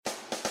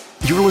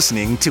You're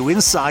listening to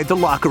Inside the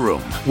Locker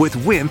Room with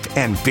Wimp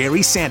and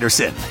Barry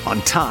Sanderson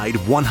on Tide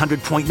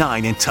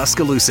 100.9 in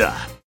Tuscaloosa.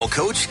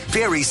 Coach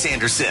Barry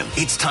Sanderson.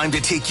 It's time to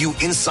take you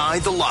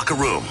inside the locker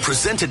room.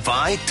 Presented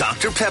by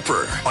Dr.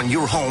 Pepper on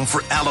your home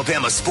for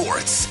Alabama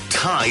sports.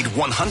 Tide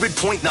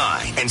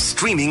 100.9 and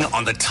streaming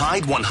on the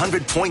Tide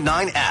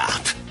 100.9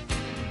 app.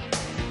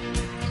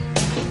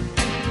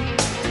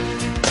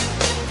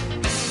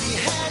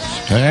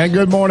 And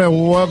good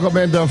morning. Welcome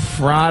into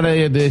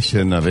Friday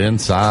edition of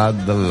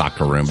Inside the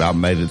Locker Room. I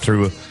made it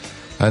through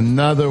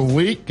another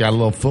week. Got a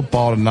little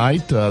football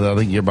tonight that I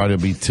think everybody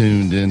will be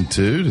tuned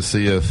into to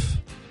see if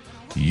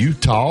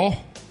Utah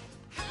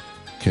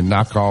can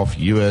knock off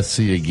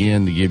USC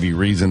again to give you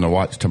reason to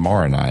watch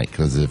tomorrow night.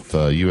 Because if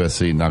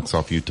USC knocks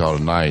off Utah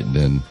tonight,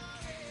 then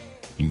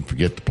you can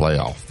forget the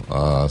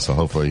playoff. So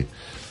hopefully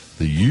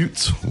the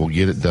Utes will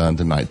get it done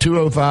tonight.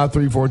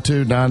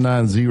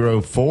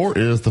 205-342-9904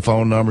 is the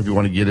phone number if you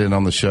want to get in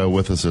on the show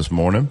with us this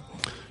morning.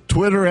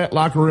 Twitter at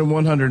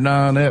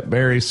LockerRoom109, at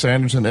Barry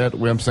Sanderson, at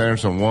Wimp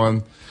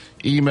Sanderson1.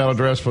 Email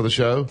address for the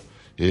show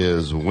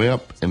is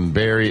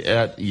wimpandbarry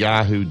at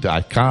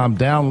yahoo.com.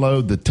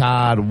 Download the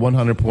Tide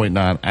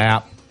 100.9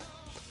 app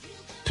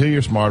to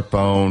your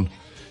smartphone,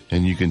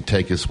 and you can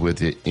take us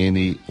with you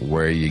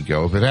anywhere you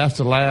go. If it has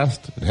to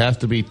last, it has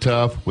to be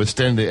tough,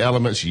 withstand the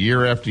elements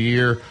year after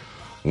year.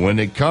 When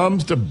it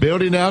comes to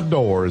building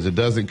outdoors, it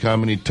doesn't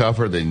come any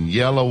tougher than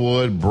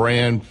Yellowwood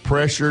brand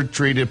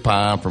pressure-treated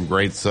pine from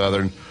Great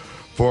Southern.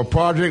 For a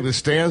project that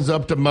stands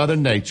up to Mother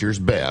Nature's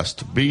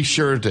best, be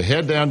sure to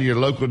head down to your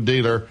local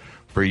dealer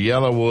for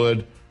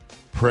Yellowwood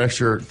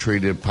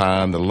pressure-treated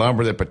pine, the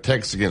lumber that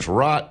protects against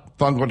rot,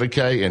 fungal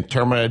decay, and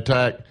termite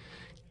attack.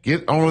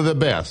 Get only the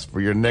best for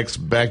your next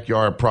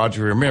backyard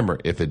project. Remember,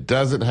 if it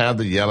doesn't have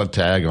the yellow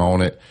tag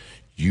on it,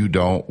 you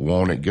don't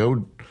want it.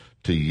 Go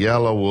to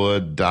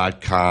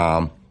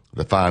yellowwood.com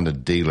to find a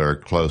dealer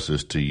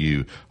closest to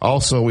you.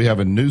 Also, we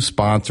have a new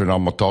sponsor, and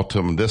I'm going to talk to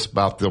them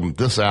about them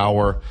this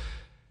hour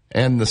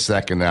and the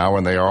second hour,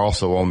 and they are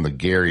also on the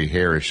Gary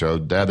Harris Show.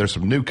 Dad, there's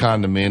some new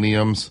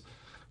condominiums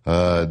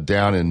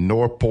down in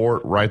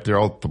Northport, right there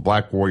off the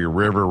Black Warrior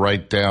River,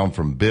 right down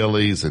from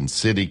Billy's and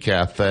City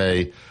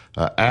Cafe.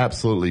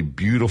 Absolutely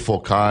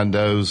beautiful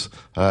condos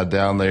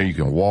down there. You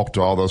can walk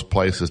to all those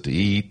places to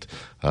eat,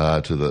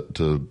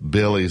 to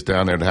Billy's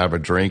down there to have a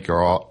drink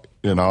or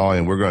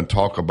and we're going to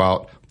talk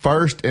about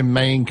First and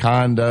Main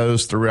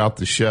condos throughout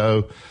the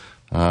show.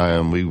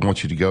 And we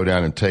want you to go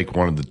down and take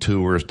one of the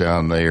tours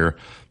down there.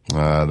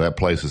 That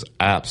place is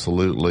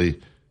absolutely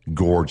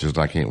gorgeous, and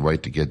I can't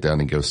wait to get down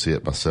and go see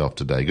it myself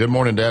today. Good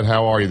morning, Dad.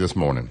 How are you this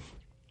morning?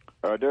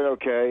 Doing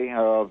okay.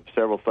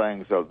 Several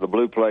things. The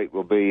Blue Plate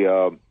will be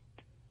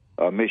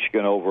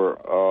Michigan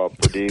over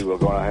Purdue. We're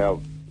going to have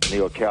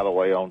Neil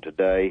Callaway on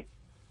today.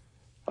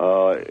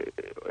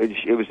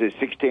 It was at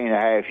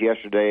 16.5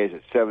 yesterday. It's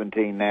at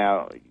 17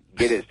 now.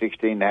 Get it at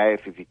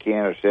 16.5 if you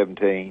can, or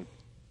 17.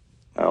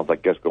 I don't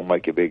think that's going to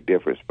make a big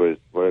difference, but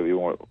whatever you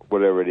want,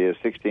 whatever it is,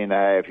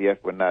 16.5. Yes,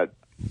 but not.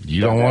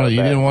 You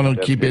didn't want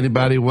to keep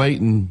anybody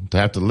waiting to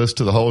have to listen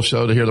to the whole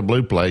show to hear the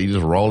Blue Play. You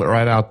just roll it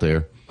right out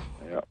there.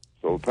 Yeah.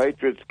 So the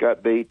Patriots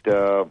got beat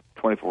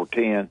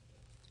 24-10.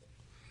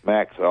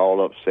 Max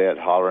all upset,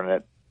 hollering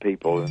at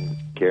people and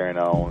carrying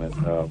on, and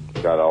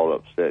got all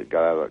upset.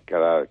 Got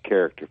out of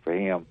character for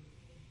him.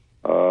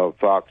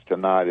 Fox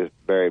tonight, as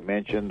Barry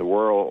mentioned, the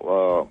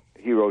World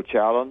Hero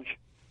Challenge.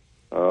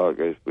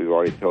 As we've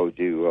already told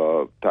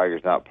you,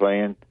 Tiger's not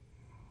playing.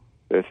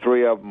 There's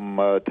three of them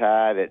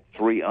tied at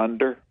 3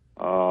 under.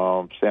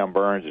 Sam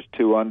Burns is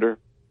 2 under.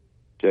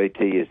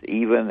 JT is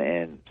even,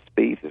 and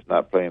Spieth is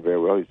not playing very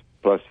well. He's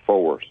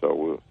 +4, so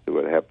we'll see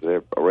what happens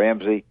there.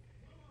 Ramsey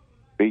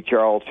beat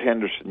Charles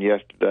Henderson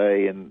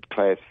yesterday in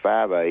Class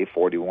 5A,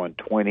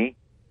 41-20.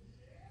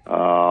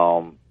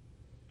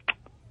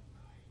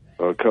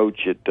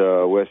 Coach at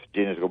West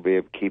Virginia is going to be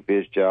able to keep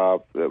his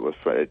job that was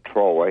at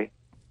Troy.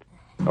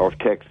 North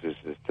Texas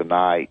is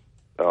tonight,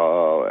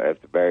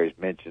 after Barry's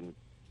mentioned.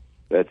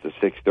 That's a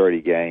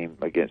 6:30 game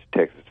against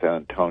Texas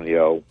San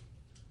Antonio.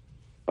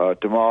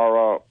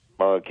 Tomorrow,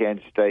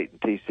 Kansas State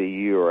and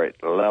TCU are at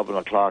 11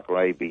 o'clock on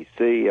ABC.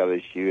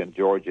 LSU and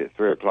Georgia at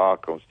 3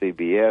 o'clock on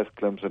CBS.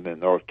 Clemson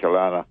and North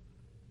Carolina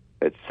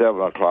at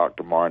 7 o'clock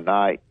tomorrow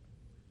night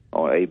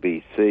on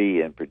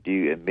ABC. And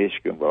Purdue and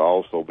Michigan will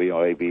also be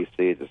on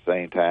ABC at the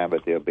same time,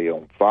 but they'll be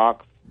on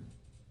Fox.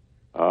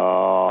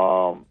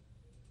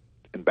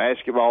 In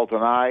basketball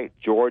tonight,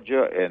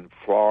 Georgia and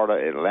Florida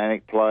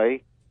Atlantic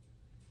play.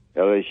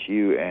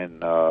 LSU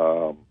and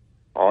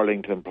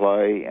Arlington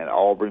play, and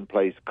Auburn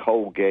plays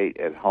Colgate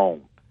at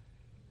home.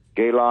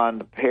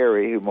 Galen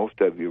Perry, who most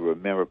of you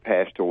remember,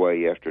 passed away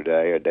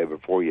yesterday, or day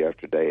before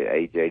yesterday, at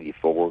age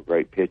 84.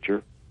 Great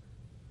pitcher.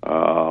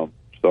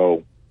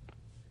 So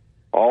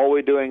all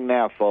we're doing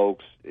now,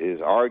 folks, is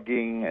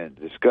arguing and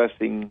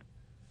discussing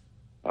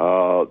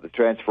the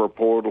transfer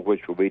portal,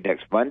 which will be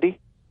next Monday.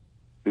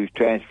 Who's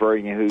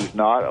transferring and who's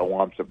not. Oh,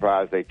 I'm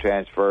surprised they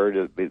transferred.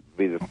 It'll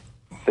be the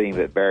theme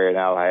that Barry and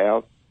I'll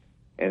have.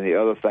 And the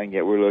other thing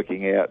that we're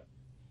looking at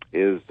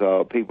is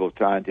people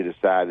trying to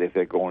decide if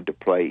they're going to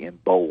play in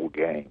bowl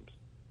games.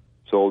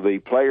 So the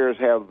players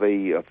have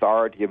the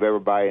authority of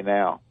everybody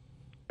now.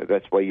 If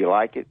that's the way you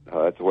like it,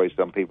 that's the way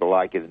some people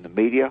like it in the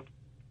media,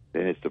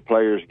 then it's the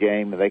players'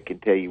 game, and they can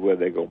tell you whether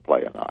they're going to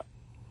play or not.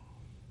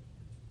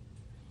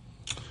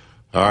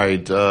 All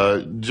right.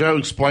 Joe,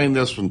 explain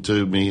this one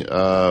to me.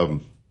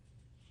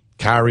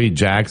 Kyrie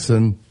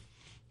Jackson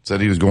said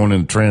he was going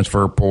in the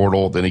transfer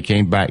portal. Then he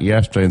came back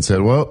yesterday and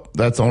said, well,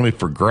 that's only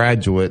for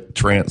graduate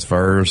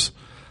transfers.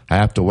 I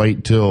have to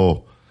wait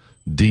till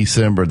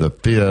December the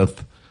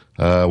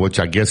 5th, which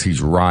I guess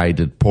he's right.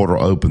 The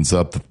portal opens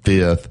up the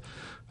 5th.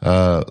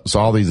 So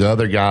all these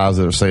other guys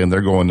that are saying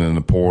they're going in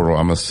the portal,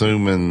 I'm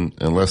assuming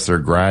unless they're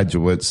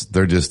graduates,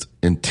 they're just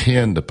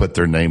intend to put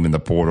their name in the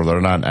portal.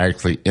 They're not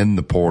actually in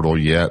the portal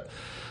yet.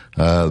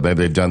 Maybe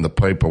they've done the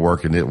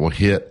paperwork and it will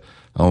hit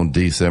on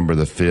December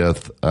the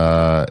 5th.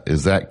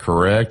 Is that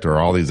correct? Or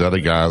all these other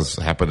guys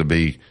happen to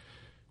be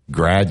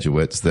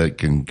graduates that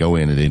can go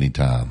in at any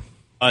time?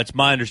 It's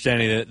my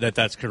understanding that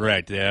that's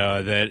correct.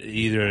 That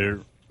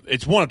either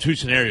it's one of two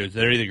scenarios.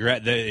 They're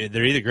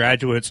either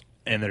graduates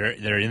and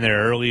they're in there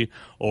early,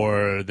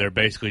 or they're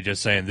basically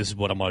just saying this is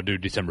what I'm going to do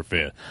December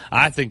 5th.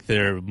 I think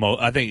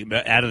I think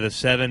out of the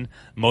 7,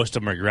 most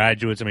of them are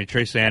graduates. I mean,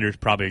 Trey Sanders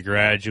probably a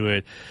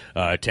graduate,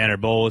 Tanner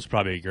Bowles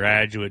probably a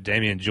graduate,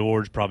 Damian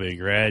George probably a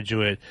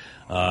graduate,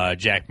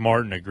 Jack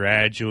Martin a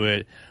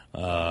graduate.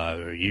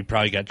 You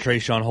probably got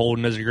Trayshawn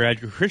Holden as a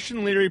graduate.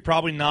 Christian Leary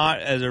probably not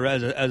as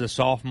a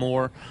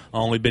sophomore.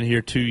 Only been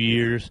here 2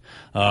 years,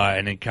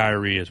 and then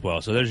Kyrie as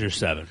well. So there's your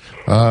 7.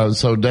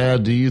 So,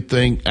 Dad, do you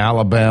think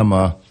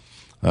Alabama,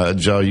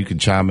 Joe, you can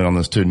chime in on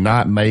this too,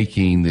 not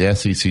making the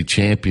SEC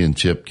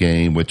championship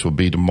game, which will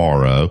be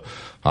tomorrow,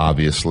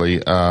 obviously,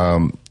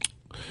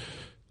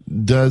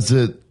 does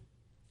it?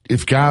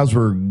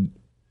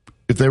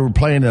 If they were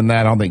playing in that,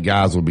 I don't think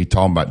guys would be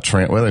talking about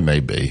well, they may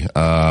be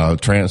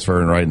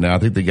transferring right now. I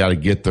think they got to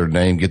get their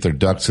name, get their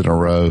ducks in a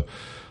row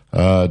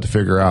to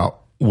figure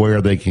out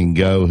where they can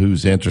go,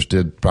 who's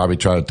interested, probably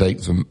try to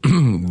take some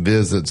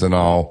visits and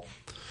all.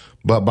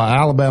 But by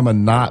Alabama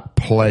not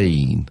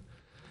playing,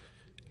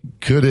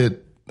 could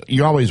it –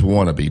 you always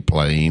want to be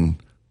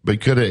playing, but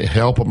could it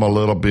help them a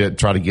little bit,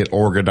 try to get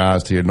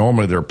organized here?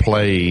 Normally they're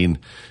playing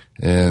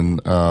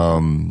and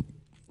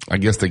I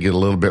guess they get a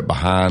little bit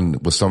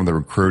behind with some of the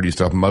recruiting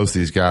stuff. Most of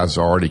these guys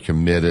are already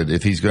committed.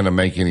 If he's going to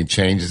make any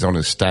changes on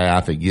his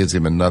staff, it gives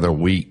him another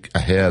week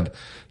ahead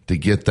to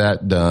get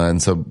that done.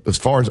 So as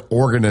far as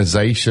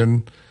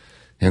organization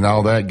and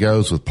all that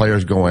goes, with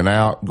players going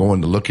out,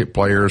 going to look at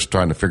players,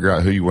 trying to figure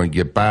out who you want to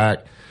get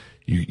back,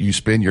 you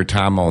spend your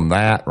time on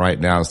that right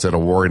now instead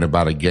of worrying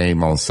about a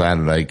game on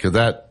Saturday. Could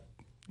that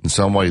in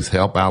some ways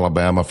help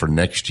Alabama for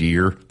next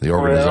year, the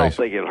organization? Well, I don't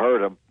think it'll hurt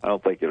them. I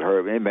don't think it'll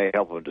hurt them. It may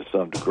help them to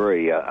some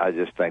degree. I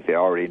just think they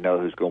already know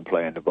who's going to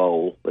play in the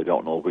bowl. They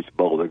don't know which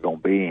bowl they're going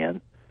to be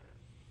in,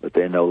 but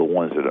they know the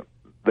ones that are,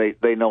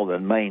 they know the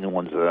main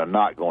ones that are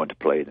not going to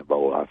play in the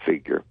bowl, I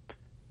figure.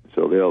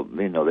 So they're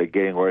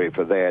getting ready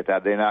for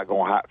that. They're not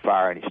going to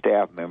fire any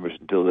staff members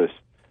until this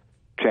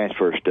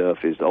transfer stuff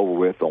is over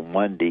with on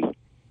Monday, to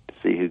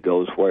see who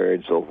goes where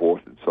and so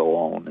forth and so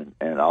on,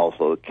 and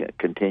also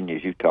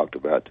continues, you talked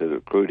about, to the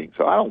recruiting.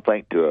 So I don't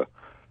think to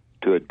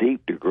a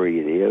deep degree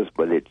it is,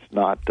 but it's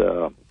not.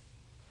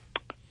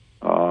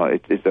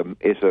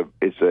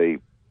 It's a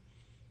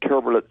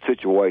turbulent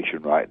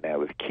situation right now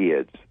with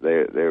kids.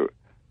 Their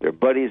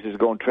buddies is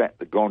going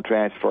to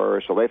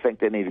transfer, so they think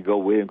they need to go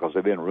with them because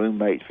they've been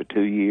roommates for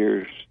 2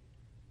 years.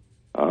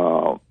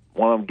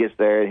 One of them gets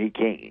there and he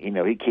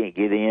can't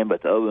get in,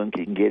 but the other one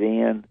can get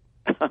in.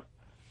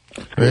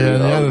 Yeah,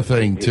 the other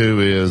thing too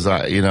is,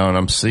 and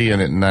I'm seeing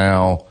it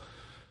now.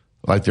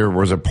 Like there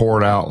was a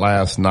report out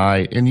last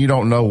night, and you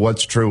don't know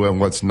what's true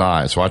and what's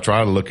not. So I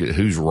try to look at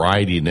who's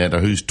writing it or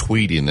who's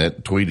tweeting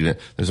it.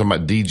 There's something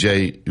about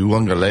DJ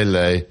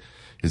Uiagalelei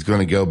is going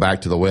to go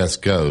back to the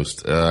West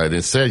Coast. And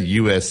it said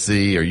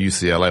USC or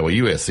UCLA. Well,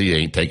 USC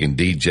ain't taking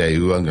DJ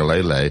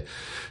Uiagalelei,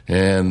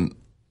 and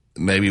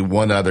maybe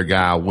one other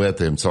guy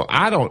with him. So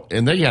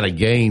and they got a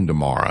game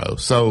tomorrow.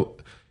 So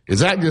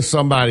is that just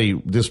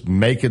somebody just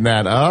making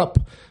that up?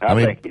 I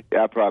think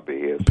that probably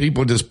is.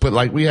 People just put,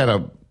 like we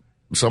had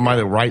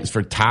somebody that writes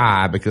for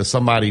Ty because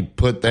somebody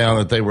put down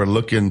that they were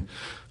looking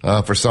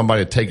for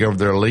somebody to take over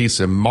their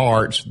lease in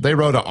March. They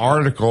wrote an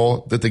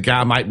article that the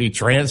guy might be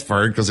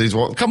transferred because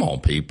come on,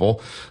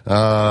 people.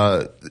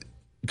 Because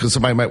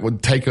somebody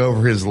would take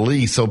over his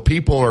lease. So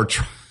people are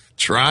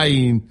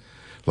trying,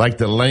 like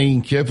the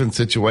Lane Kiffin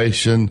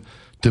situation,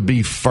 to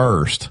be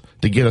first,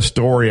 to get a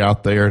story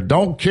out there.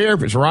 Don't care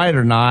if it's right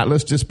or not.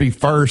 Let's just be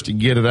first and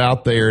get it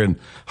out there and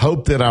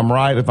hope that I'm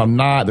right. If I'm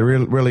not, there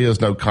really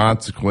is no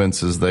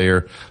consequences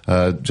there.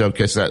 Joe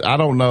Casey, I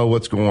don't know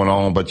what's going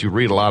on, but you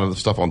read a lot of the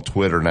stuff on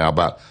Twitter now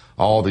about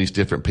all these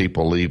different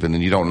people leaving,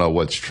 and you don't know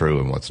what's true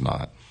and what's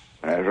not.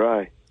 That's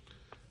right.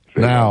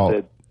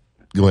 Now,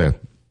 go ahead.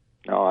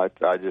 No,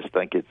 I just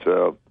think it's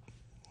a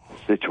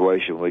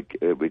situation we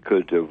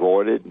could have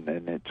avoided,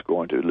 and it's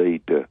going to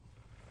lead to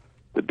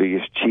the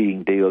biggest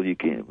cheating deal you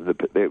can.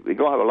 They're going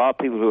to have a lot of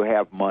people who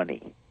have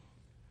money,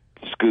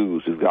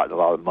 schools who've gotten a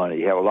lot of money.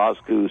 You have a lot of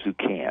schools who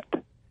can't.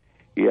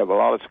 You have a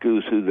lot of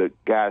schools who the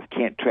guys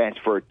can't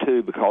transfer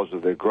to because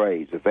of their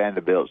grades, the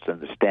Vanderbilts and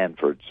the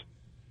Stanfords.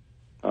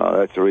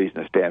 That's the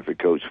reason the Stanford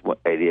coach went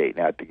 88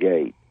 and out the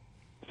gate.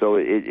 So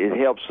it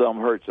helps some,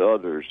 hurts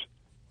others.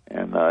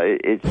 And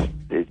it's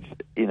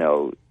you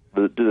know,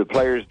 do the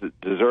players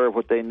deserve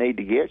what they need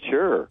to get?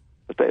 Sure.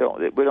 But they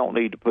don't. We don't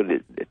need to put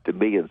it at the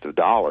millions of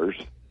dollars.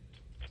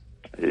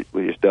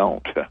 We just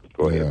don't.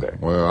 Go ahead, Barry.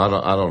 Well,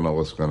 I don't know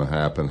what's going to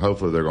happen.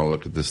 Hopefully, they're going to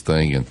look at this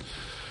thing and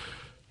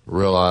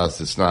realize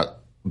it's not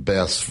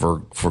best for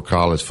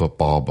college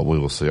football, but we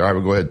will see. All right,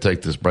 we'll go ahead and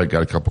take this break.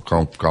 Got a couple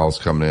calls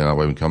coming in. I'll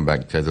wait and come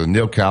back.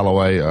 Neil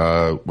Callaway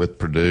with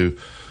Purdue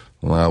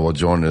will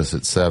join us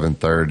at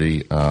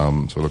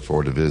 7:30. So we look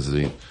forward to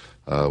visiting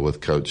with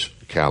Coach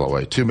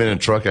Callaway. 2-minute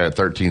truck at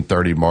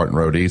 1330 Martin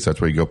Road East.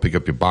 That's where you go pick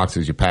up your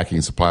boxes, your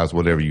packing supplies,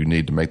 whatever you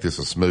need to make this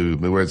a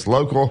smooth move. Whether it's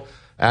local,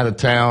 out of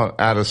town,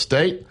 out of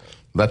state,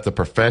 let the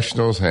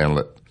professionals handle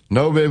it.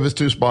 No move is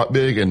too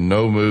big and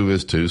no move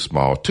is too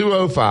small.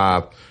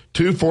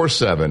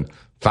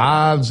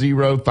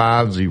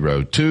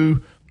 205-247-5050.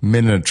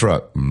 2-minute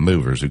truck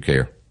movers who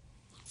care.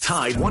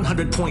 Tide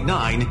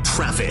 100.9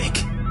 traffic.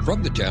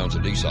 From the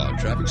Townsend Nissan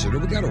Traffic Center,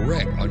 we got a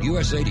wreck on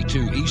US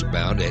 82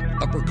 eastbound at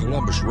Upper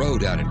Columbus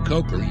Road out in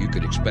Coker. You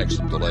could expect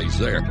some delays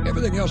there.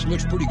 Everything else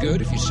looks pretty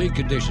good. If you see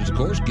conditions, of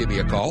course, give me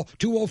a call,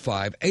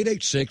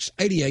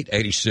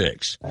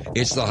 205-886-8886.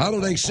 It's the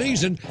holiday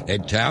season,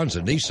 and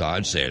Townsend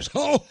Nissan says,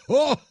 ho,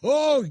 ho,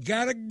 ho,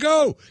 gotta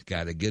go.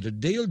 Gotta get a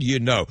deal, you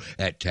know,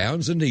 at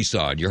Townsend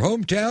Nissan, your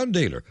hometown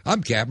dealer.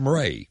 I'm Captain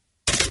Ray.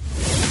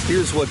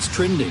 Here's what's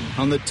trending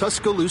on the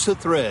Tuscaloosa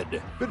thread.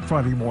 Good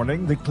Friday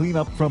morning, the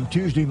cleanup from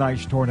Tuesday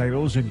night's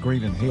tornadoes in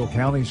Greene and Hill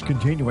counties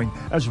continuing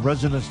as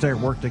residents there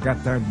work to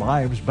get their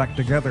lives back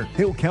together.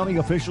 Hill County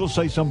officials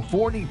say some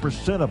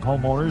 40% of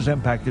homeowners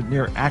impacted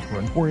near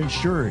Akron were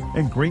insured.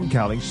 In Greene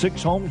County,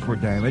 6 homes were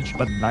damaged,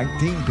 but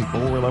 19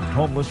 people were left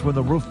homeless when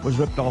the roof was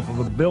ripped off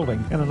of a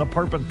building in an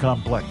apartment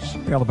complex.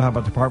 The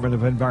Alabama Department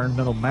of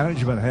Environmental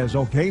Management has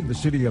okayed the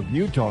city of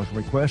Utah's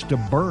request to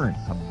burn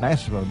a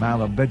massive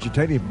amount of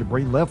vegetative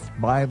debris left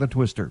by the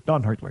twister.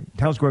 Don Hartling,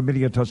 Town Square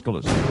Media,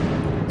 Tuscaloosa.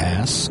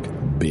 Ask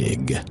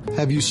big.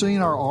 Have you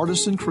seen our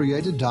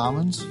artisan-created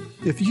diamonds?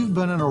 If you've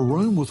been in a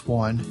room with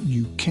one,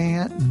 you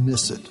can't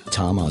miss it.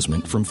 Tom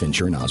Osmond from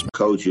Fincher and Osmond.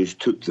 Coaches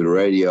took to the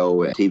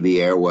radio and TV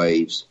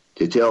airwaves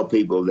to tell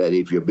people that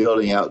if you're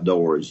building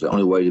outdoors, the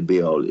only way to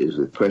build is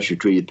with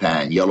pressure-treated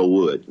pine, yellow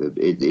wood.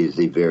 It is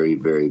the very,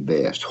 very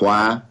best.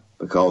 Why?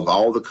 Because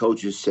all the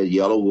coaches said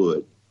yellow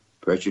wood,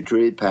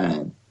 pressure-treated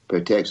pine,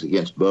 protects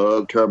against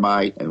bug,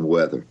 termite, and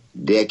weather.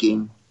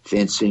 Decking,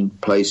 fencing,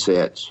 play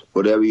sets,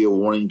 whatever you're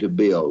wanting to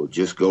build,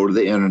 just go to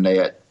the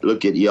internet,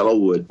 look at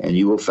Yellowwood, and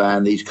you will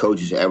find these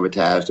coaches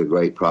advertised a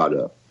great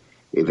product.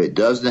 If it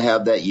doesn't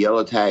have that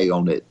yellow tag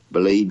on it,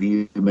 believe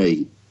you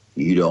me,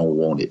 you don't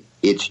want it.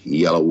 It's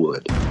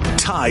Yellowwood.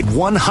 Tide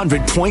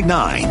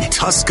 100.9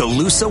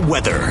 Tuscaloosa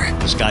weather.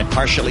 The sky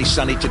partially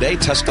sunny today.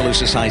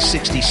 Tuscaloosa's high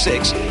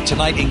 66.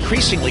 Tonight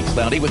increasingly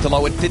cloudy with the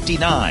low at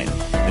 59.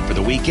 And for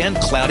the weekend,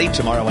 cloudy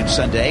tomorrow and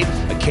Sunday.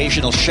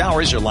 Occasional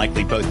showers are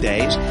likely both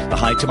days. The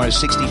high tomorrow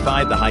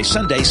 65. The high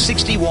Sunday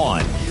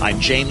 61.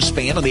 I'm James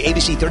Spann on the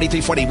ABC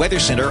 3340 Weather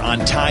Center on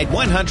Tide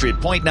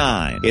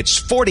 100.9. It's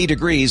 40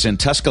 degrees in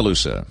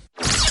Tuscaloosa.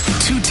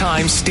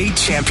 2-time state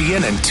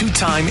champion and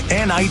 2-time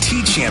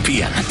NIT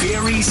champion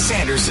Barry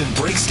Sanderson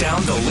breaks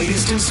down the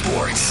latest in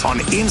sports on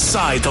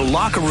Inside the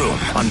Locker Room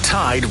on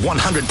Tide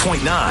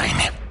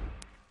 100.9.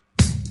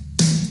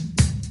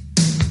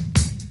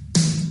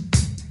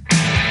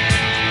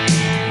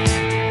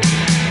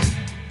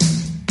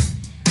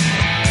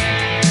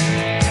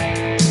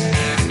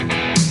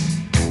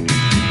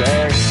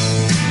 Barry?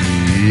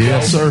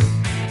 Yes, sir.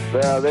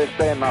 They're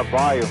saying my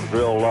volume's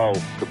real low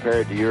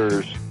compared to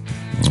yours.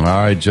 All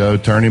right, Joe,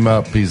 turn him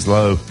up. He's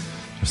low.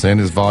 They're saying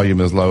his volume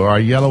is low. All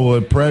right,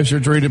 Yellowwood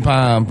pressure-treated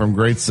pine from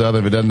Great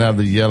Southern. If it doesn't have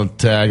the yellow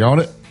tag on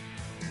it,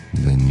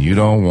 then you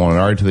don't want it.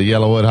 All right, to the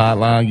Yellowwood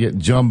hotline, get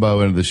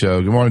Jumbo into the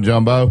show. Good morning,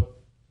 Jumbo.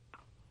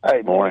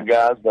 Hey, morning,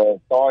 guys.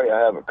 Sorry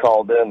I haven't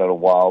called in a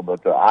while,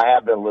 but I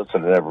have been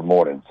listening every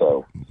morning.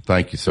 So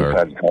thank you, sir. I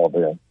hadn't called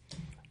in.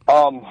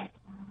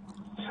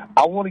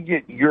 I want to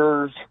get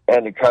yours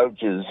and the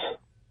coaches'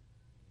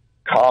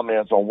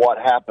 comments on what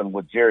happened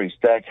with Jerry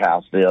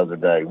Stackhouse the other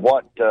day.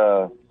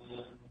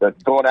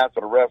 That going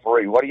after the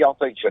referee, what do y'all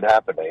think should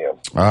happen to him?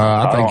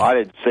 I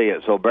didn't see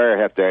it, so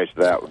Barry have to answer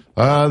that one.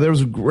 There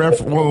was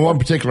one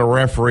particular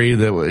referee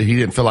that he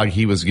didn't feel like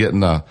he was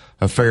getting a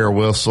fair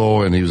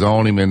whistle, and he was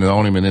on him, and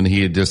then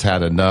he had just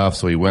had enough,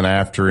 so he went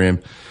after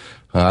him.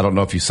 I don't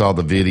know if you saw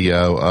the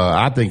video.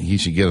 I think he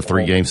should get a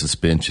 3-game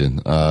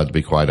suspension, to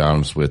be quite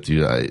honest with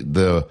you.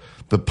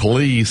 The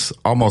police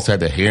almost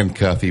had to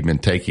handcuff him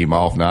and take him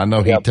off. Now, I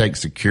know he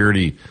takes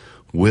security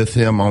with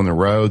him on the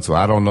road, so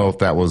I don't know if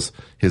that was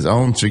his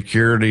own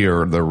security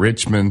or the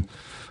Richmond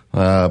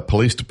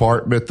police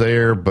department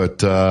there,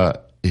 but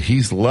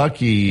he's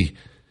lucky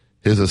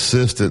his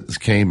assistants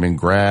came and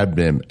grabbed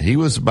him. He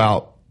was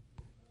about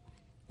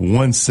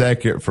 1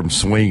 second from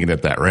swinging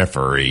at that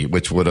referee,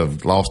 which would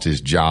have lost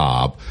his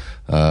job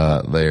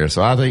there.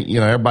 So I think,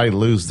 everybody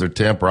loses their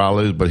temper. I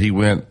lose, but he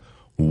went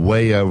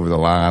way over the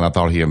line. I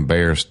thought he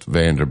embarrassed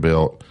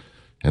Vanderbilt,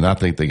 and I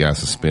think they got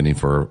suspended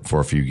for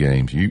a few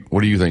games.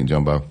 What do you think,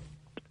 Jumbo?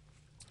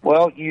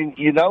 Well,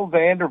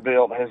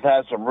 Vanderbilt has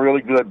had some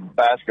really good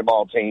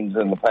basketball teams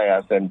in the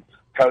past, and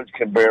Coach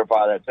can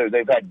verify that too.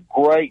 They've had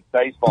great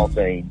baseball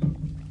teams.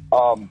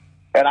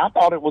 And I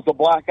thought it was a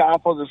black eye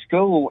for the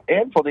school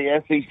and for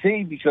the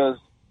SEC because,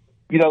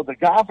 the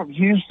guy from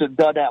Houston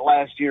done that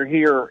last year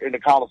here in the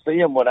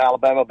Coliseum when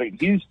Alabama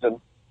beat Houston,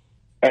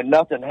 and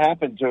nothing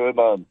happened to him.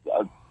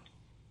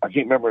 I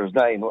can't remember his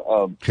name.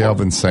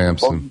 Kelvin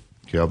Sampson.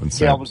 Kelvin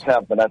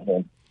Sampson, that's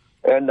him.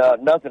 And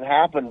nothing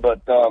happened,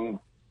 but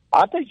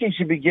I think he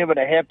should be given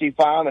a hefty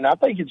fine, and I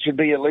think it should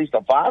be at least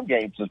a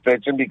 5-game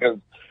suspension because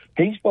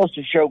he's supposed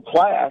to show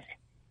class.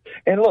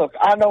 And look,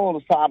 I know on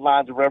the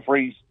sidelines the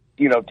referees,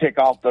 tick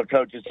off the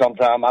coaches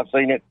sometime. I've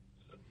seen it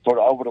sort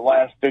of over the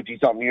last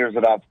 50-something years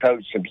that I've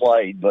coached and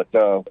played. But,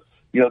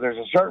 there's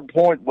a certain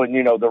point when,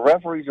 the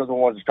referees are the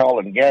ones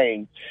calling the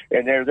game,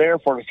 and they're there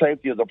for the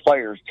safety of the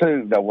players,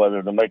 too,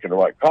 whether they're making the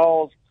right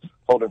calls,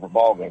 whole different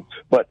ballgame.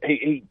 But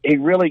he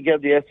really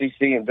gave the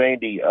SEC and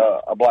Vandy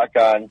a black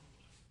eye.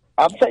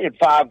 I'm saying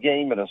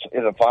 5-game and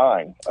a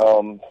fine.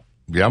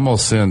 Yeah, I'm going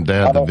to send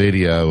Dad the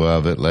video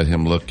of it, let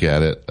him look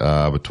at it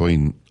at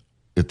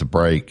the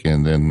break,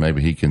 and then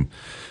maybe he can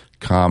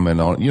comment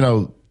on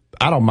it.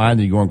 I don't mind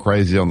you going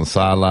crazy on the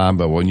sideline,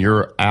 but when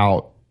you're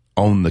out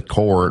on the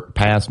court,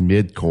 past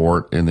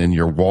mid-court, and then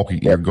you're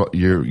walking, you're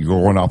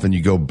going off, and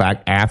you go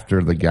back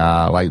after the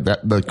guy like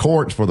that. The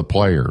court's for the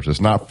players;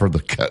 it's not for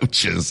the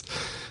coaches.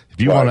 If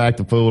you want to act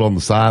a fool on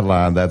the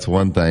sideline, that's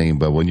one thing.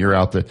 But when you're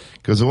out there,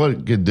 because what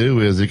it could do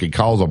is it could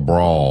cause a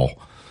brawl,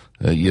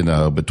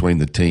 between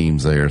the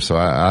teams there. So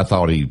I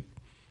think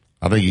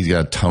he's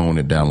got to tone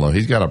it down low.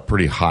 He's got a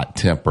pretty hot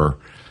temper,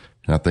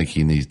 and I think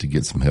he needs to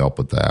get some help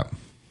with that.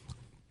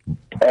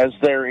 Has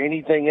there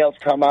anything else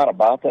come out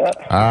about that?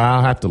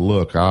 I'll have to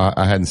look.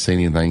 I hadn't seen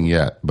anything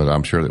yet, but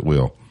I'm sure it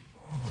will.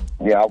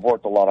 Yeah, I've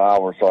worked a lot of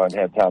hours, so I hadn't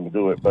had time to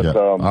do it. But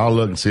I'll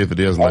look and see if it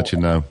is and let you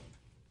know.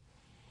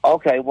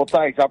 Okay, well,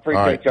 thanks. I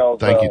appreciate y'all.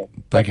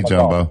 Thank you,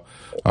 Jumbo.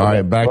 All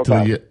right, back to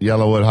the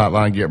Yellowwood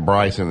Hotline. Get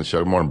Bryce in the show.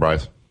 Good morning,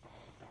 Bryce.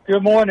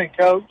 Good morning,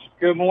 Coach.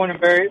 Good morning,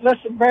 Barry.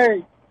 Listen,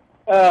 Barry,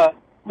 I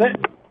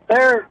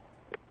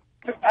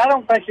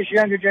don't think this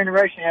younger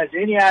generation has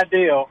any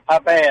idea how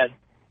bad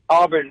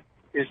Auburn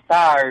is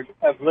tired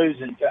of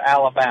losing to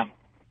Alabama.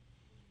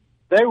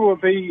 They will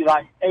be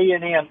like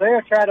A&M.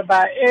 They'll try to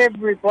buy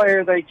every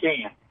player they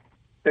can.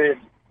 If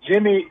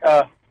Jimmy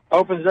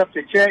opens up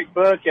the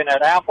checkbook and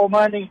that Apple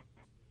money,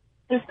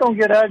 it's going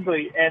to get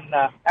ugly. And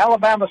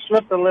Alabama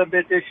slipped a little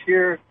bit this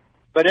year,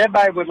 but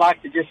everybody would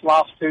like to just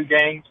lost 2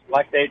 games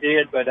like they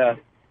did. But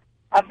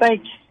I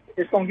think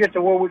it's going to get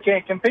to where we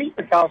can't compete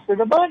because of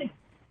the money.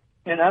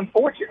 And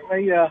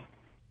unfortunately,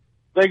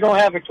 they're going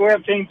to have a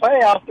 12-team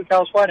playoff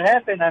because what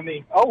happened,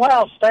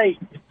 Ohio State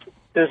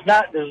does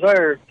not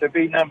deserve to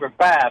be number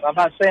 5. I'm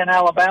not saying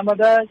Alabama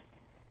does,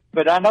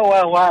 but I know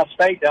Ohio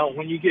State don't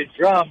when you get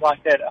drummed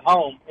like that at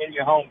home in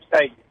your home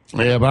stadium.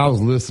 Yeah, but I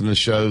was listening to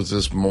shows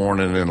this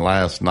morning and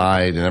last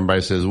night, and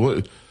everybody says,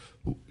 "What?"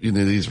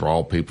 These are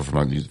all people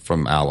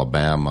from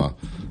Alabama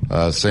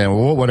saying,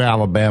 "Well, what would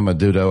Alabama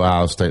do to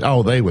Ohio State?"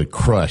 Oh, they would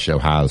crush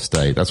Ohio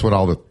State. That's what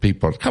all the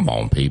people. Come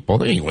on, people,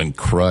 they wouldn't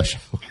crush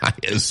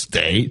Ohio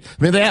State.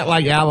 They act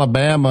like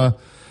Alabama.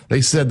 They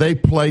said they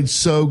played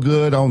so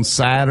good on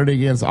Saturday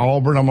against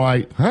Auburn. I'm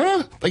like,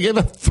 huh? They gave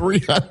up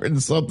 300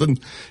 and something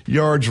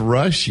yards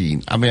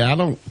rushing.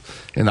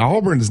 And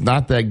Auburn's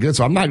not that good,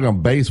 so I'm not going to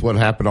base what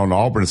happened on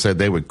Auburn and say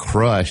they would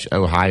crush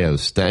Ohio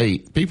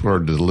State. People are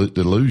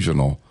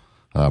delusional,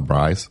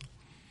 Bryce.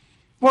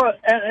 Well,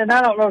 and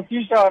I don't know if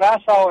you saw it. I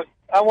saw it.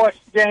 I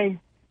watched the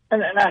game,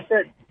 and I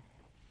said,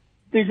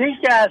 "Do these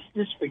guys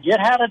just forget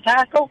how to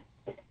tackle?"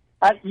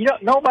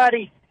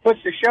 Nobody puts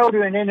the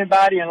shoulder in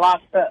anybody and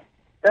locks up.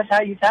 That's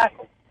how you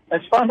tackle.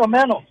 That's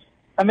fundamentals.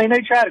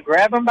 They try to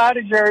grab them by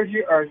the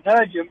jersey or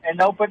nudge them, and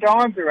they'll put their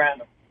arms around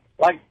them,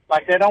 like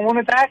they don't want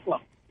to tackle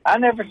them. I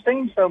never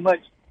seen so much.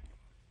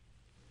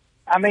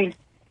 A Nick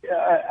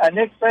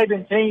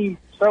Saban team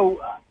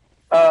so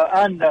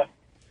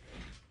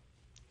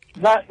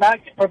not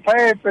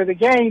prepared for the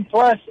game.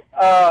 Plus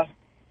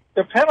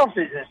the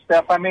penalties and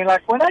stuff.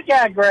 Like when that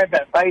guy grabbed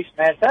that face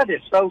mask, that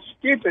is so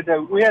stupid.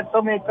 We had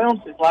so many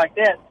penalties like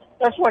that.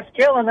 That's what's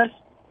killing us.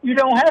 You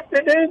don't have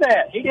to do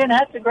that. He didn't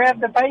have to grab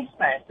the face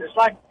mask. It's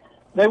like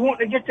they want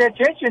to get the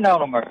attention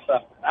on him or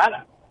something. I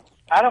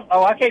don't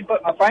know. I can't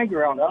put my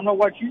finger on it. I don't know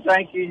what you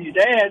think, you and your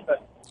dad,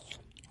 but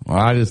well,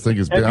 I just think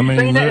it's.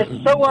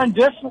 It's so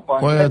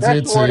undisciplined. Well,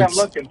 that's what I'm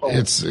looking for.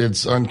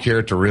 It's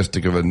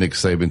uncharacteristic of a Nick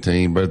Saban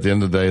team, but at the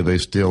end of the day, they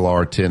still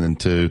are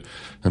 10-2.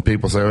 And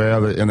people say,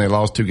 well, and they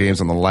lost 2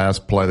 games on the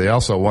last play. They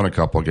also won a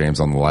couple of games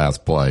on the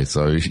last play.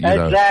 So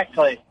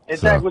exactly. We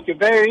could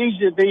very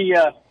easily be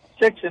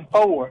 6-4.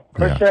 We're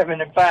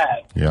 7-5.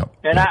 Yeah.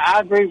 And I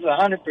agree with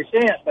 100%.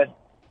 But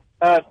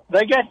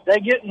they're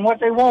getting what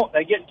they want.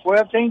 They get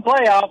 12-team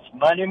playoffs.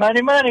 Money,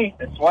 money, money.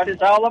 That's what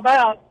it's all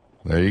about.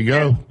 There you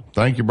go.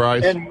 Thank you,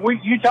 Bryce. And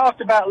you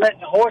talked about letting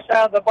the horse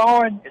out of the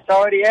barn. It's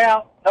already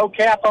out. No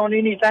cap on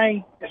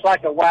anything. It's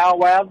like a wild,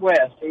 wild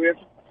west.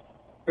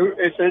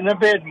 It's in the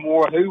bidding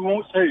war. Who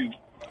wants who?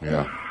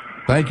 Yeah.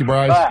 Thank you,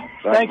 Bryce. Bye.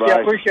 Thank you.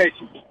 I appreciate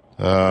you.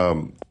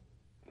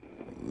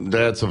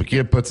 Dad, so if a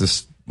kid puts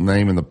his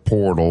name in the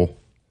portal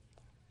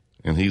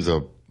and he's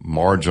a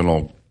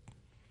marginal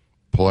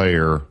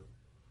player,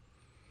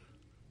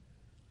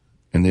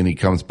 and then he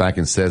comes back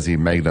and says he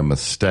made a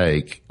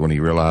mistake when he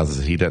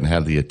realizes he doesn't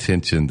have the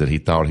attention that he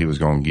thought he was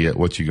going to get,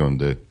 what you going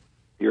to do?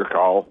 Your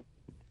call.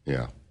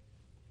 Yeah.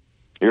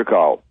 Your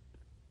call.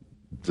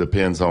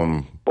 Depends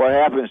on what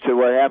happens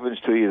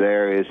to you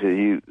there is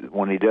that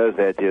when he does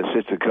that, the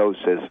assistant coach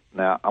says,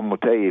 "Now I'm going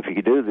to tell you, if you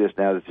can do this,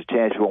 now there's a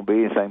chance there won't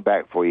be anything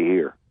back for you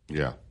here."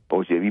 Yeah.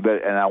 But you better,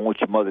 and I want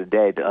your mother and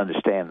dad to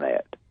understand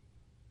that.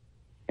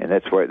 And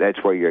that's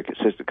where your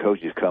assistant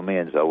coaches come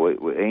in. So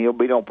and you'll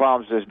be no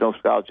problems. There's no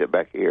scholarship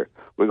back here.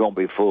 We're going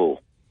to be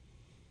full.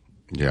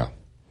 Yeah.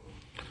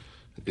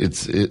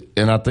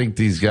 And I think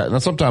these guys. Now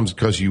sometimes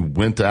because you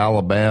went to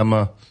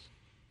Alabama,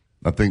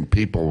 I think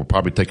people will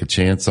probably take a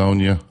chance on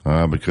you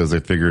because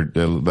they figured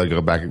they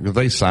go back. If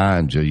they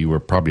signed you, you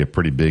were probably a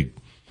pretty big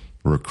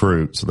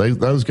recruit. So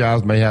those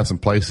guys may have some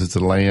places to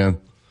land,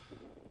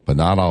 but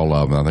not all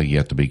of them. I think you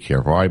have to be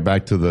careful. All right,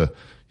 back to the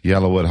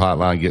Yellowwood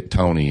hotline. Get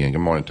Tony in. Good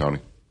morning, Tony.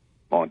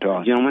 Morning,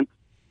 Tony. Gentlemen.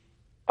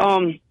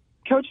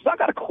 Coaches, I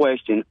got a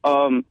question.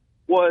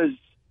 Was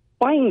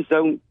playing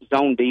zone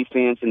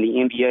defense in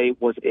the NBA,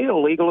 was it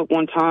illegal at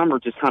one time or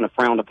just kind of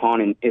frowned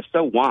upon? And if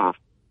so, why?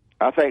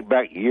 I think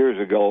back years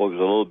ago, it was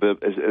a little bit.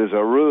 There's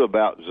a rule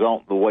about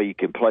zone, the way you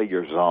can play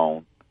your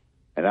zone,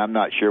 and I'm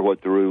not sure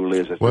what the rule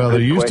is. Well,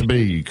 there used to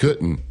be you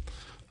couldn't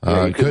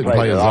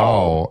play at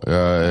all,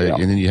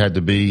 and then you had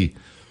to be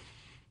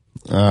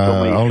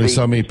only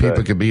so many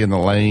people could be in the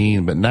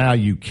lane. But now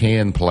you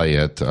can play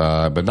it,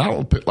 but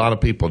not a lot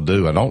of people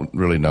do. I don't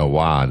really know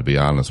why, to be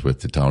honest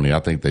with you, Tony. I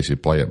think they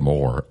should play it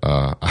more.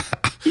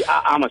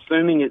 I'm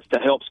assuming it's to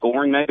help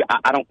scoring. Maybe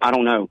I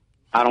don't know.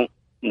 I don't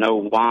know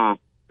why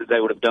they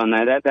would have done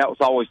that. That was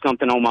always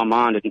something on my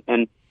mind.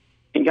 And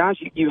guys,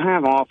 you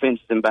have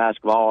offenses in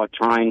basketball, a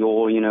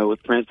triangle,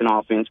 with Princeton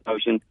offense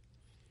motion.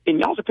 In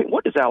y'all's opinion,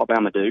 what does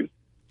Alabama do?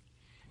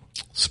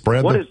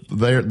 Spread Well,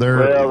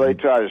 they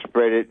try to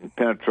spread it and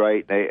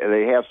penetrate.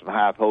 They have some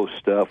high post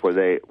stuff where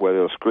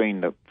they'll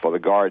screen for the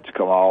guards to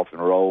come off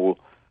and roll.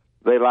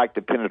 They like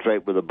to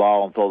penetrate with the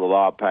ball and throw the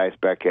lob pass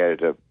back at it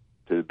to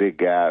the big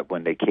guy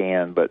when they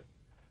can, but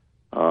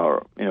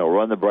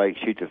run the break,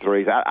 shoot the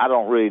threes. I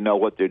don't really know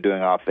what they're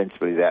doing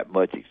offensively that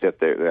much, except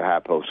their high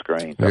post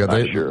screens.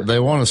 They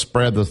want to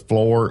spread the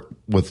floor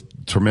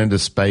with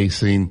tremendous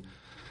spacing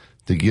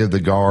to give the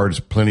guards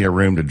plenty of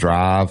room to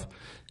drive.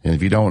 And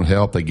if you don't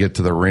help, they get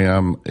to the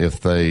rim.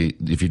 If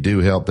you do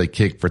help, they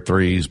kick for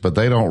threes. But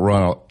they don't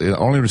run.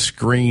 Only the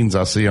screens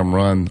I see them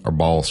run are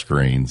ball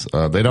screens.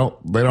 They don't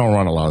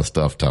run a lot of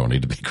stuff,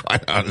 Tony. To be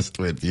quite honest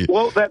with you.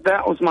 Well,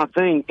 that was my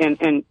thing.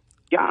 And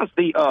guys,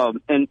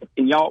 and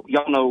y'all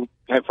know,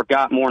 have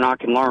forgotten more than I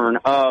can learn.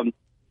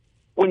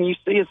 When you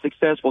see a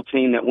successful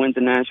team that wins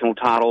a national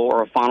title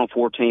or a Final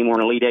Four team or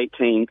an Elite Eight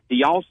team, do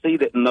y'all see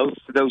that most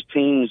of those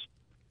teams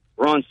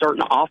run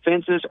certain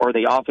offenses? Or are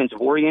they offensive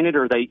oriented?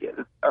 Or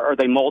are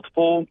they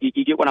multiple?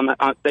 You get what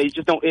they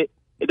just don't. It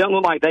doesn't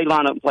look like they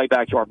line up and play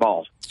backyard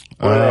balls.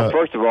 Well,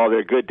 first of all,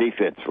 they're good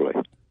defensively.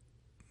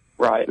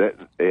 Right.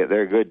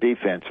 They're good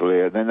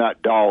defensively. They're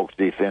not dogs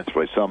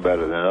defensively. Some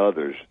better than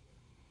others.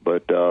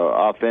 But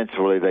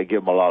offensively, they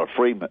give them a lot of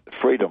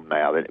freedom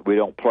now. We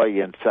don't play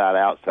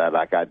inside-outside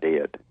like I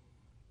did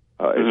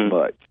as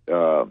much.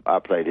 I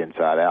played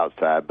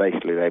inside-outside.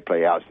 Basically, they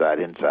play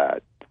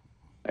outside-inside.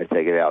 They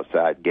take it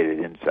outside and get it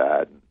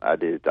inside. I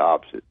did it the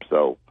opposite.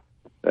 So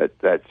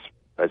that's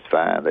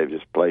fine. They've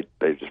just played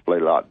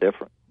a lot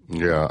different.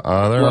 Yeah,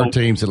 there are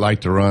teams that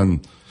like to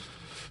run.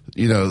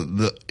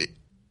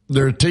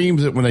 There are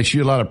teams that when they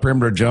shoot a lot of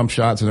perimeter jump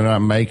shots and they're not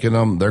making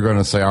them, they're going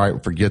to say, all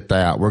right, forget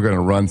that. We're going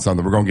to run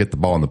something. We're going to get the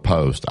ball in the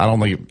post. I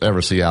don't think you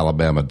ever see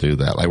Alabama do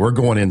that. Like, we're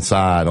going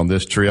inside on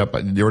this trip.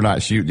 You're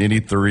not shooting any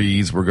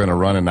threes. We're going to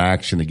run in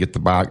action to get the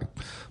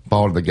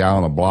ball to the guy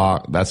on the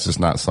block. That's just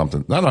not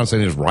something. I'm not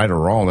saying it's right or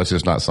wrong. That's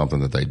just not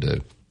something that they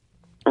do.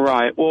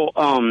 Right. Well,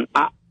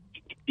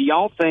 do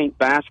y'all think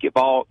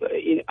basketball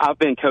 – I've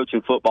been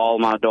coaching football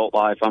my adult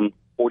life. I'm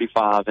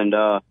 45, and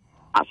I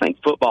think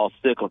football's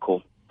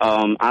cyclical.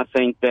 I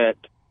think that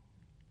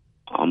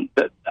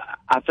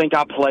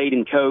I played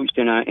and coached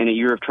in a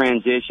year of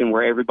transition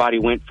where everybody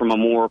went from a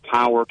more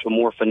power to a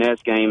more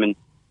finesse game,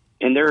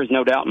 and there is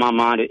no doubt in my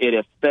mind it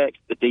affects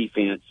the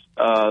defense,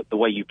 the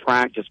way you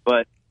practice.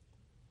 But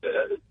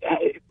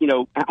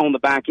on the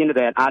back end of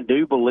that, I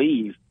do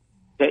believe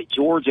that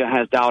Georgia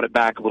has dialed it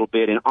back a little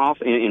bit.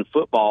 In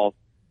football,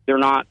 they're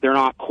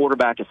not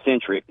quarterback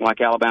eccentric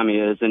like Alabama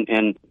is,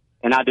 and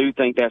and I do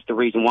think that's the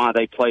reason why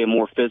they play a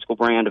more physical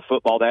brand of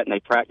football, and they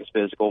practice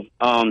physical.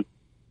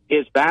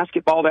 Is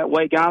basketball that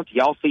way, guys? Do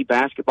y'all see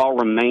basketball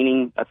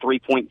remaining a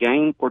 3-point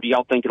game, or do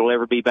y'all think it'll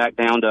ever be back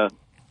down to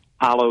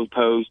high-low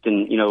post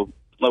and,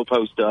 low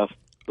post stuff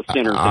with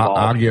centers involved?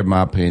 I'll give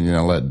my opinion.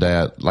 I'll let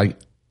Dad,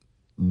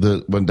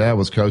 when Dad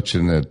was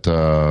coaching at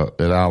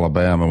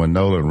Alabama, when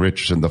Nolan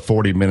Richardson, the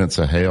 40 minutes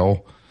of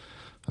hell,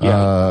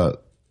 the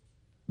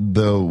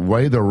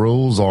way the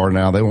rules are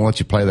now, they won't let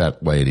you play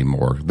that way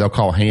anymore. They'll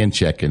call hand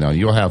checking on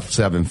you. You'll have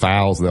 7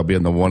 fouls, and they'll be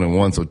in the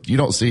 1-and-1. So you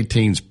don't see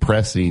teams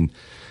pressing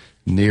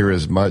near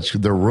as much.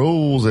 The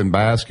rules in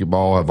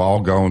basketball have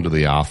all gone to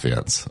the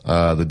offense.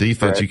 The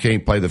defense, Right. You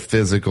can't play the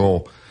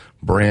physical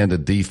brand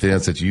of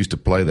defense that you used to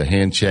play, the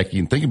hand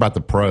checking. Think about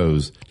the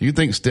pros. Do you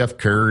think Steph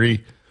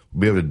Curry would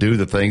be able to do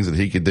the things that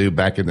he could do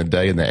back in the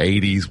day in the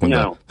 80s?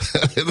 No.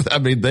 I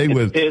mean, they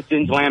would.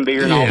 Pistons,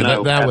 Lambeer, and all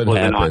no. that would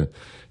happen. Not.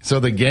 So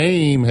the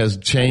game has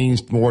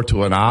changed more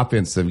to an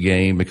offensive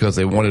game because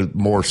they wanted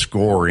more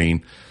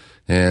scoring.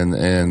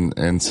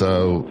 And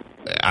so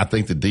I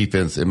think the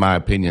defense, in my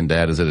opinion,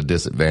 Dad, is at a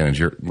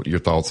disadvantage. Your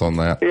thoughts on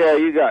that? Yeah,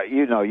 you got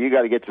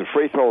to get to the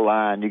free throw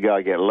line, you got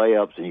to get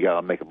layups, and you got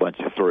to make a bunch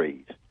of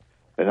threes.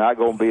 There's not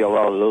going to be a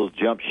lot of little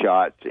jump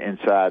shots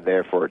inside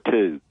there for a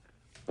 2.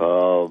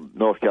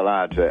 North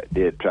Carolina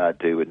did try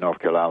to, but North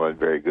Carolina wasn't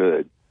very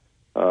good.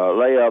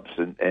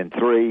 Layups and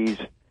threes,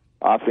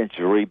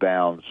 offensive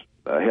rebounds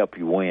help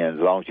you win as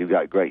long as you've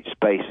got great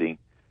spacing.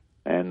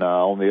 And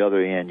on the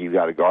other end, you've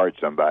got to guard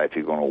somebody if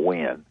you're going to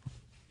win.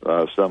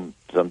 Some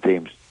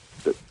teams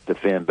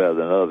defend better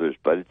than others,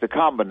 but it's a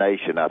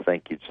combination, I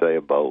think you'd say,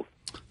 of both.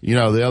 The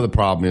other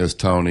problem is,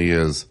 Tony,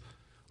 is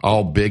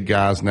all big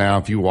guys now,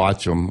 if you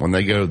watch them, when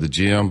they go to the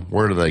gym,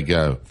 where do they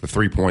go? The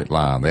 3-point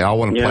line. They all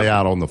want to play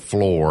out on the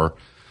floor.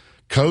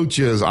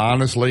 Coaches,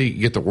 honestly,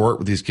 get to work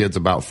with these kids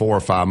about 4 or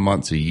 5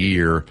 months a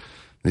year.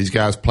 These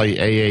guys play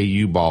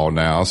AAU ball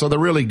now. So the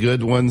really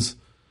good ones,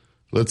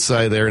 let's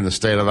say they're in the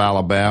state of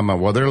Alabama.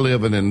 Well, they're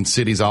living in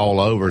cities all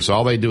over, so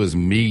all they do is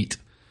meet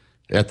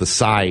at the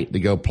site to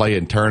go play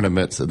in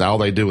tournaments, and all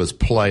they do is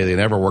play. They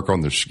never work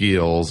on their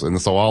skills. And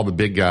so all the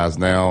big guys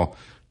now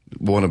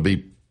want to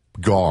be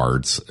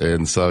guards,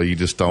 and so you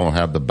just don't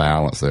have the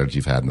balance there that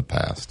you've had in the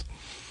past.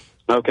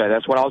 Okay,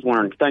 that's what I was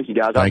wondering. Thank you,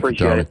 guys. I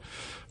appreciate it.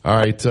 All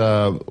right,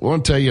 I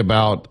want to tell you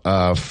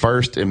about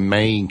First and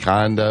Main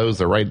condos.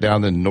 They're right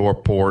down in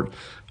Northport.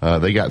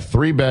 They got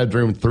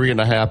 3-bedroom,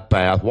 3.5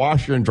 bath,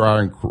 washer and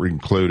dryer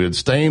included,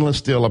 stainless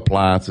steel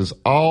appliances,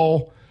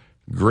 all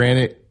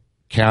granite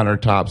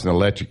countertops and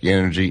electric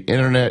energy,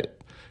 internet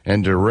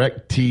and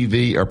direct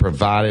TV are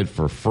provided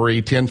for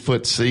free.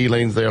 10-foot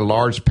ceilings there,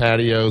 large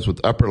patios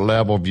with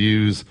upper-level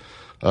views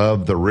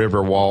of the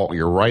Riverwalk.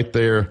 You're right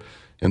there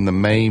in the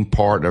main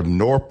part of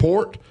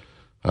Northport.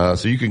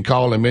 So you can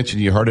call and mention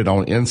you heard it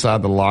on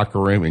Inside the Locker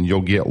Room, and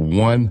you'll get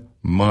 1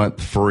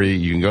 month free.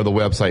 You can go to the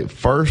website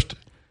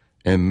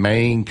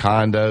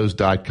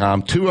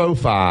firstandmaincondos.com,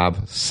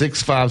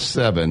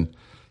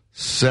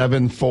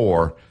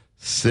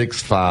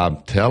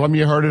 205-657-7465. Tell them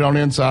you heard it on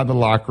Inside the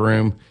Locker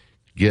Room.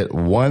 Get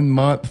 1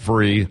 month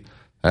free.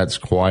 That's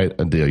quite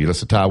a deal. You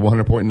listen to Tide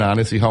 100.9.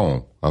 It's the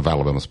home of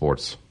Alabama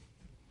sports.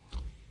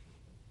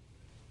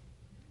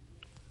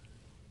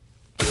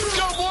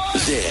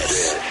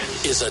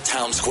 This is a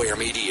Town Square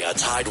Media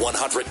Tide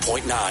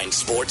 100.9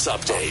 Sports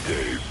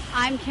Update.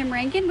 I'm Kim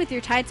Rankin with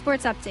your Tide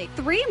Sports Update.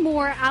 3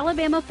 more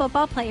Alabama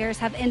football players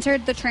have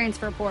entered the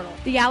transfer portal.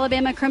 The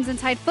Alabama Crimson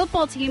Tide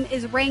football team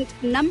is ranked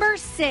number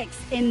 6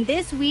 in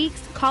this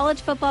week's college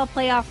football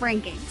playoff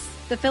rankings.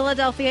 The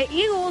Philadelphia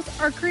Eagles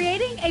are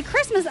creating a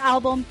Christmas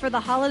album for the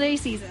holiday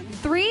season.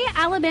 3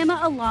 Alabama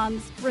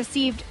alums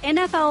received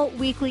NFL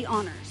Weekly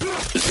honors.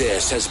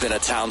 This has been a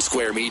Town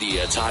Square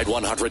Media Tide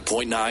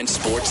 100.9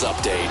 Sports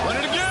Update. Run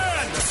it again!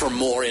 For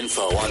more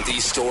info on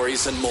these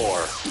stories and more,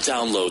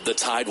 download the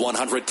Tide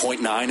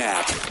 100.9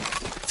 app.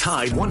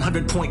 Tide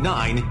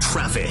 100.9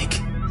 Traffic.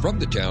 From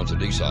the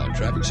Townsend Nissan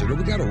Traffic Center,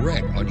 we got a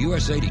wreck on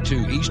US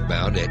 82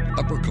 eastbound at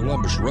Upper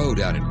Columbus Road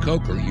out in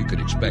Coker. You can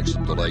expect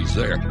some delays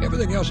there.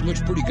 Everything else looks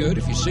pretty good.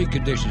 If you see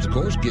conditions, of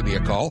course, give me a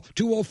call,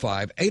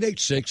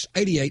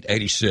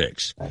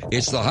 205-886-8886.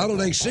 It's the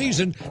holiday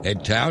season,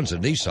 and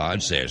Townsend Nissan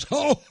says,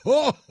 ho,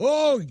 ho,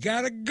 ho,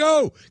 gotta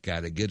go.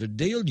 Gotta get a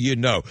deal,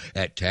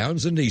 at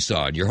Townsend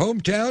Nissan, your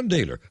hometown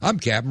dealer. I'm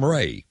Captain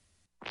Ray.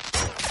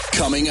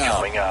 Coming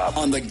up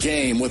on The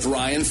Game with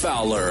Ryan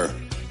Fowler.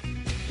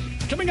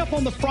 Coming up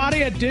on the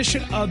Friday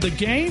edition of The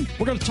Game,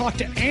 we're going to talk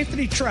to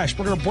Anthony Tresh.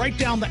 We're going to break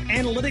down the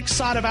analytics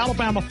side of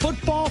Alabama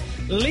football,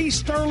 Lee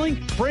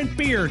Sterling, Brent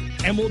Beard,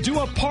 and we'll do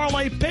a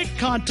parlay pick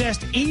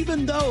contest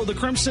even though the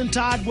Crimson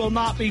Tide will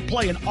not be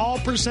playing. All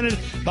presented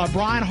by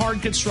Brian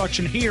Hard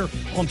Construction here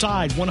on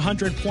Tide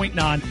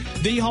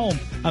 100.9, the home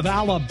of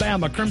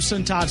Alabama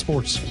Crimson Tide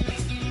Sports.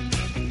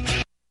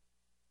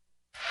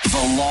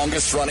 The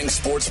longest-running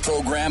sports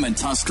program in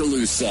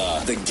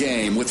Tuscaloosa. The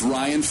Game with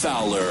Ryan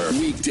Fowler.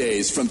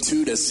 Weekdays from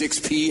 2 to 6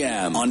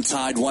 p.m. on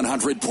Tide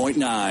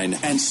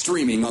 100.9 and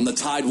streaming on the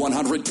Tide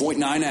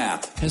 100.9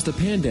 app. Has the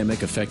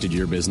pandemic affected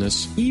your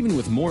business? Even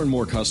with more and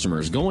more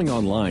customers going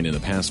online in the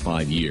past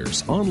 5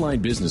 years, online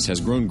business has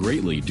grown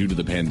greatly due to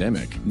the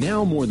pandemic.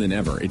 Now more than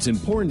ever, it's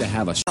important to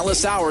have a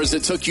Countless hours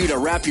it took you to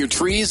wrap your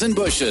trees and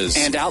bushes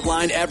and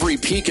outline every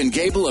peak and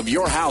gable of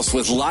your house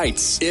with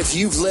lights. If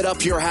you've lit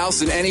up your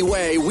house in any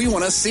way, we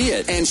want to see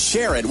it and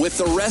share it with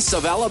the rest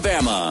of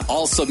Alabama.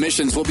 All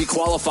submissions will be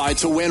qualified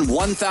to win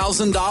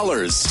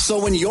 $1,000.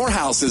 So when your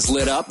house is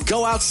lit up,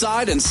 go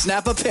outside and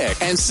snap a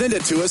pic and send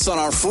it to us on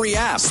our free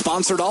app.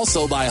 Sponsored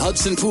also by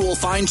Hudson Pool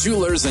Fine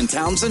Jewelers and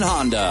Townsend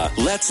Honda.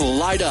 Let's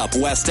light up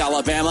West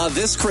Alabama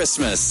this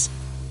Christmas.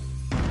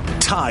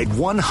 Tide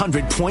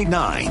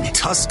 100.9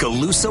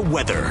 Tuscaloosa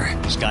weather.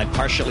 Sky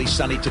partially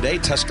sunny today.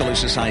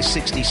 Tuscaloosa's high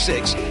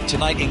 66.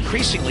 Tonight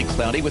increasingly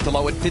cloudy with the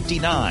low at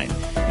 59.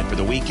 And for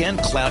the weekend,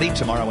 cloudy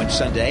tomorrow and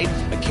Sunday.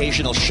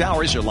 Occasional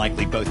showers are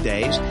likely both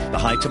days. The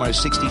high tomorrow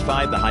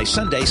 65. The high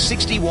Sunday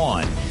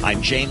 61.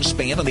 I'm James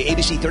Spann on the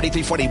ABC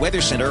 3340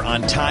 Weather Center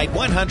on Tide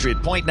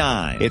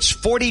 100.9. It's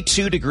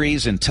 42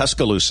 degrees in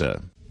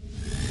Tuscaloosa.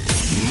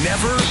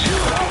 Never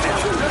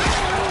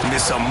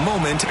miss a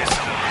moment of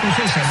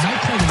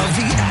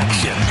the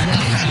action.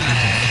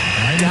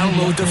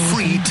 Download the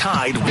free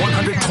Tide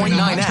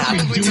 100.9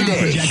 app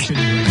today.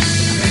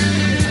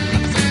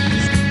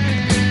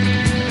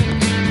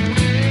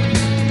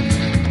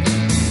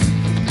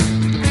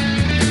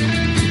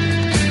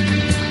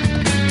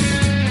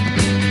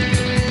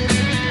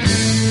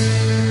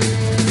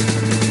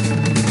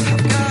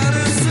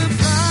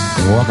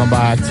 Welcome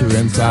back to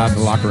Inside the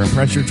Locker Room.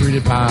 Pressure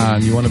treated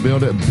pine. You want to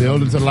build it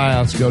to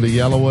last. Go to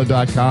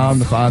yellowwood.com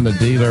to find the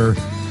dealer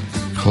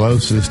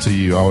closest to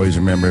you. Always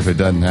remember, if it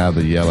doesn't have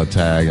the yellow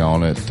tag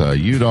on it,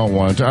 you don't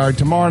want it. All right,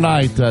 tomorrow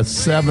night,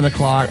 7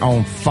 o'clock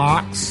on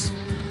Fox.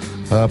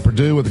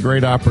 Purdue with a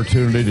great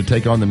opportunity to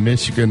take on the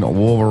Michigan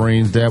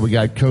Wolverines. Dad, we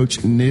got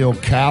Coach Neil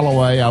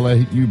Callaway. I'll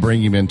let you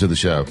bring him into the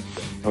show.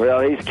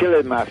 Well, he's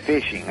killing my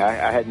fishing.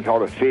 I hadn't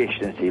caught a fish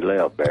since he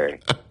left, Barry.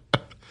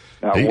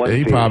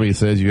 He probably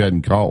says you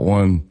hadn't caught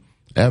one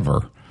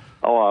ever.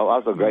 Oh, I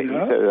was so great.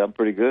 Yeah. He said I'm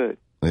pretty good.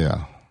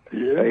 Yeah.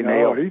 Yeah, hey,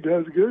 no, he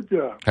does a good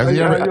job. Has he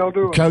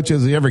ever, Coach,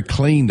 has he ever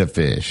cleaned a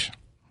fish?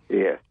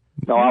 Yeah.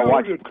 No, I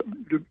watched.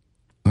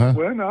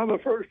 Well, no, the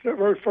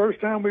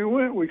first time we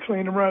went, we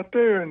cleaned him right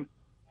there, and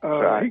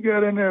he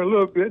got in there a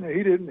little bit,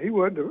 and he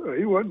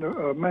wasn't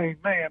a main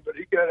man, but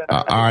he got in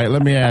there. All right,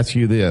 let me ask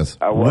you this: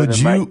 would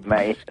you,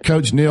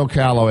 Coach Neil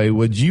Callaway,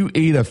 would you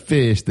eat a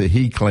fish that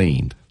he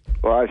cleaned?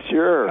 Well,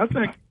 sure. I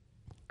think.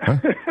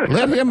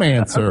 Let him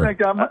answer. I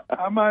think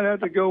I might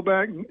have to go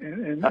back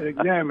and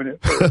examine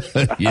it first.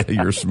 Yeah,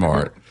 you're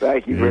smart.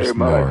 Thank you very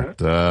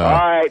much. All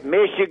right,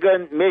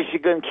 Michigan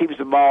keeps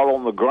the ball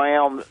on the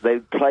ground. They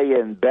play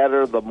in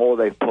better the more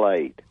they've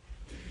played.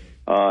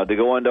 To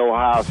go into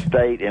Ohio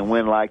State and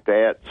win like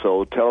that.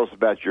 So tell us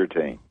about your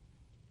team.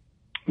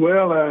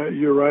 Well,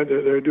 you're right.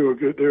 They're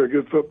a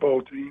good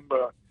football team.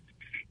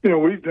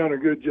 We've done a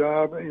good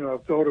job.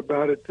 I've thought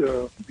about it.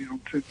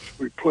 Since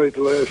we played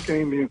the last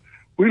game.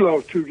 We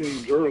lost 2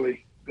 games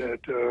early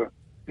that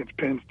it's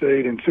Penn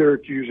State and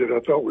Syracuse that I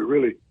thought we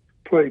really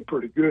played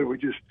pretty good.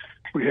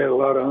 We had a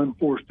lot of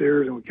unforced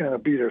errors and we kind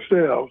of beat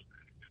ourselves.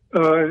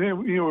 And then,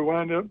 we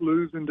wound up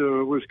losing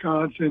to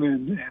Wisconsin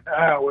and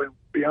Iowa. And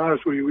to be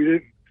honest with you, we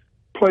didn't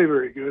play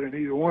very good in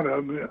either one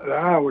of them. The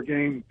Iowa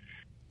game,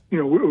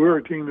 we're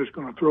a team that's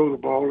going to throw the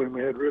ball, and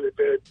we had really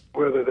bad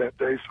weather that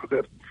day, so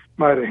that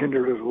might have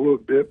hindered us a little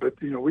bit. But,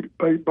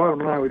 bottom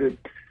line, we didn't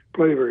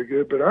play very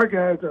good. But our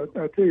guys,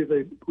 I tell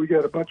you, we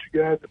got a bunch of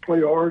guys that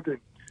play hard and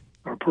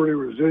are pretty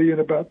resilient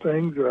about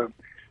things.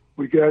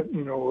 We got,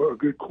 a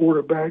good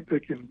quarterback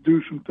that can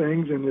do some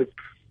things, and if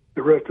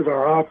the rest of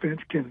our offense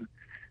can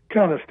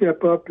kind of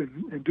step up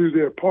and do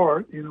their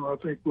part, I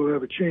think we'll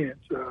have a chance.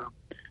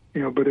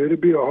 But it'll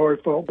be a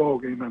hard-fought ball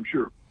game, I'm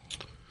sure.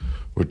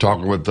 We're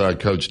talking with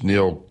Coach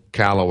Neil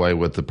Callaway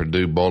with the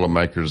Purdue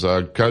Boilermakers.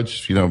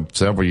 Coach, 2 or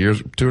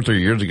 3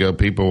 years ago,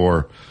 people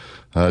were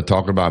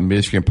talking about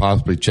Michigan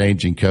possibly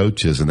changing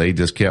coaches, and they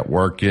just kept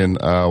working.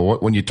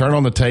 When you turn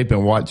on the tape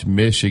and watch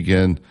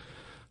Michigan,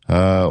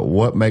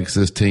 what makes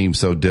this team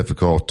so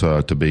difficult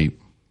to beat?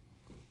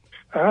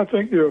 I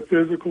think they're a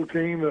physical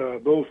team.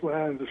 Both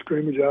lines of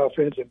scrimmage,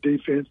 offense and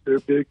defense, they're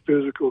big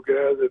physical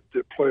guys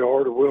that play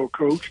hard and well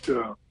coached.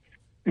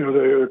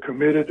 They're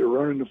committed to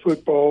running the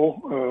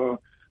football,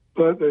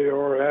 but they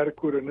are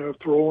adequate enough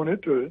throwing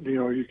it.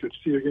 You could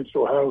see against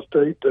Ohio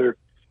State, they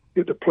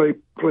get to play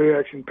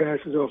action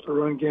passes off the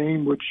run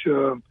game, which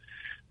has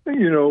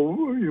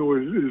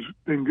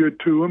been good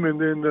to them. And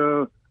then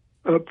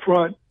up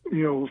front,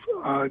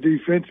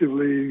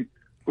 defensively,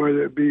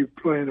 whether it be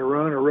playing the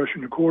run or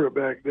rushing the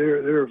quarterback,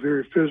 they're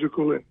very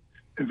physical and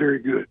very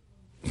good.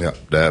 Yeah,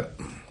 that.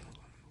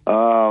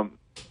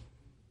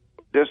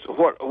 Just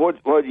what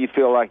do you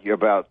feel like you're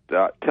about?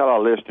 Tell our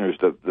listeners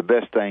the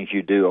best things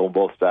you do on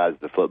both sides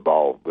of the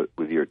football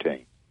with your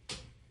team.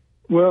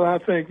 Well, I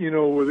think,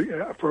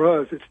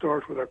 for us, it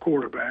starts with our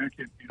quarterback.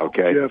 And,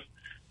 Jeff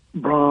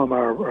Brom,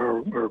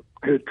 our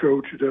head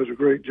coach, who does a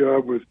great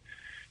job with,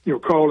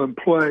 calling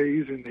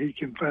plays, and he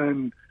can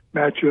find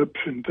matchups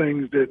and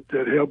things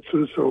that helps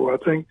us. So I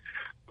think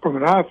from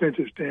an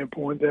offensive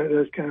standpoint,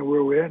 that's kind of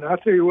where we're at. And I'll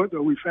tell you what,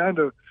 though, we found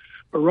a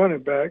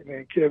running back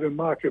named Kevin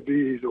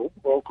Maccabee. He's a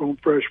walk-on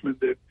freshman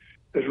that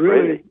has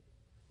really,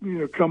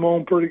 come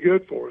on pretty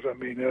good for us. I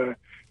mean,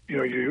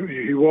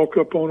 you walk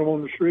up on him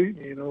on the street,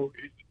 and,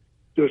 he's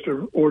just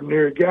an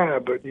ordinary guy.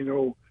 But,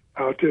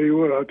 I'll tell you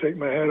what, I'll take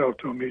my hat off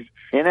to him. Isn't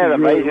that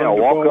amazing?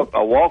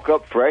 A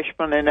walk-up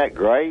freshman, isn't that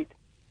great?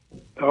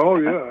 Oh,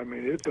 yeah. I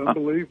mean, it's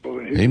unbelievable.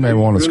 He may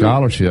want a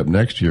scholarship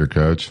next year,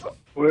 Coach.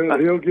 Well,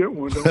 he'll get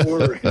one, don't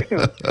worry.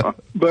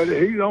 But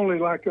he's only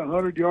like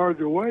 100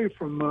 yards away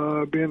from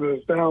being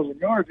at 1,000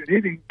 yards, and he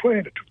didn't play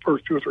in the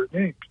first 2 or 3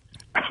 games.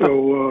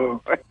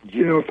 So,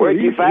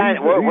 where'd you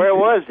find? Where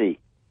was he?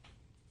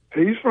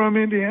 He's from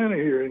Indiana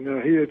here,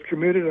 and he had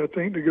committed, I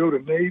think, to go to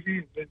Navy,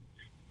 and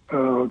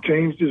then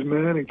changed his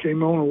mind and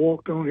came on and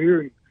walked on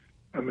here. And,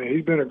 I mean,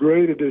 he's been a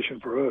great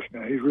addition for us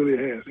now. He really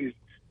has.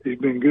 He's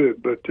been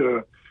good. But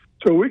so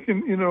we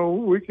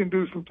can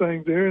do some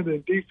things there. And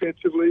then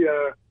defensively,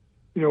 I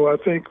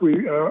think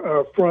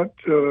our front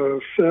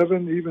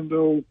 7, even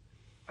though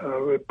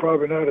they're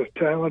probably not as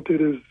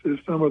talented as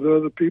some of the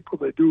other people,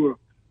 they do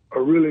a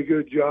really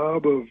good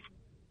job of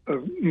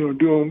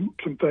doing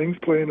some things,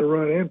 playing the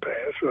run and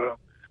pass.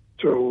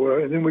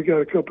 And then we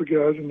got a couple of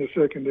guys in the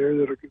secondary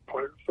that are good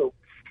players. So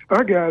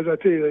our guys, I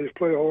tell you, they just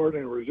play hard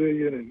and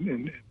resilient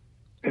and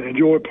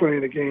enjoy playing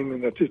the game.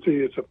 And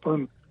it's a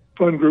fun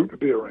group to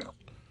be around.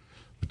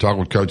 We're talking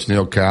with Coach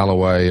Neil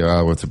Callaway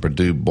with the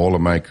Purdue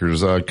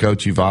Boilermakers.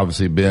 Coach, you've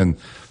obviously been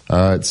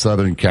at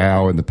Southern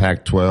Cal in the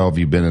Pac-12.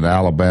 You've been in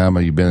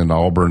Alabama. You've been in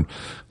Auburn.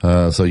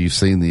 So you've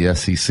seen the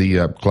SEC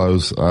up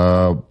close.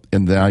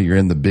 And now you're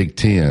in the Big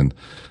Ten.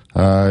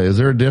 Is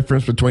there a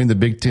difference between the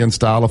Big Ten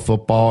style of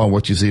football and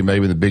what you see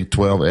maybe in the Big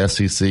 12,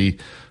 SEC,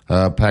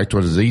 Pac-12?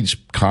 Does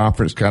each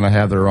conference kind of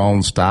have their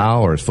own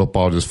style, or is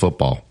football just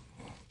football?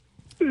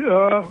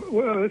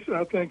 Well,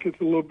 I think it's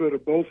a little bit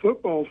of both.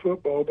 Football,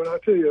 but I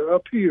tell you,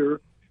 up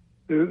here,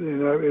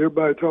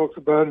 everybody talks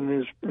about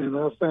it, and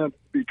I found it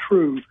to be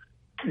true.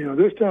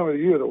 This time of the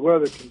year, the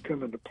weather can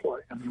come into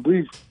play. I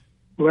mean,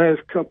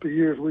 last couple of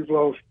years, we've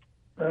lost,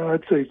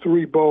 I'd say,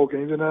 3 ball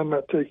games, and I'm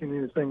not taking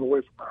anything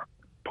away from our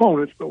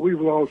opponents, but we've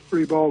lost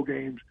 3 ball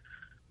games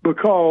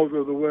because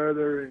of the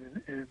weather,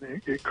 and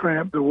it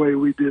cramped the way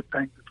we did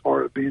things as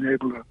far as being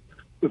able to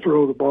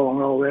throw the ball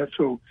and all that.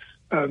 So,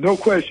 no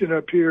question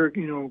up here,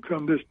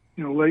 come this,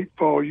 late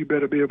fall, you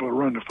better be able to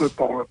run the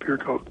football up here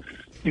because,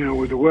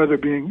 with the weather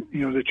being,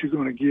 that you're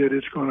going to get,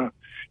 it's going to,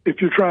 if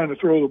you're trying to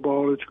throw the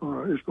ball, it's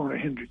going to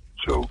hinder you.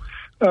 So,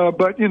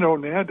 but,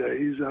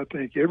 nowadays, I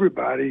think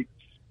everybody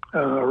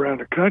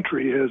around the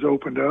country has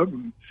opened up,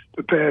 and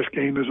the pass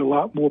game is a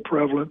lot more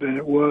prevalent than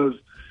it was,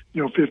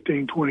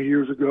 15, 20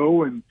 years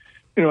ago. And,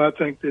 I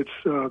think it's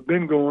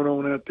been going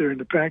on out there in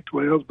the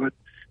Pac-12, but,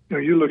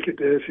 you look at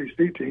the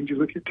SEC teams, you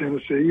look at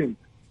Tennessee, and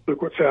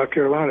look what South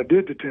Carolina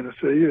did to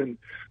Tennessee, and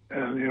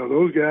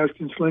those guys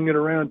can sling it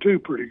around too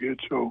pretty good.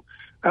 So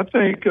I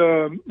think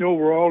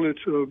overall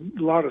it's a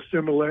lot of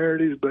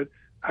similarities, but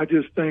I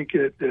just think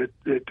at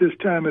this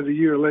time of the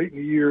year, late in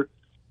the year,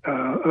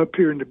 up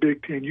here in the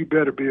Big Ten, you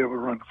better be able to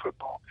run the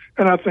football.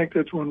 And I think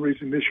that's one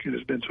reason Michigan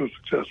has been so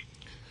successful.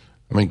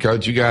 I mean,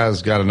 Coach, you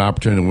guys got an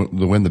opportunity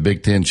to win the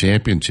Big Ten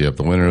championship.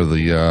 The winner of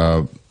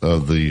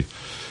the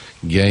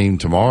game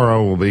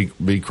tomorrow will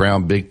be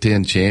crowned Big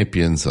Ten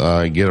champions,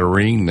 get a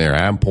ring there.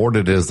 How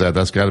important is that?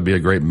 That's got to be a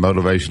great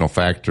motivational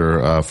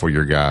factor for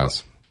your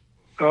guys.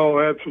 Oh,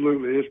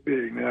 absolutely. It's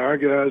big. Now, our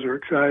guys are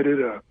excited.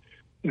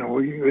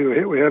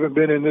 We haven't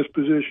been in this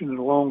position in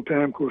a long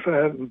time. Of course, I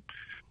haven't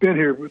been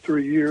here for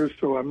 3 years,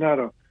 so I'm not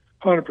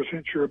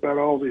 100% sure about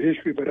all the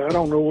history, but I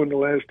don't know when the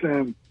last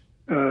time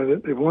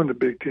that they've won the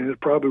Big Ten. It's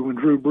probably when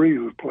Drew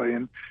Brees was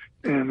playing.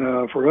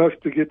 And for us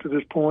to get to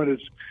this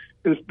point,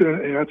 it's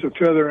been, that's a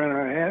feather in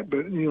our hat,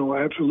 but,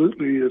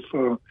 absolutely, if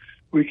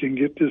we can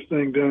get this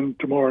thing done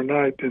tomorrow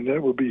night, then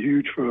that would be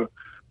huge for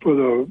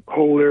the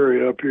whole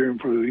area up here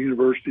and for the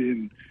university,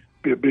 and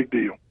be a big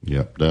deal.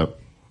 Yep.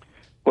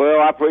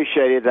 Well, I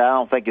appreciate it. I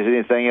don't think there's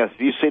anything else.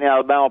 Have you seen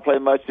Alabama play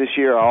much this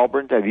year,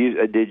 Auburn? Were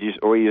you a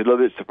little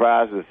bit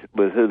surprised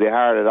with who they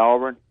hired at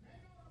Auburn?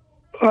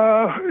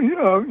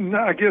 No,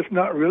 I guess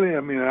not really. I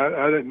mean,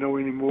 I didn't know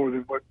any more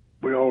than what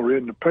we all read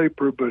in the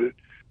paper, but it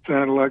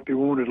sounded like they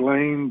wanted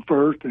Lane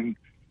first, and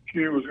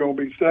Hugh was going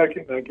to be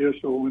second. I guess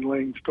so when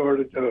Lane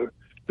decided to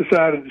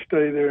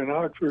stay there in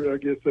Oxford, I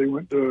guess they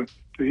went to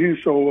Hugh.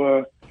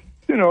 So,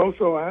 he's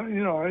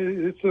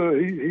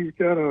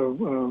got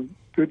a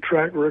good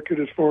track record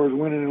as far as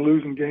winning and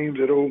losing games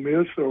at Ole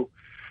Miss. So,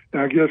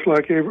 I guess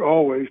like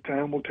always,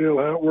 time will tell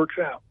how it works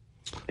out.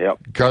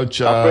 Yep.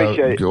 Coach, I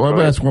appreciate it. Let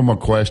me ask one more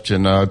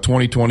question.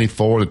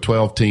 2024, the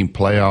 12-team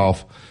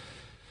playoff.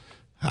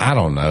 I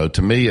don't know.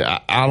 To me,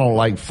 I don't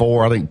like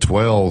 4. I think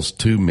 12's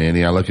too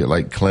many. I look at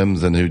like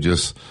Clemson, who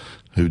just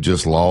who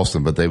just lost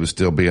them, but they would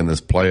still be in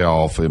this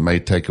playoff. It may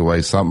take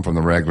away something from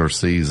the regular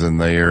season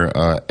there.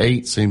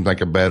 8 seems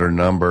like a better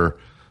number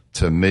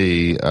to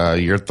me.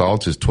 Your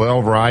thoughts? Is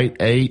 12 right?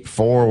 8,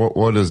 4?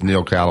 What does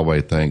Neil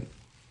Callaway think?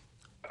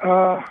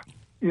 I'm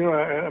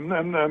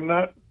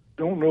not.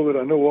 Don't know that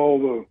I know all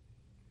the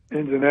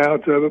ins and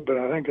outs of it, but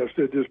I think I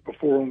said this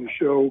before on the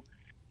show.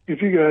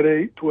 If you got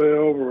 8,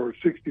 12, or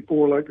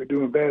 64 like they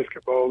do in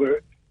basketball,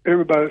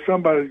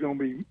 somebody's going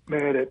to be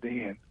mad at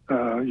the end.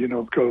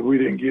 Because we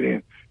didn't get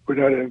in. We're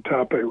not in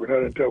top 8. We're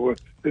not in top 1.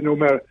 It no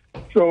matter.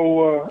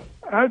 So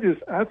I think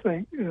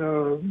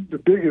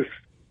the biggest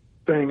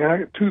thing.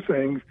 Two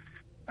things.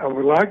 I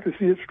would like to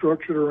see it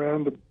structured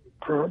around the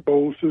current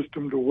bowl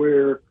system to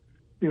where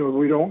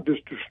we don't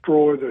just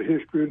destroy the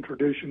history and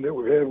tradition that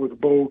we had with the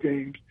bowl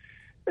games,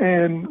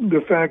 and the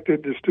fact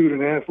that the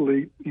student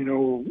athlete,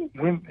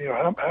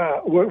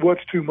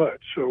 what's too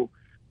much. So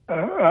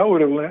I would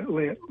have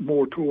lent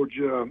more towards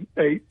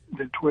 8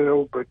 than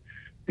 12, but.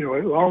 As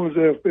long as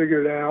they'll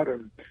figure it out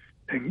and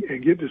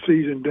get the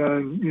season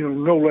done,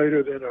 no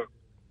later than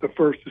the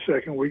first or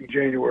second week in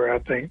January, I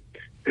think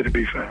it'll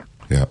be fine.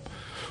 Yeah.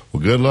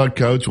 Well, good luck,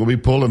 Coach. We'll be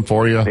pulling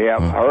for you. Yeah,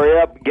 hurry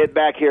up and get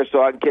back here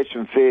so I can catch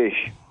some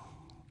fish.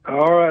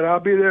 All right, I'll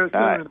be there soon,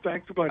 and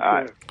thanks a bunch.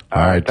 All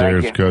right,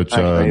 there's Coach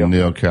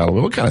Neil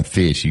Callaway. What kind of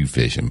fish you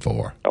fishing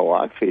for? Oh,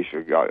 I fish.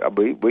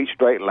 We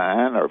straight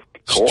line or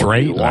cork.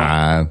 Straight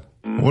line?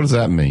 What does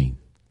that mean?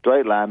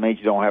 Straight line means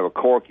you don't have a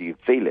cork, you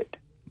feel it.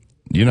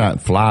 You're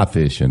not fly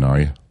fishing, are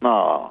you?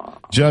 No.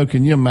 Joe,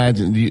 can you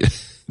imagine?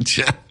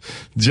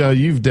 Joe,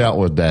 you've dealt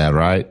with Dad,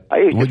 right? I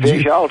used to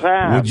fish all the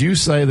time. Would you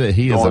say that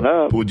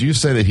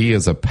he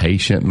is a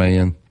patient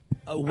man?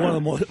 One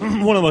of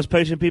the most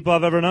patient people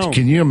I've ever known.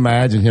 Can you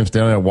imagine him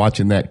standing there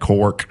watching that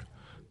cork?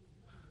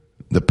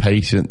 The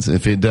patience.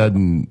 If it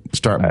doesn't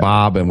start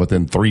bobbing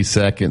within 3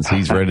 seconds,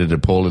 he's ready to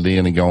pull it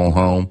in and go on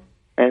home.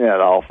 Ain't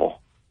that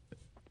awful?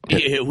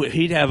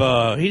 He'd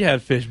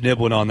have fish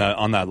nibbling on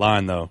that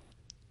line though.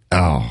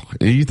 Oh,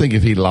 you think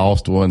if he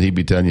lost one, he'd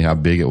be telling you how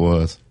big it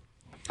was?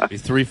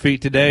 He's 3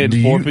 feet today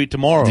and 4 feet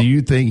tomorrow. Do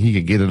you think he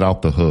could get it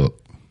off the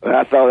hook?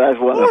 I thought that's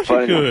one of the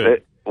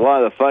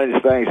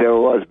funniest things ever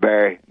was,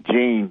 Barry.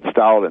 Gene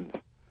Stallings.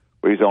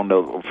 He was on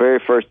the very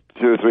first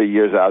 2 or 3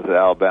 years I was at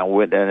Alabama,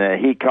 went down there,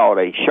 and he caught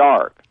a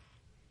shark.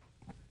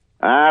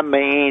 I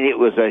mean, it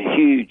was a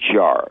huge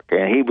shark,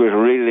 and he was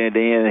reeling it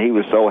in, and he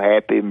was so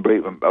happy and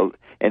breathing,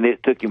 and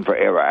it took him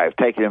forever. It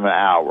taken him an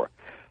hour.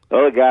 The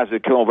other guys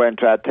would come over and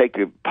try to take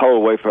the pole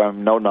away from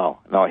him. No,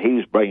 he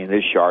was bringing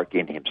this shark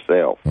in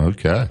himself.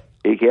 Okay.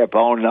 He kept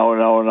on,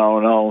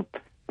 on.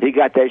 He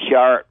got that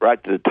shark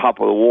right to the top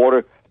of the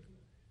water.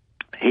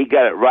 He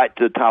got it right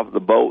to the top of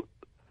the boat.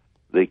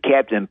 The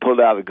captain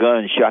pulled out a gun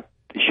and shot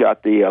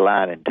the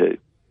line in two.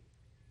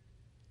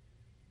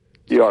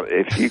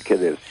 If you could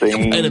have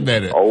seen. Wait a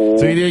minute. Oh,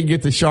 so he didn't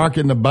get the shark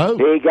in the boat?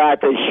 He got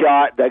the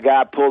shot. The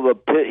guy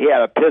he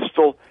had a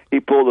pistol. He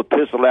pulled the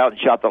pistol out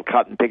and shot the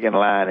cotton picking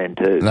line in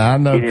two. Now, I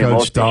know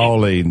Coach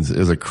Stallings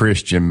is a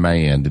Christian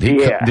man.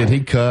 Did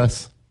he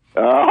cuss?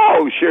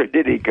 Oh, sure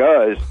did he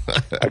cuss.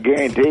 I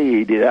guarantee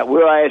he did.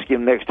 We'll ask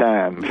him next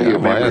time.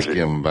 We'll ask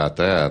him about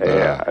that.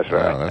 Yeah, that's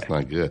right. That's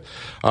not good.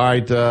 All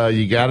right,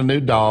 you got a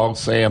new dog,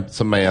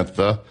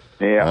 Samantha.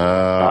 Yeah.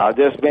 I'll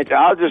just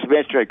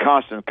mention a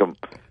Constant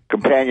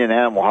Companion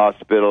Animal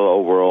Hospital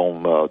over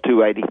on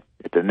 280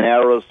 at the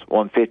Narrows,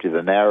 150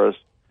 the Narrows.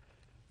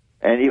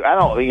 And I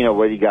don't,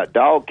 whether you got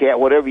dog, cat,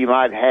 whatever you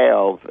might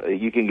have,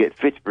 you can get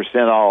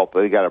 50% off.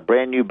 They got a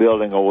brand new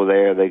building over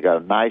there. They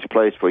got a nice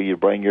place for you to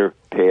bring your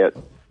pet.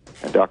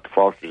 And Dr.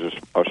 Foster's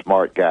a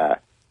smart guy.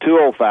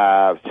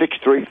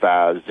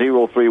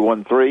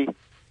 205-635-0313.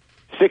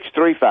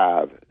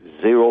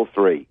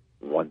 635-0313.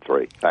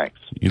 Thanks.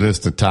 You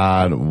listen to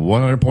Tide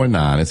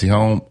 100.9. It's the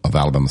home of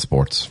Alabama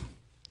sports.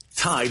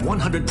 Tide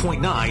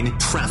 100.9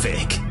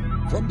 traffic.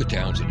 From the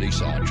Townsend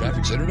Nissan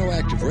Traffic Center, no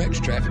active wrecks.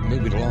 Traffic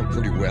moving along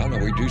pretty well.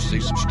 Now, we do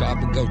see some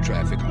stop-and-go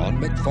traffic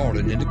on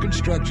McFarland in the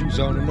construction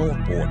zone in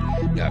Northport.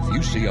 Now, if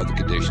you see other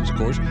conditions, of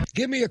course,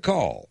 give me a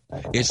call.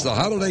 It's the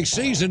holiday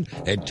season,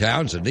 and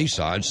Townsend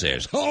Nissan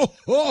says, ho,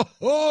 ho,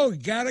 ho,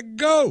 gotta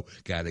go.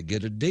 Gotta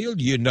get a deal,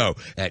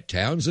 at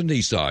Townsend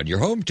Nissan, your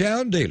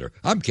hometown dealer.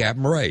 I'm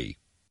Captain Ray.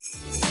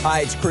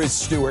 Hi, it's Chris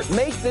Stewart.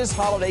 Make this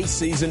holiday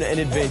season an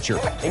adventure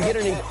and get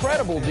an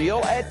incredible deal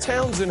at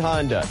Townsend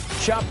Honda.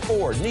 Shop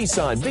Ford,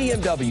 Nissan,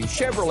 BMW,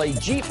 Chevrolet,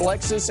 Jeep,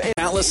 Lexus, and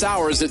countless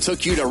hours it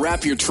took you to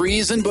wrap your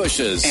trees and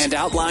bushes and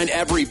outline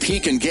every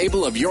peak and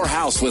gable of your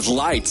house with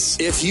lights.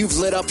 If you've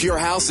lit up your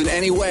house in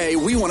any way,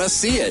 we want to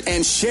see it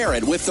and share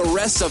it with the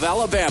rest of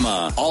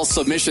Alabama. All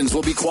submissions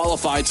will be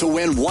qualified to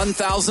win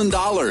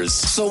 $1,000.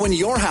 So when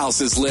your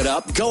house is lit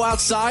up, go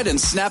outside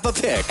and snap a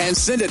pic and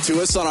send it to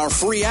us on our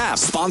free app.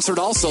 Sponsored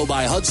also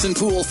by Hudson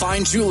Pool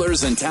Fine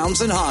Jewelers and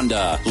Townsend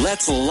Honda.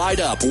 Let's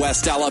light up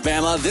West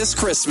Alabama this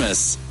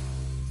Christmas.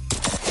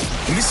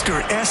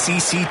 Mr.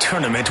 SEC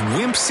Tournament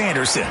Wimp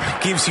Sanderson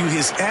gives you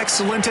his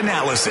excellent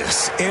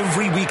analysis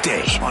every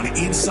weekday on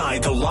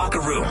Inside the Locker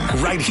Room,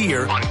 right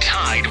here on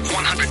Tide 100.9. You listen to Tide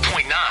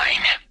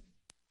 100.9.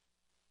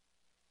 It's the home of Alabama sports. All right, Terrence Coach Neil Callaway. What kind of fish you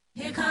fishing for? Inside the Locker Room, right here on Tide 100.9.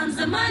 Here comes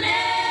the money.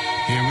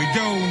 Here we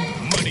go.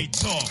 Money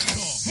talk.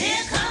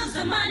 Here comes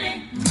the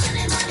money. Money,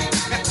 money, money.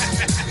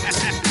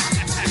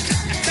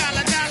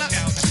 Dollar, dollar.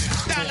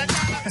 Dollar,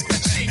 dollar.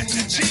 Ching,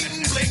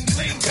 ching, bling,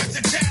 bling, cut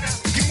the chatter.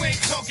 You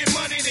ain't talking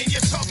money, then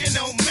you're talking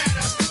no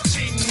matter.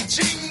 Ching,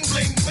 ching,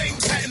 bling, bling,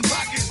 patent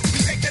pockets.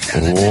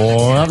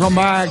 Welcome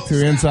back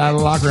to Inside the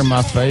Locker Room,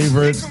 my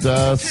favorite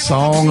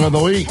song of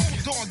the week.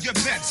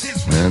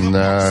 And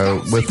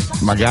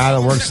with my guy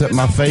that works at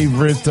my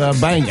favorite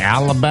bank,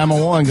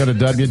 Alabama One. Go to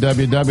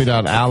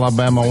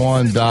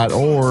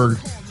www.alabama1.org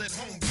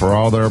for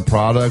all their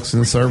products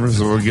and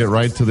services. We'll get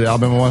right to the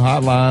Alabama One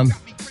hotline.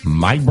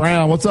 Mike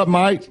Brown. What's up,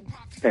 Mike?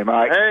 Hey,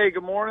 Mike. Hey,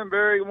 good morning,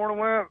 Barry. Good morning,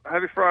 Wimp.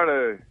 Happy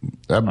Friday.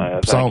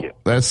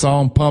 That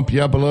song pump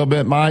you up a little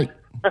bit, Mike?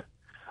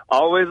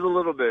 Always a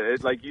little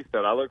bit. Like you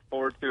said, I look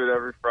forward to it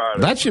every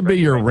Friday. That should be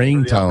your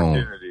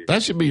ringtone.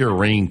 That should be your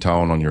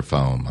ringtone on your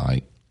phone,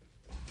 Mike.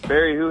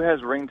 Barry, who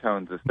has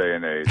ringtones this day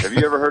and age? Have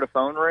you ever heard a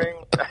phone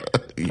ring?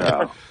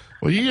 No.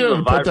 Well, you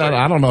gotta put that.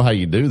 I don't know how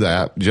you do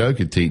that. Joe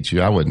could teach you.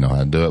 I wouldn't know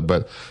how to do it,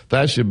 but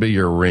that should be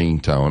your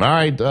ringtone.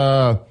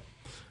 All right.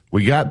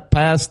 We got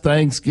past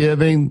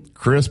Thanksgiving.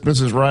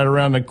 Christmas is right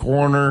around the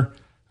corner.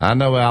 I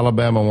know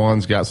Alabama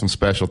One's got some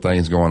special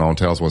things going on.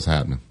 Tell us what's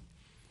happening.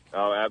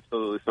 Oh,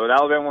 absolutely. So at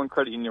Alabama One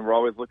Credit Union, we're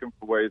always looking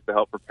for ways to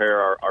help prepare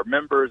our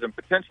members and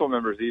potential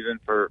members even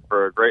for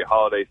a great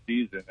holiday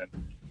season. And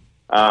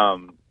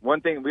one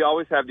thing, we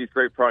always have these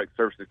great product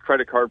services,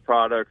 credit card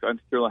products,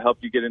 unsecured will help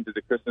you get into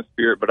the Christmas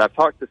spirit. But I've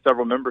talked to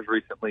several members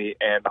recently,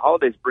 and the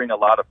holidays bring a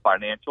lot of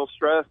financial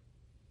stress.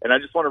 And I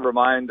just want to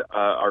remind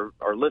our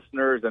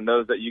listeners and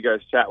those that you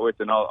guys chat with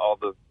and all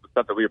the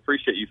stuff that we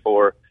appreciate you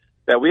for,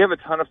 that we have a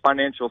ton of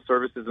financial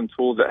services and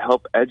tools that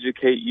help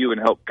educate you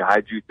and help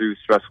guide you through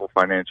stressful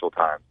financial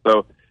times.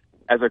 So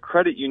as a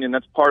credit union,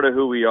 that's part of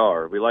who we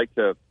are. We like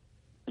to,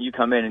 you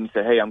come in and you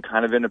say, hey, I'm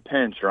kind of in a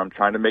pinch, or I'm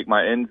trying to make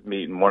my ends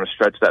meet and want to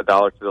stretch that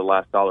dollar to the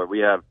last dollar. We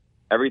have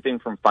everything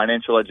from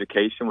financial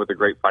education with a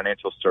great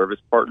financial service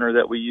partner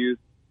that we use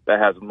that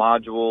has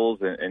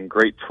modules and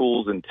great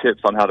tools and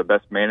tips on how to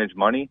best manage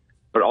money.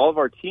 But all of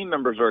our team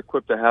members are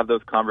equipped to have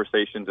those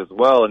conversations as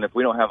well. And if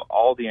we don't have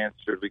all the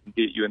answers, we can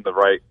get you in the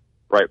right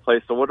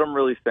place. So what I'm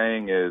really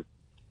saying is,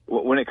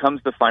 when it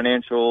comes to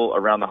financial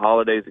around the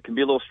holidays, it can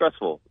be a little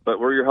stressful, but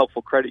we're your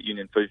helpful credit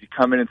union. So if you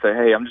come in and say,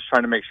 hey, I'm just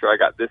trying to make sure I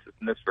got this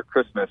and this for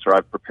Christmas, or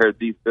I've prepared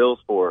these bills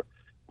for,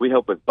 we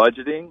help with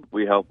budgeting.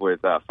 We help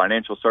with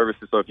financial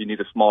services. So if you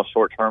need a small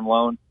short-term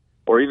loan,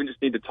 or even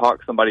just need to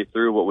talk somebody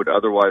through what would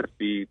otherwise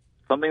be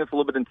something that's a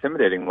little bit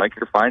intimidating, like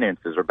your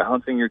finances or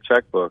balancing your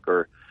checkbook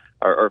or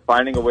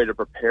finding a way to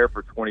prepare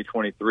for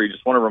 2023.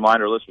 Just want to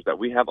remind our listeners that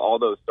we have all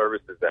those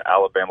services at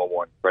Alabama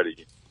One Credit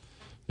Union.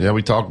 Yeah,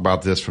 we talk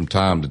about this from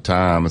time to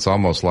time. It's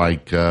almost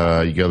like you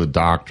go to the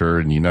doctor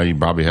and you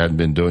probably hadn't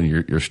been doing,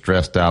 you're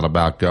stressed out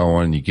about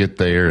going. You get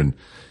there and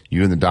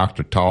you and the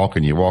doctor talk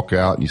and you walk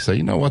out and you say,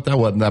 you know what, that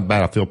wasn't that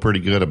bad. I feel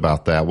pretty good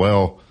about that.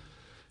 Well,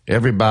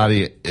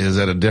 everybody is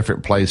at a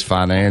different place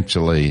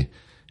financially,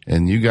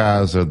 and you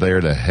guys are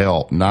there to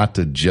help, not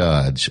to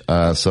judge.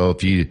 So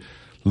if you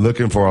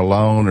looking for a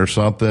loan or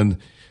something,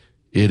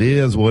 it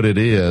is what it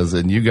is,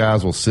 and you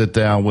guys will sit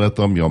down with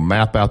them. You'll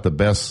map out the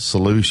best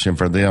solution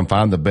for them,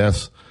 find the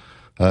best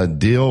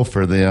deal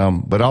for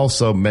them, but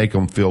also make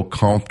them feel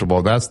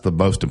comfortable. That's the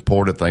most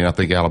important thing. I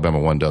think Alabama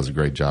One does a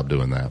great job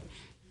doing that.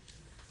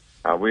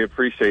 We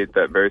appreciate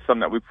that, Barry.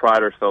 Something that we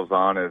pride ourselves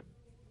on is,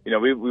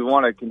 we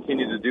want to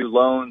continue to do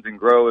loans and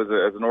grow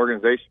as an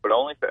organization, but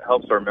only if it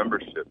helps our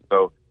membership.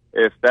 So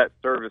if that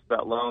service,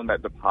 that loan,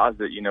 that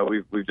deposit,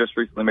 we've just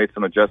recently made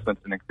some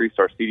adjustments and increased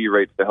our CD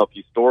rates to help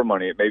you store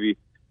money. It may be,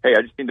 hey,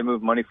 I just need to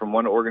move money from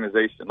one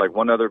organization, like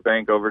one other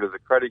bank, over to the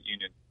credit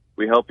union.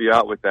 We help you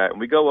out with that, and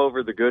we go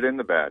over the good and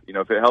the bad.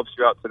 If it helps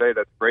you out today,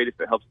 that's great. If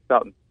it helps us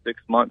out in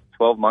 6 months,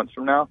 12 months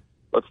from now,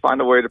 let's find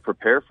a way to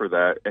prepare for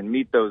that and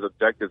meet those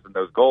objectives and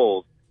those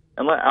goals,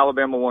 and let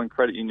Alabama One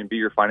Credit Union be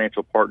your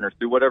financial partner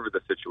through whatever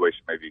the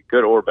situation may be,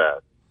 good or bad.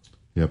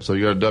 Yep, so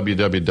you go to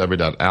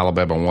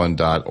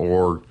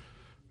www.alabama1.org.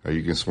 Or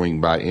you can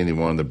swing by any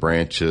one of the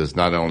branches,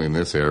 not only in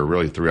this area,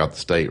 really throughout the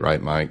state, right,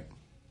 Mike?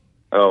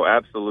 Oh,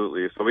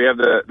 absolutely. So we have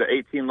the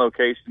 18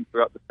 locations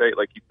throughout the state.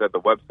 Like you said, the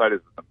website is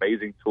an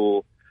amazing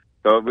tool.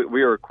 So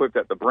we are equipped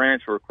at the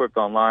branch. We're equipped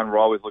online. We're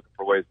always looking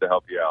for ways to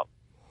help you out.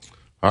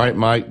 All right,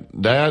 Mike.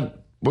 Dad,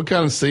 what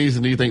kind of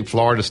season do you think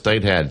Florida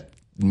State had?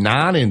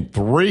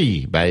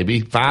 9-3,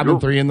 baby.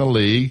 5-3 in the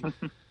league. Of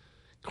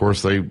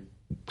course,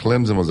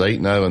 Clemson was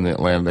 8-0 in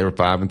Atlanta. They were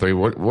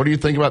 5-3. What do you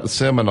think about the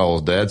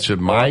Seminoles, Dad?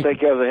 Should Mike? I think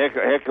that was a heck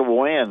of a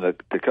win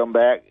to come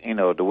back,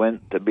 to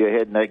win, to be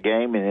ahead in that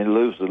game and then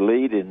lose the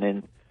lead and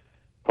then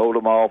hold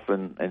them off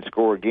and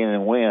score again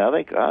and win. I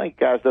think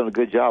guys done a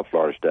good job,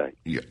 Florida State.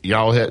 You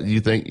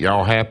think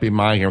y'all happy,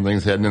 Mike?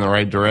 Everything's heading in the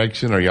right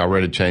direction, or y'all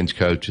ready to change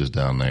coaches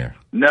down there?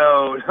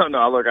 No.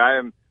 Look,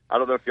 I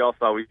don't know if y'all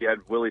saw, we had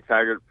Willie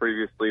Taggart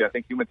previously. I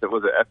think he went to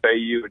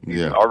FAU, and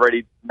he's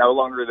already no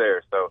longer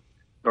there. So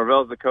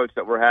Norvell's the coach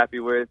that we're happy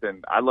with,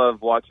 and I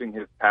love watching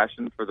his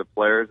passion for the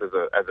players as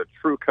a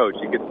true coach.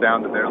 He gets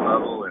down to their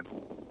level, and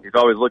he's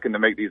always looking to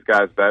make these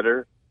guys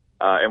better.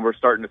 And we're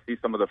starting to see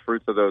some of the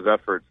fruits of those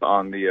efforts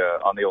on the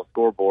old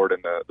scoreboard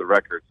and the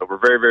record. So we're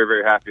very, very,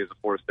 very happy as a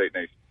Florida State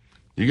nation.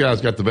 You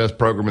guys got the best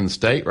program in the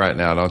state right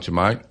now, don't you,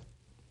 Mike?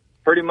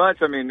 Pretty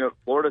much. I mean,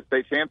 Florida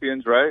State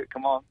champions, right?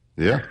 Come on.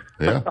 Yeah.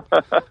 All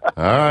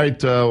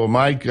right. Well,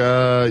 Mike,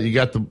 you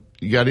got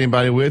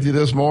anybody with you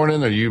this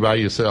morning, or are you by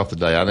yourself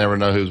today? I never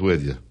know who's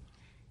with you.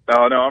 No,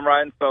 I'm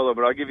riding solo,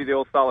 but I'll give you the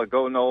old solid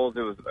Go Noles.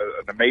 It was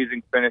an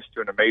amazing finish to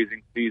an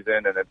amazing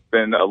season, and it's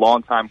been a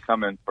long time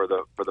coming for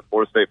the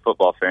Florida State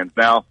football fans.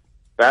 Now,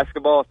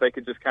 basketball, if they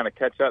could just kind of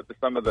catch up to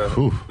some of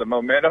the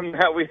momentum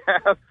that we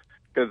have,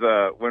 because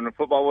when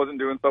football wasn't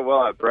doing so well,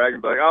 I'd brag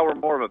and be like, oh, we're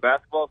more of a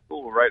basketball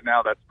school. Well, right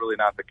now, that's really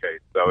not the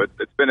case. So it's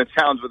been a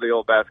challenge with the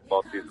old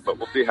basketball season, but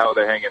we'll see how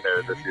they hang in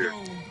there this year.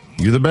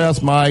 You're the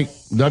best, Mike.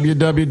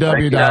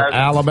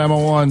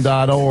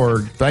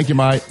 www.alabama1.org. Thank you,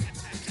 Mike.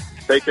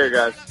 Take care,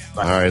 guys.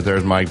 Bye. All right,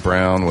 there's Mike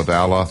Brown with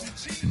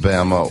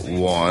Alabama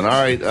 1. All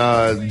right,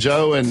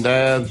 Joe and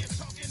Dad,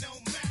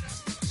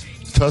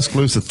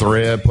 Tuscaloosa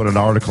Thread put an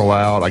article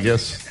out. I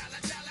guess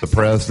the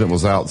president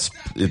was out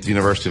at the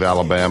University of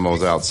Alabama,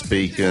 was out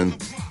speaking.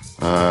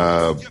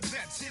 I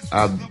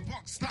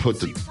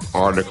put the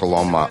article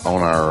on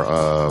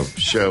our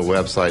show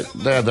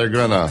website. Dad, they're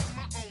going to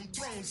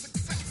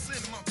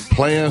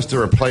plans to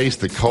replace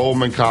the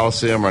Coleman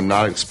Coliseum are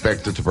not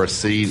expected to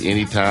proceed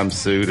anytime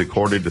soon,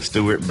 according to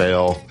Stuart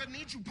Bell,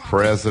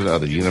 president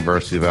of the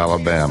University of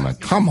Alabama.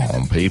 Come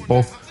on,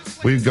 people.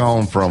 We're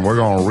going to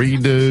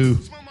redo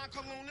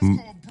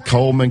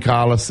Coleman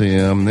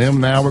Coliseum.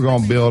 Then now we're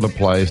going to build a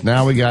place.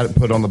 Now we got it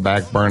put on the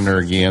back burner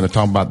again. They're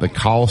talking about the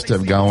cost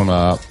have gone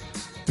up.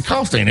 The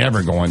cost ain't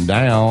ever going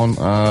down.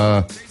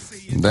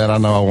 That I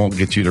know I won't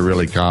get you to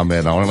really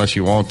comment on unless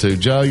you want to.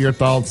 Joe, your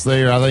thoughts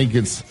there? I think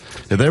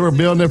if they were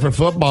building it for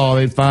football,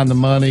 they'd find the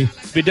money.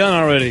 Be done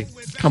already.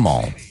 Come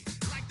on.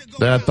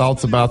 Dad,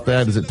 thoughts about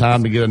that? Is it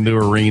time to get a new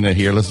arena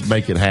here? Let's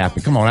make it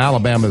happen. Come on,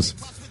 Alabama's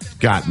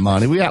got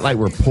money. We act like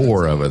we're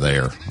poor over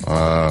there.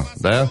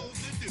 Dad?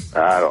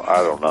 I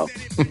don't know.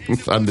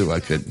 I knew I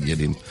couldn't get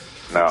him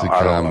to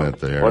comment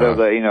there.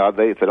 Whatever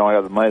if they don't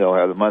have the money, they don't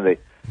have the money.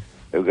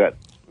 They've got.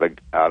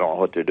 I don't know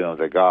what they're doing with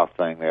the golf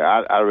thing there.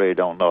 I really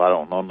don't know. I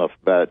don't know enough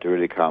about it to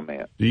really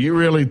comment. Do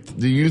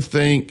you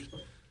think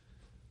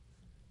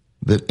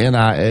that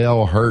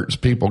NIL hurts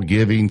people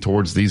giving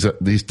towards these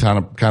kind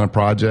of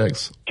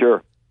projects?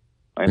 Sure.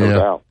 Ain't no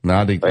doubt. No,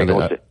 I do. They're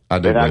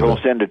not going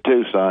to send it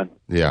too, son.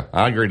 Yeah,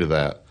 I agree to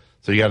that.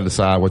 So you got to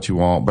decide what you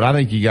want. But I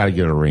think you got to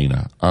get an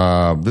arena.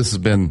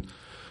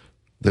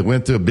 They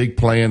went through a big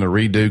plan to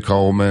redo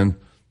Coleman.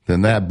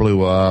 Then that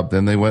blew up.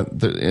 Then they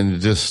went and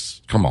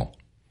just, come on.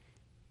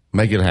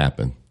 Make it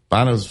happen.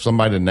 Find us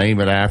somebody to name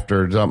it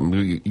after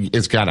something.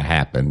 It's got to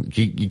happen.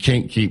 You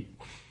can't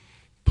keep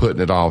putting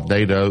it off.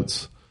 Nate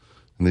Oates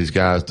and these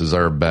guys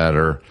deserve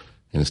better,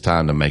 and it's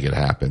time to make it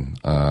happen.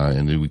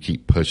 And we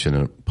keep pushing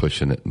it.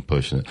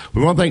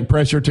 We want to thank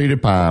Pressure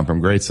Treated Pine from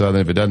Great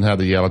Southern. If it doesn't have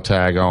the yellow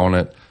tag on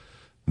it,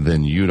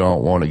 then you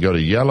don't want to. Go to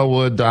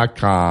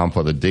yellowwood.com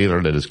for the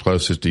dealer that is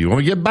closest to you. When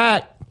we get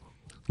back,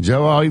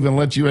 Joe, I'll even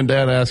let you and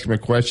Dad ask me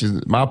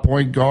questions. My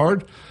point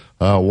guard,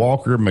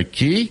 Walker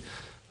McKee.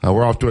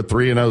 We're off to a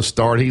 3-0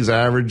 start. He's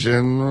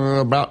averaging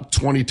about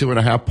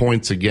 22.5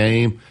 points a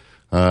game.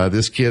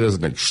 This kid is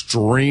an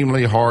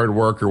extremely hard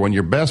worker. When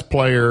your best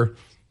player,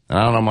 and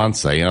I don't know what I'm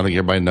saying, I think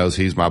everybody knows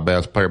he's my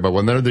best player, but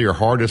when they're your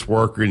hardest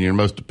worker and your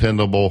most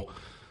dependable,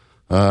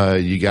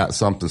 you got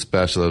something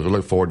special. We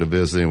look forward to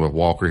visiting with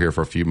Walker here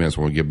for a few minutes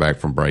when we get back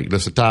from break.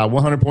 This is Tide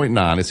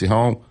 100.9. It's the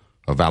home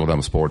of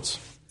Alabama sports.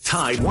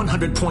 Tide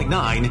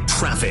 100.9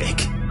 traffic.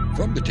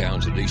 From the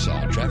Townsend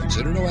Nissan Traffic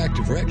Center, no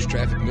active wrecks.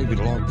 Traffic moving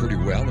along pretty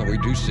well. Now, we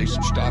do see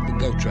some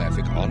stop-and-go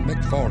traffic on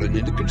McFarland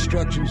in the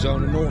construction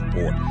zone in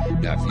Northport.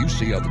 Now, if you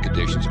see other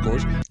conditions, of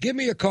course, give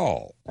me a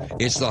call.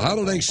 It's the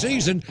holiday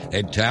season,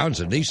 and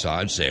Townsend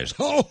Nissan says,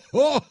 ho,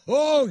 ho,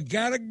 ho,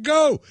 gotta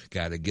go.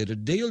 Gotta get a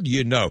deal,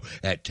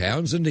 at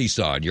Townsend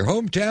Nissan, your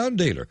hometown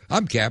dealer.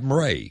 I'm Captain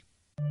Ray.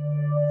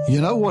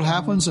 You know what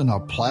happens in a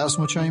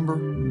plasma chamber?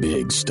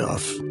 Big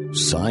stuff.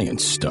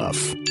 Science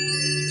stuff.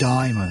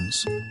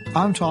 Diamonds.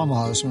 I'm Tom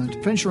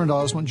Osmond. Fincher &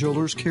 Osmond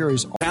Jewelers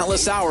carries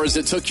countless hours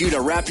it took you to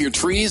wrap your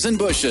trees and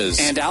bushes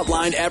and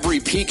outline every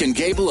peak and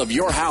gable of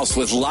your house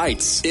with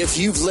lights. If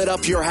you've lit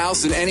up your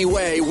house in any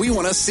way, we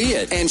want to see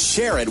it and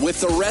share it with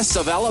the rest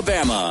of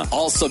Alabama.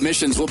 All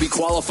submissions will be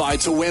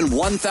qualified to win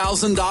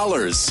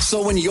 $1,000.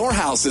 So when your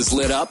house is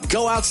lit up,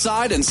 go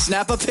outside and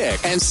snap a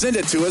pic and send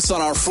it to us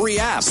on our free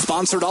app.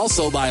 Sponsored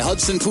also by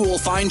Hudson Pool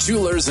Fine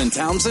Jewelers and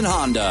Townsend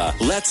Honda.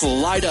 Let's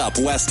light up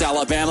West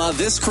Alabama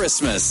this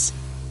Christmas.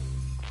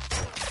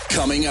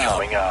 Coming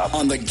up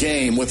on The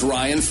Game with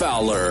Ryan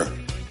Fowler.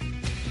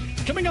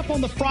 Coming up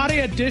on the Friday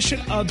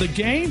edition of The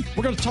Game,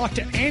 we're going to talk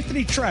to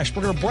Anthony Tresh.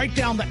 We're going to break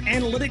down the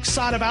analytics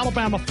side of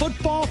Alabama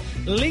football,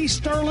 Lee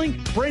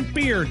Sterling, Brent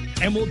Beard,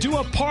 and we'll do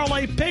a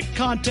parlay pick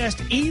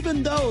contest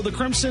even though the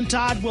Crimson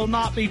Tide will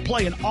not be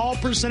playing. All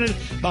presented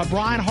by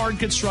Brian Hard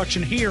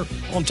Construction here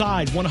on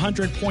Tide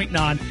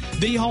 100.9,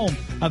 the home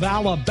of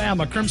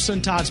Alabama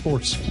Crimson Tide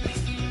Sports.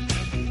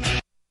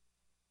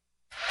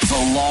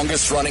 The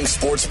longest-running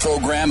sports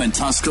program in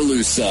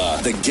Tuscaloosa.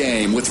 The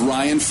Game with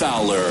Ryan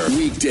Fowler.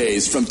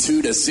 Weekdays from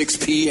 2 to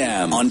 6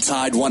 p.m. on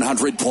Tide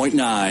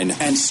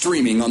 100.9 and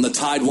streaming on the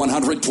Tide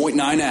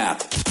 100.9 app.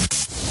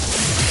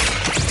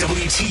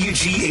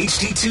 WTUG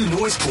HD2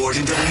 Northport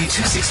and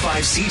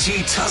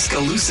W265CG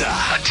Tuscaloosa.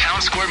 A Town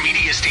Square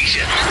Media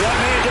station. One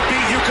man to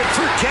beat, you can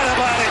forget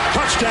about it.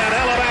 Touchdown,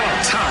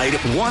 Alabama. Tide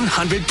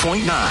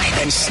 100.9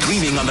 and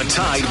streaming on the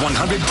Tide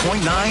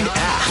 100.9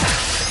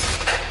 app.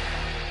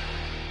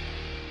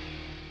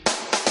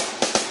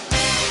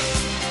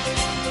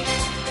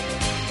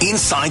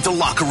 Inside the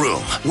Locker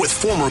Room with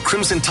former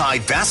Crimson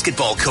Tide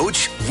basketball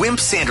coach Wimp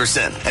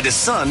Sanderson and his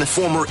son,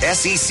 former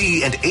SEC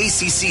and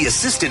ACC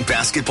assistant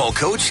basketball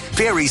coach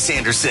Barry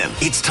Sanderson.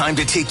 It's time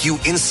to take you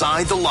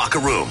inside the Locker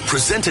Room.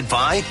 Presented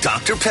by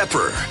Dr.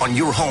 Pepper on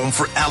your home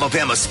for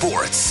Alabama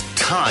sports.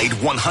 Tide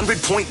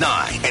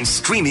 100.9 and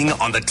streaming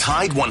on the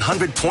Tide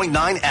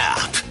 100.9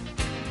 app.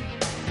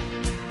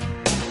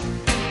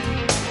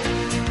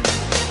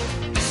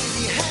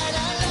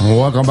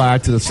 Welcome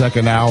back to the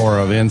second hour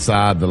of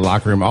Inside the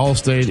Locker Room.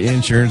 Allstate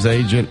Insurance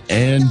Agent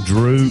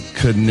Andrew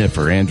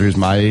Kniffer. Andrew's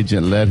my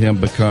agent. Let him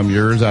become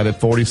yours out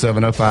at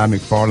 4705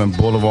 McFarland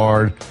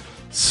Boulevard,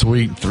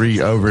 Suite 3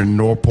 over in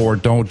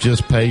Northport. Don't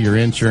just pay your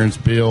insurance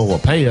bill. Well,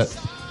 pay it,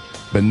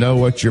 but know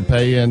what you're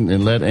paying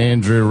and let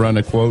Andrew run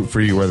a quote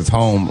for you, whether it's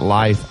home,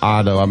 life,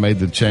 auto. I made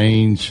the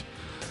change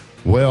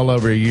well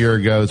over a year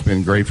ago. It's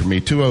been great for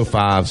me.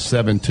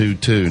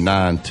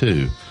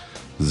 205-722-9201.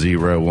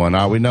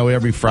 We know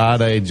every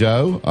Friday,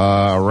 Joe,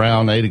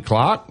 around 8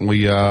 o'clock,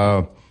 we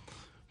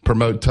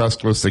promote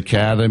Tuscaloosa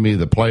Academy,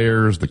 the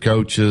players, the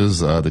coaches,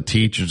 the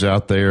teachers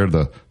out there,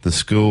 the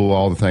school,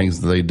 all the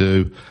things that they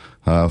do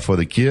for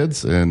the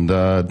kids. And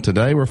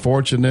today we're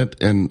fortunate,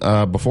 and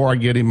before I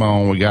get him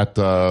on, we got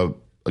a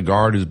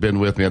guard who's been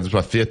with me. This is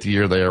my fifth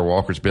year there.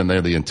 Walker's been there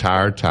the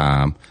entire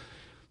time.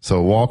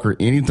 So, Walker,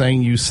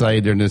 anything you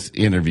say during this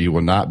interview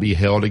will not be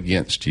held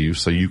against you,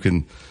 so you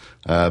can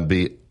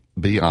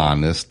be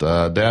honest,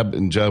 Deb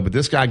and Joe, but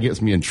this guy gets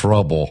me in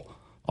trouble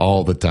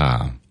all the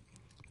time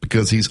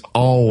because he's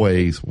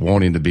always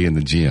wanting to be in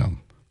the gym.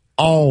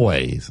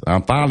 Always. I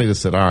finally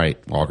just said, all right,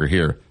 Walker,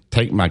 here,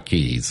 take my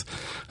keys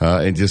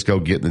and just go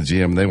get in the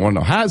gym. They want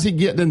to know, how's he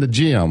getting in the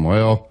gym?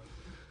 Well,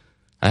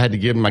 I had to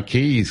give him my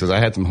keys because I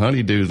had some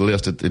honeydews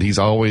listed that he's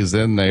always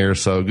in there.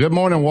 So good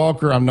morning,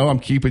 Walker. I know I'm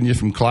keeping you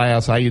from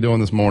class. How you doing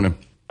this morning?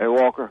 Hey,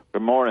 Walker.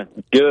 Good morning.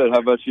 Good. How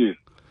about you?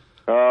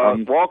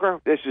 Walker,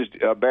 this is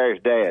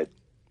Barry's dad.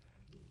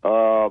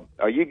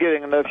 Are you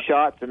getting enough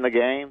shots in the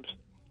games?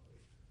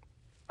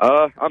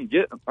 I'm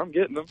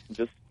getting them,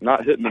 just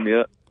not hitting them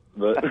yet.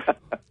 But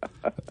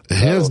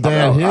his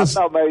dad, I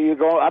thought maybe you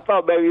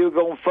were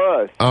going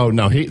fuss. Oh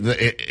no,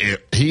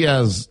 he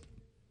has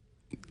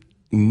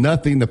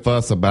nothing to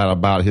fuss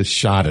about his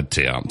shot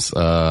attempts.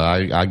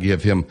 I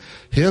give him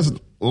his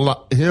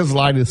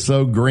light is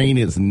so green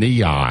it's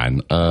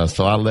neon.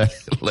 So I let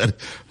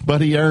but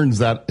he earns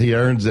that. He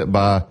earns it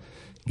by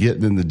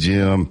getting in the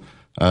gym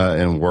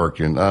and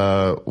working.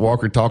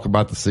 Walker, talk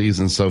about the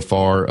season so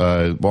far.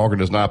 Walker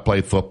does not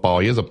play football.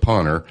 He is a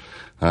punter,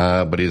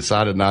 but he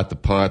decided not to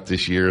punt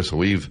this year. So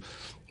we've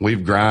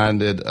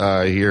grinded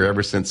here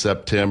ever since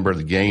September.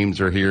 The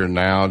games are here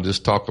now.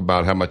 Just talk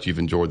about how much you've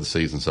enjoyed the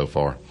season so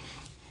far.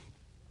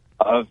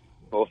 Well,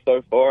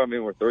 so far, I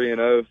mean, we're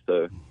 3-0,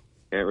 so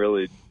can't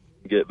really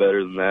get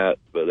better than that.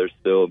 But there's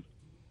still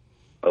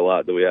a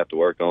lot that we have to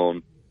work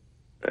on,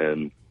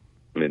 and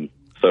I mean,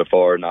 so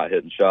far not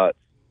hitting shots,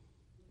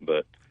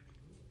 but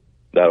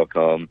that'll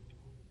come.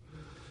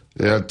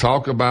 Yeah,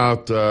 talk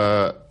about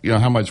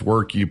how much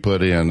work you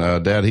put in.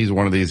 Dad, he's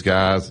one of these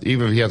guys.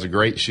 Even if he has a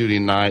great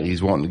shooting night,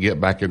 he's wanting to get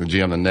back in the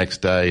gym the next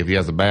day. If he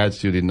has a bad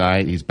shooting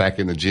night, he's back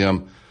in the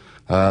gym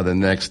the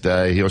next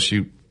day. He'll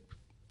shoot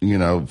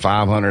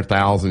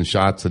 500,000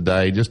 shots a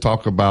day. Just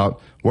talk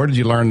about, where did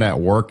you learn that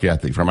work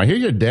ethic from? I hear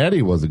your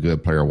daddy was a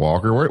good player,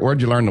 Walker. Where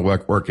did you learn the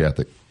work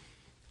ethic?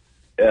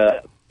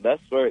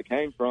 That's where it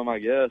came from, I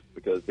guess,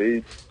 because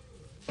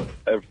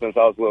ever since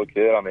I was a little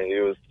kid, I mean,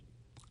 he was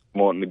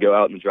wanting to go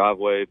out in the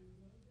driveway,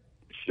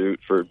 shoot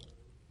for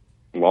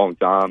a long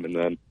time, and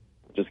then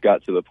just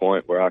got to the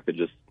point where I could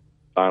just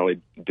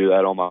finally do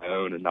that on my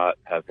own and not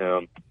have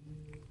him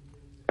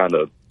kind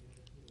of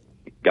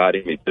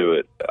guiding me to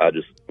it. I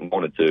just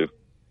wanted to,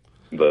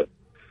 but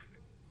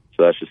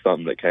so that's just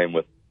something that came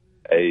with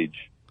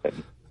age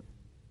and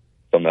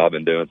something I've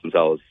been doing since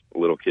I was a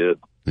little kid.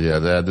 Yeah,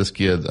 Dad, this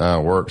kid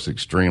works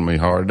extremely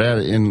hard. Dad,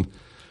 and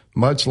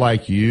much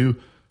like you,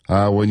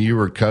 when you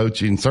were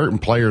coaching, certain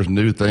players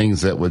knew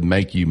things that would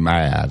make you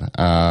mad.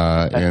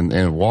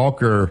 And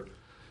Walker,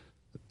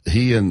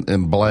 he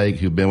and Blake,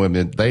 who've been with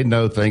me, they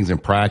know things in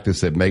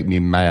practice that make me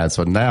mad.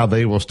 So now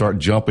they will start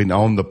jumping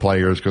on the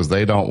players because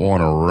they don't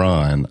want to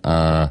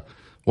run.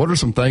 What are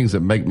some things that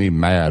make me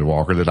mad,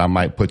 Walker, that I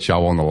might put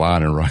y'all on the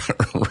line and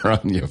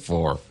run you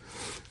for?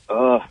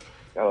 Got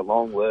a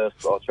long list,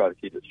 so I'll try to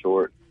keep it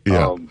short.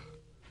 Yeah.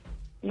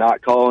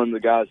 Not calling the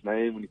guy's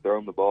name when you throw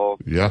him the ball.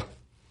 Yeah.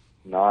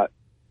 Not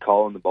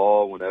calling the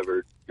ball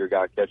whenever your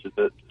guy catches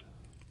it.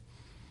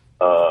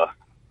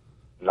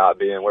 Not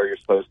being where you're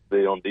supposed to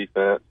be on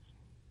defense.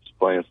 Just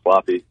playing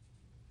sloppy.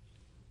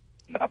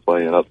 Not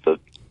playing up to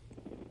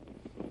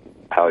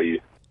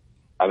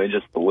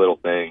just the little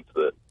things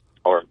that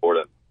are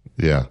important.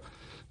 Yeah.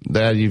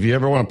 Dad, if you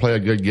ever want to play a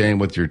good game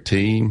with your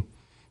team,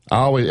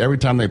 every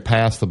time they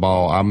pass the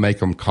ball, I make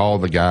them call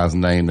the guy's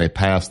name they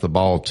pass the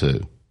ball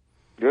to.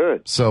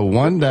 Good. So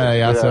one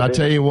day I said, I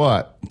tell you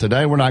what,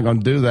 today we're not going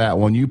to do that.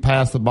 When you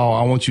pass the ball,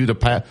 I want you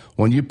to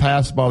when you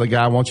pass the ball, the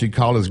guy wants you to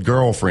call his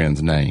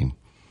girlfriend's name.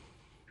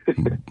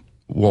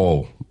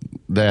 Whoa.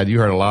 Dad, you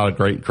heard a lot of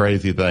great,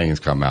 crazy things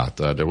come out.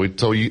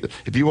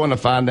 If you want to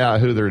find out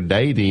who they're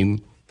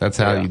dating, that's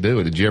how you do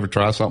it. Did you ever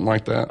try something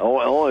like that?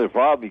 Only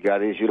problem you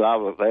got is they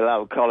liable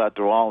to call out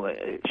the wrong.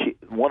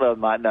 One of them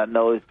might not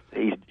know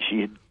he's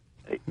dating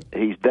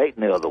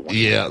the other one.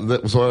 Yeah.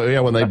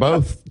 When they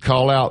both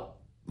call out,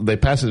 they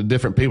pass it to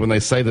different people and they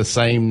say the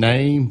same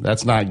name.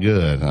 That's not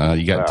good.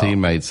 You got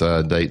teammates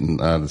dating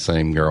the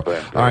same girl.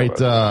 All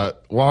right,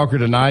 Walker,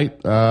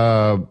 tonight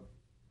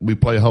we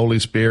play Holy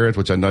Spirit,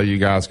 which I know you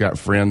guys got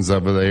friends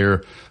over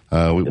there.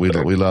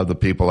 We love the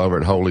people over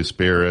at Holy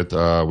Spirit.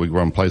 We're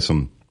going to play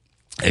some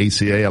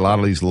ACA, a lot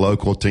of these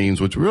local teams,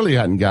 which really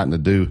hadn't gotten to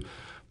do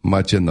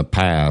much in the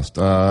past.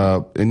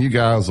 And you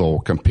guys will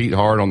compete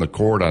hard on the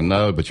court, I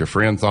know, but your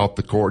friends off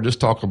the court. Just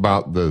talk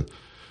about the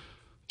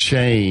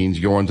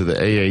change going to the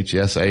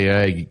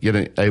AHSAA,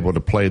 getting able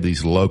to play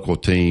these local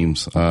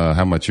teams,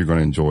 how much you're going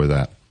to enjoy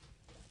that.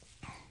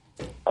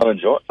 I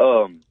enjoy.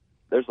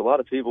 There's a lot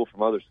of people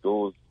from other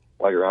schools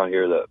like around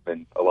here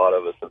that a lot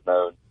of us have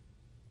known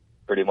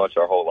pretty much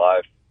our whole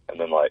life, and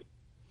then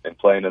and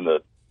playing in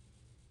the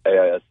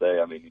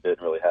AISA, you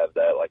didn't really have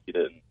that. You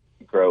didn't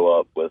grow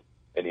up with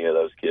any of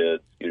those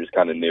kids. You just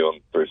kind of knew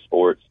them through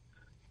sports.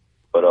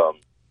 But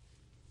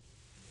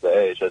the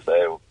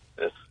AHSA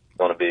is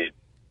going to be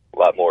a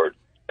lot more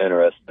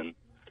interesting,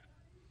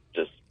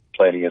 just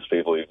playing against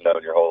people you've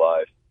known your whole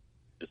life.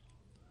 Just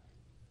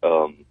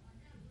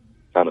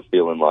kind of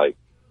feeling like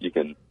you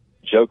can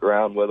joke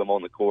around with them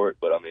on the court,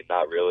 but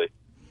not really.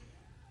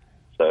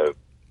 So,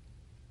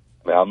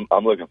 I'm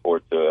looking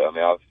forward to it.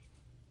 I've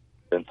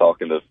been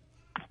talking to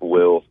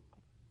Will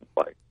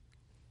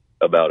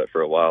about it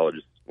for a while.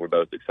 We're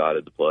both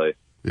excited to play.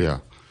 Yeah.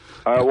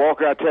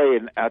 Walker, I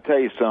tell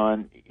you,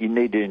 son, you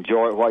need to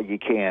enjoy it while you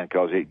can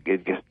because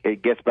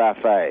it gets by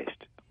fast.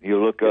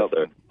 You look up,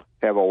 and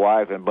have a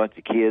wife and a bunch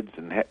of kids,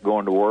 and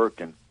going to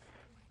work,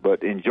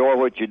 but enjoy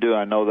what you do.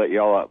 I know that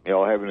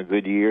y'all having a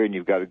good year, and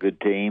you've got a good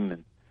team,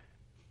 and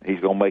he's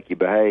going to make you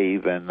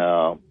behave and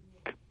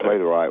play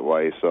the right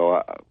way.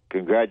 So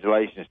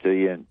congratulations to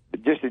you, and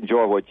just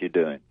enjoy what you're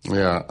doing.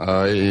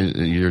 Yeah,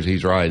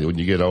 he's right. When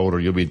you get older,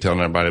 you'll be telling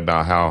everybody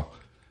about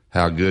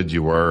how good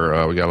you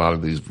were. We got a lot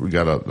of these. We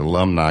got an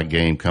alumni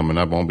game coming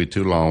up. Won't be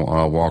too long,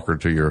 Walker,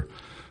 to your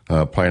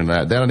playing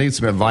that. Then I need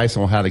some advice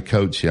on how to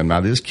coach him. Now,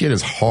 this kid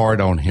is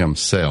hard on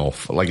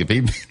himself. If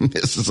he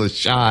misses a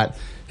shot,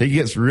 he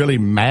gets really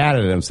mad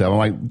at himself. I'm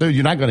like, dude,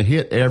 you're not going to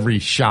hit every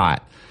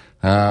shot.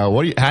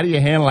 How do you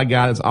handle a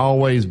guy that's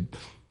always?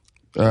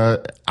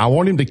 I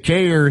want him to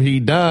care. He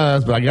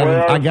does, but I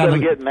got to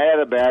get mad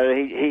about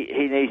it.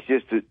 He needs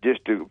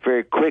just to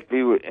very quickly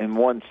in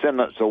one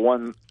sentence or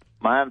one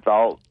mind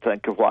thought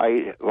think of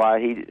why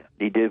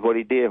he did what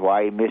he did,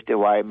 why he missed it,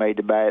 why he made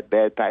the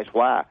bad pass,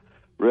 why,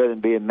 rather than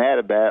being mad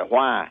about it,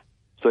 why,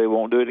 so he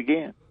won't do it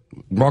again.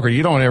 Walker,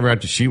 you don't ever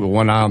have to shoot with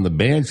one eye on the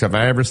bench. Have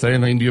I ever said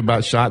anything to you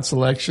about shot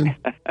selection?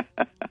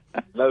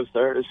 No,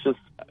 sir.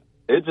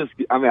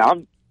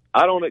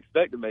 I don't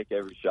expect to make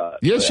every shot.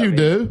 Yes, you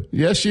do.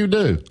 Yes, you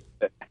do.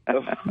 Yeah,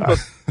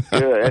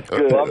 that's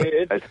good. Well,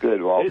 that's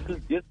good, Walter.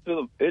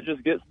 It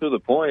just gets to the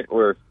point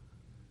where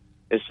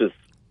it's just,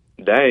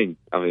 dang.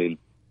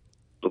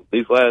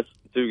 These last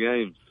two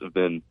games have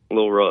been a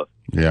little rough.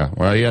 Yeah.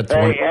 Well, you had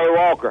 20. Hey,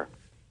 Walker,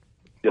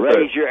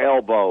 raise your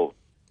elbow.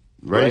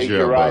 Raise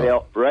your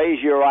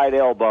right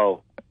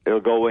elbow.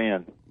 It'll go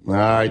in. All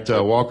right,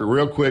 Walker,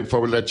 real quick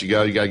before we let you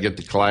go, you got to get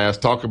to class.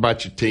 Talk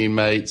about your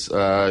teammates.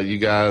 You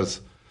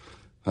guys,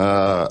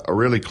 a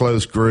really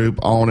close group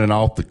on and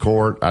off the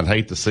court. I'd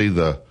hate to see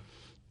the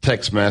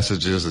text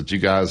messages that you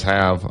guys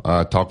have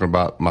talking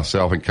about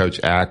myself and Coach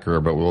Acker,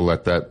 but we'll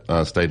let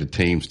that stay to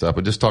team stuff.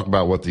 But just talk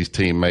about what these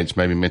teammates,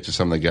 maybe mention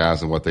some of the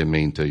guys and what they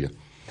mean to you.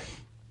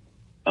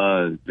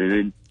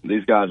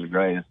 These guys are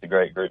great. It's a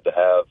great group to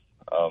have.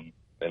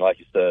 And like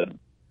you said,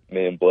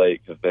 me and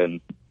Blake have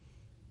been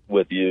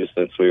with you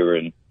since we were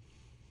in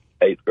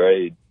 8th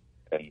grade,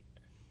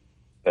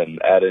 and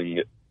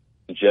adding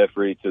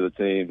Jeffrey to the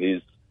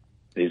team,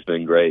 he's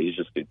been great. He's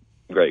just a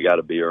great guy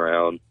to be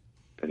around,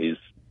 and he's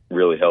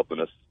really helping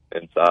us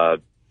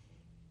inside.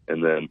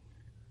 And then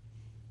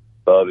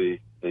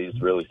Bubby,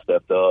 he's really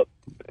stepped up.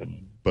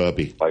 And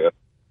Bubby. Like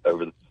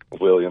over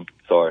William,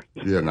 sorry.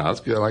 Yeah, no, it's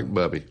good. I like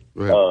Bubby.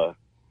 Go ahead.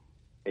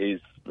 He's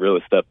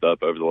really stepped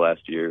up over the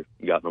last year,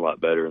 gotten a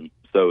lot better, and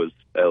so is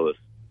Ellis.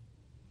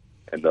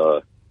 And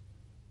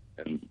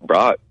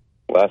Brock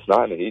last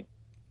night, he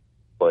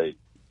played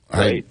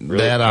great. Hey,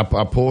 Dad, I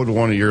pulled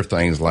one of your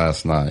things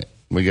last night.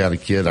 We got a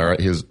kid,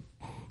 his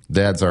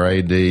dad's our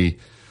AD,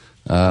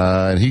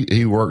 and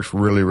he works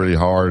really, really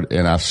hard.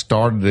 And I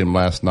started him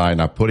last night,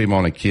 and I put him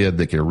on a kid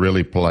that could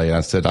really play.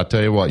 I said, I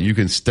tell you what, you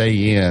can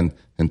stay in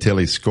until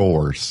he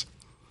scores.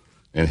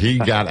 And he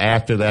got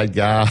after that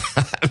guy.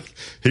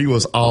 He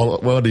was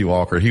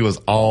Walker. He was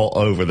all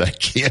over that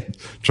kid,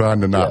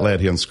 trying to not let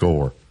him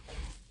score.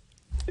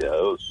 Yeah,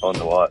 it was fun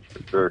to watch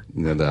for sure.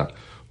 No doubt.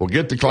 Well,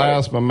 get to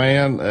class, my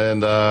man, and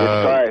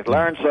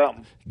learn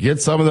something.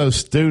 Get some of those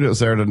students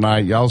there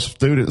tonight. Our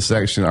student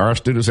section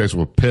was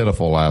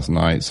pitiful last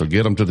night, so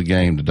get them to the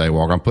game today,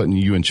 Walker. I'm putting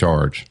you in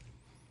charge.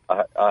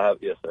 Yes,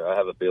 sir. I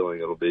have a feeling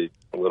it'll be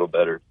a little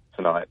better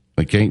tonight.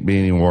 It can't be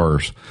any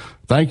worse.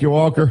 Thank you,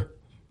 Walker.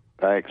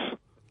 Thanks.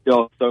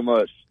 Y'all so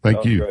much.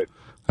 Thank you. Great.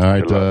 All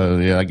right.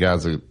 That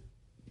guy's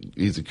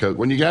he's a coach.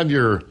 When you got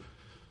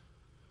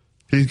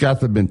he's got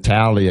the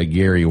mentality of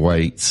Gary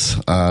Waits.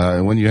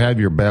 When you have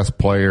your best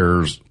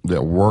players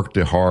that work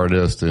the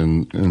hardest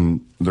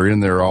and they're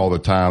in there all the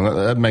time,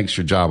 that makes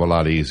your job a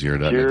lot easier,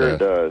 doesn't it? Sure, it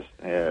does.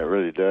 Yeah, it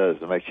really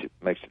does. It makes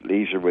it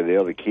easier with the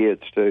other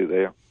kids too.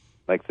 They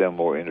make them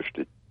more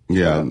interested.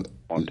 Yeah,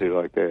 one two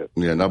like that.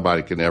 Yeah,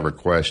 nobody can ever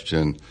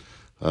question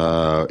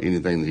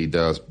anything that he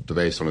does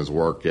based on his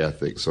work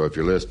ethic. So if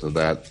you're listening to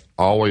that,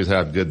 always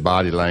have good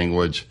body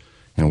language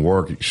and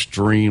work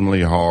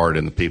extremely hard,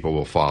 and the people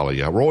will follow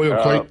you.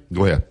 Royal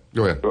Go ahead.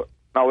 No,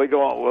 we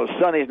go on. Well,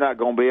 Sonny's not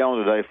going to be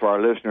on today for our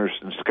listeners.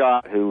 And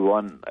Scott, who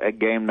won at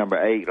game number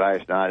 8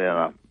 last night in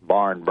a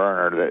barn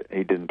burner, that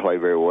he didn't play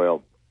very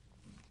well.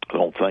 I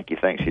don't think he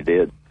thinks he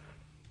did.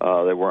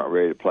 They weren't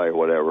ready to play or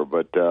whatever.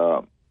 But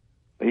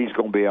he's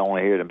going to be on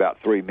here in about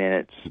 3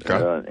 minutes.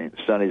 Okay. And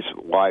Sonny's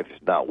wife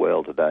is not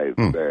well today.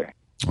 Barry.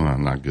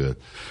 Not good.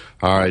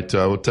 All right,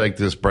 we'll take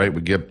this break.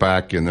 We'll get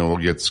back, and then we'll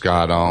get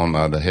Scott on,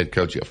 the head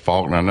coach at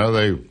Faulkner. I know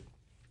they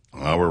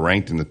were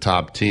ranked in the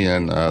top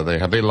 10.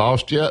 Have they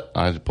lost yet?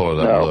 I had to pull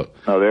it up and look.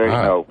 No, there you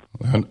go.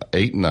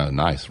 8-0.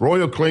 Nice.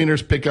 Royal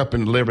Cleaners, pick up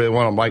and deliver. They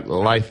want to make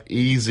life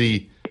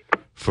easy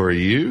for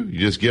you. You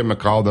just give them a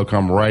call. They'll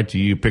come right to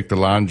you, pick the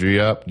laundry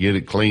up, get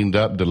it cleaned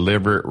up,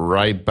 deliver it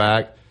right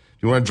back.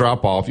 If you want to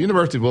drop off,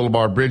 University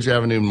Boulevard, Bridge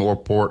Avenue,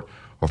 Northport,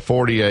 or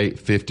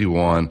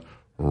 4851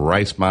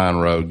 Rice Mine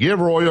Road. Give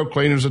Royal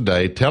Cleaners a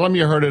day. Tell them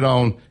you heard it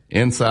on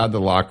Inside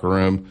the Locker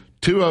Room,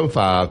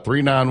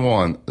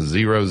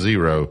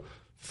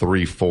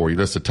 205-391-0034. You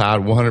listen to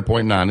Tide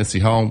 100.9. It's the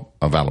home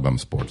of Alabama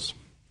sports.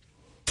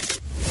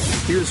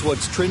 Here's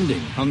what's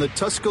trending on the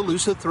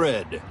Tuscaloosa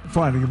thread.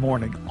 Friday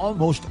morning,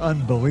 almost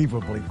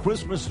unbelievably,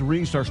 Christmas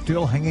wreaths are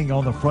still hanging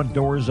on the front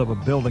doors of a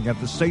building at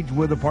the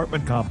Sagewood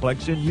apartment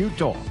complex in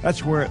Utah.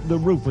 That's where the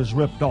roof was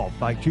ripped off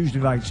by Tuesday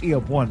night's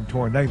EF1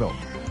 tornado.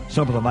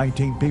 Some of the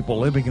 19 people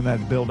living in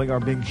that building are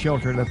being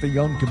sheltered at the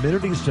Young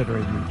Community Center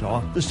in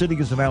Utah. The city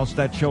has announced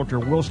that shelter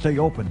will stay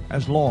open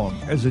as long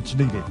as it's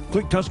needed.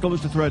 Click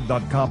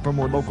TuscaloosaThread.com for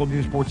more local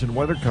news, sports, and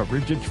weather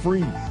coverage. It's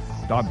free.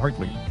 Don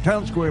Hartley,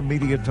 Town Square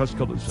Media,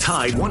 Tuscaloosa.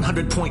 Tide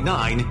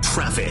 100.9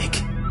 traffic.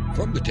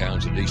 From the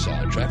Townsend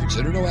Eastside Traffic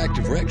Center, no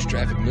active wrecks.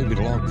 Traffic moving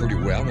along pretty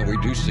well. Now, we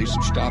do see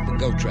some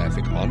stop-and-go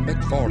traffic on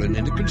McFarland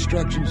in the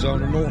construction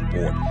zone of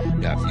Northport.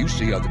 Now, if you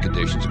see other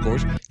conditions, of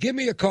course, give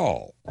me a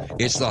call.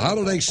 It's the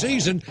holiday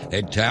season,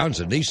 and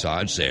Townsend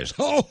Nissan says,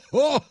 ho,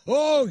 ho,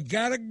 ho,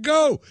 gotta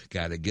go.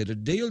 Gotta get a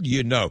deal,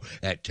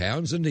 at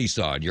Townsend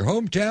Nissan, your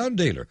hometown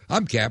dealer.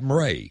 I'm Captain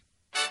Ray.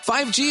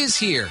 5G is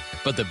here,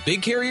 but the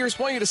big carriers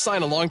want you to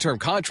sign a long-term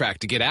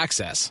contract to get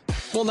access.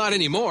 Well, not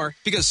anymore,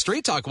 because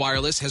Straight Talk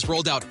Wireless has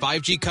rolled out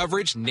 5G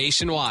coverage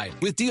nationwide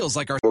with deals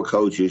like our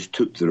coaches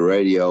took to the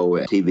radio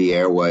and TV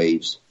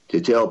airwaves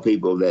to tell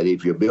people that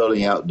if you're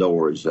building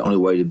outdoors, the only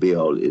way to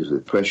build is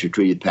with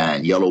pressure-treated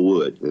pine, yellow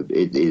wood.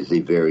 It is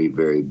the very,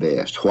 very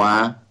best.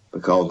 Why?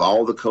 Because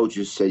all the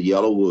coaches said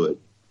yellow wood,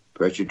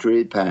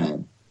 pressure-treated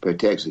pine,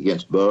 protects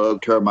against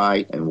bug,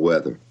 termite, and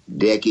weather.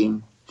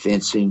 Decking,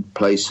 fencing,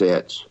 play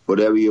sets,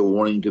 whatever you're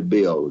wanting to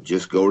build,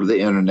 just go to the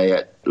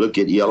internet, look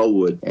at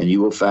Yellowwood, and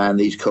you will find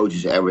these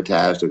coaches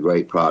advertised a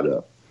great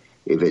product.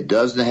 If it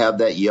doesn't have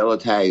that yellow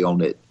tag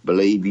on it,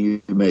 believe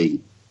you me,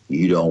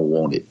 you don't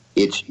want it.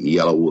 It's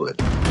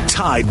Yellowwood.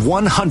 Tide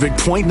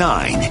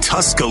 100.9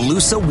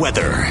 Tuscaloosa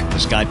weather. The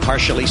sky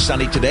partially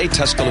sunny today.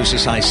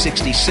 Tuscaloosa's high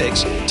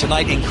 66.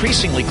 Tonight,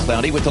 increasingly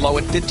cloudy with the low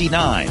at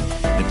 59.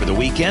 And for the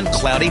weekend,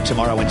 cloudy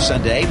tomorrow and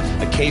Sunday.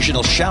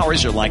 Occasional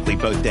showers are likely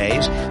both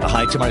days. The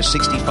high tomorrow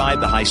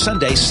 65, the high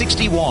Sunday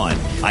 61.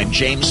 I'm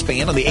James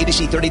Spann on the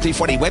ABC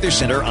 3340 Weather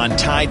Center on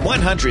Tide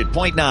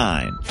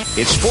 100.9.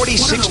 It's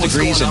 46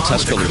 degrees in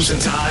Tuscaloosa.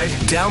 Tide.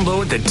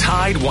 Download the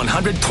Tide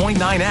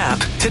 100.9 app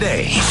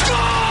today.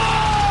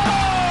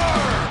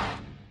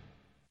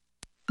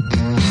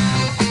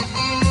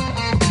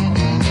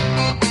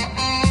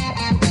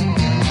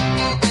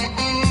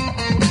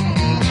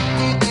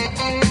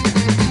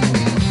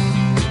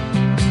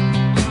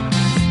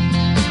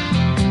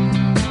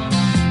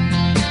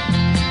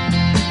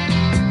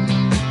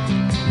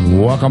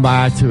 Welcome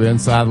back to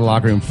Inside the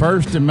Locker Room.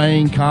 First and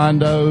Main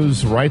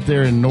Condos right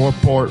there in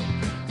Northport.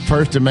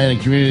 First and Main,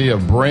 a community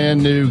of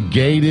brand new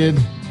gated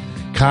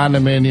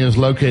condominiums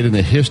located in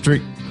the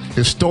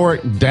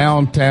historic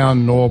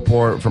downtown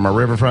Northport. From a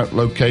riverfront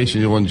location,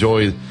 you'll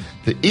enjoy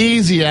the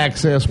easy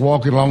access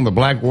walking along the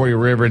Black Warrior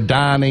River,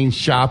 dining,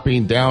 shopping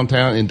in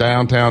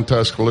downtown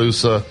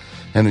Tuscaloosa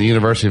and the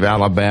University of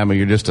Alabama.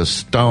 You're just a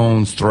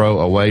stone's throw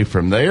away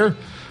from there.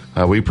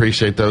 We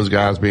appreciate those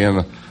guys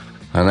being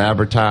an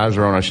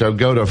advertiser on our show.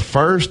 Go to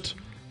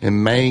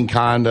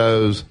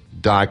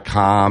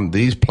firstandmaincondos.com.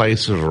 These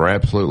places are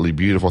absolutely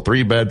beautiful.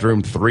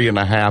 3-bedroom,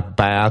 3.5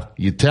 bath.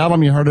 You tell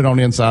them you heard it on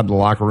Inside the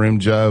Locker Room,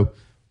 Joe.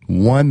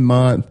 1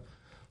 month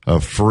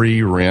of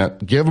free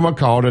rent. Give them a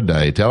call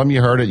today. Tell them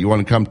you heard it. You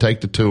want to come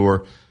take the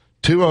tour.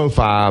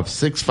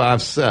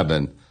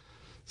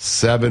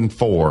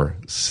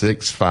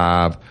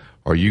 205-657-7465.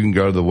 Or you can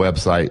go to the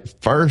website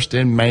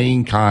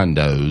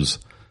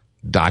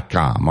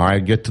firstandmaincondos.com. All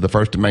right, get to the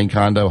First and Main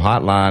Condo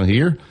hotline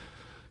here.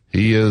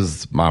 He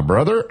is my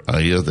brother.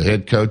 He is the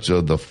head coach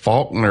of the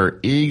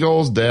Faulkner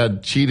Eagles.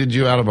 Dad cheated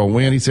you out of a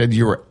win. He said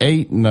you were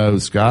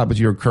 8-0, Scott, but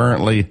you're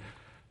currently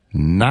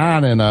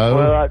 9-0.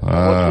 Well,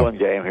 what's one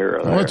game here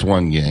or there? What's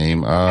one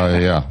game?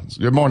 Yeah.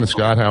 Good morning,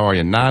 Scott. How are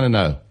you?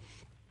 9-0.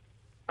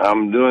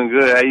 I'm doing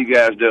good. How you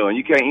guys doing?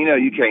 You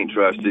can't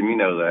trust him. You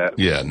know that.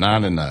 Yeah,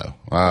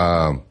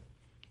 9-0.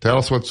 Tell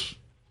us what's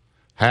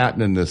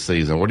happening this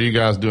season. What are you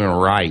guys doing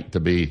right to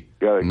be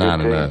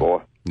 9-0?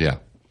 Boy. Yeah.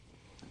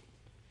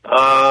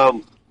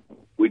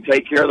 We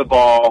take care of the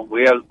ball.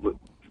 We have,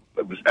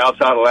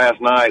 outside of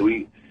last night,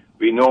 we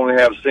normally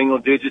have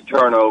single-digit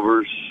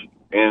turnovers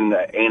in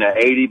a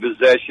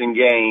 80-possession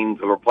game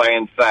because we're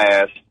playing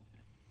fast.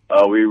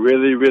 We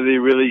really, really,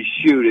 really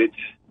shoot it,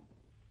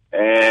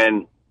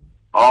 and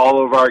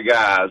all of our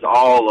guys,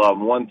 all of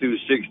them, 1 through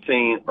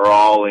 16, are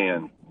all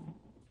in.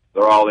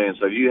 They're all in.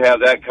 So if you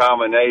have that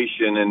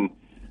combination and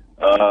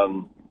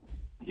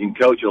you can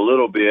coach a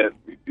little bit,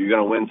 you're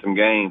going to win some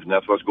games, and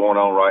that's what's going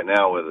on right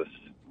now with us.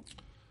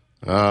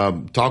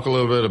 Talk a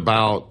little bit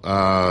about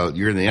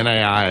you're in the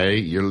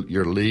NAIA,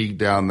 your league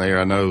down there.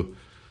 I know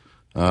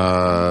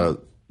that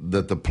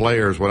the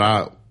players, when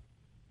I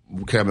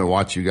come and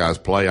watch you guys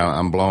play,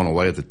 I'm blown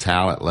away at the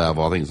talent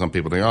level. I think some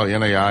people think,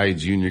 NAIA,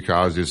 junior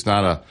college, it's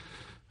not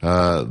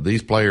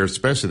these players,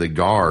 especially the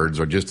guards,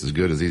 are just as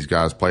good as these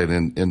guys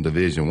playing in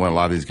Division I. A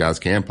lot of these guys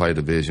can play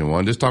Division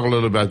I. Just talk a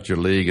little about your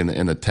league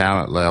and the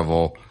talent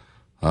level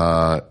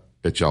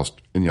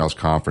in y'all's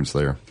conference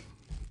there.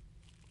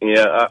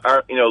 Yeah,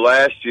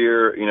 last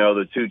year,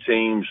 the two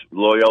teams,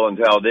 Loyola and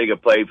Talladega,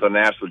 played for the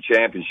national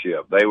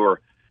championship. Loyola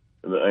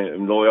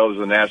was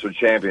the national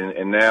champion,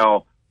 and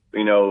now,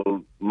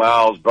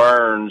 Miles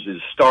Burns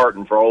is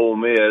starting for Ole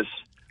Miss.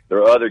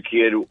 Their other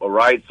kid,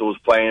 Reitzel, is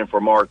playing for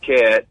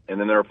Marquette, and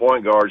then their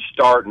point guard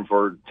starting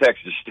for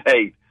Texas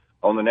State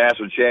on the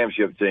national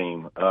championship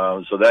team.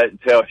 So that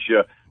tells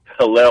you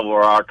the level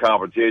of our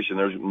competition.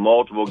 There's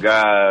multiple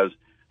guys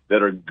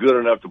that are good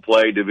enough to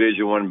play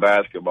Division I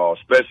basketball,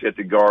 especially at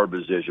the guard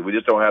position. We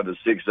just don't have the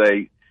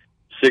 6'8",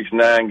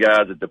 6'9"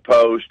 guys at the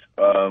post.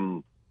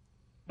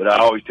 But I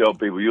always tell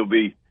people, you'll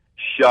be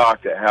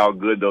shocked at how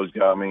good those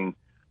guys. I mean,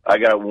 I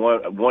got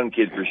one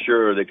kid for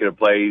sure that could have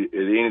played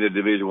at any of the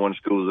Division I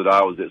schools that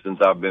I was at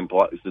since I've been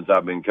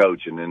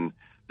coaching, and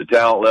the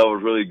talent level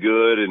is really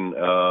good. And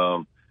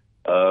our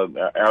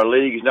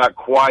league is not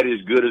quite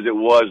as good as it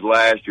was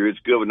last year. It's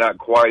good, but not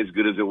quite as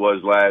good as it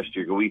was last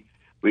year. We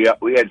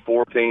had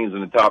 4 teams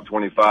in the top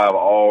 25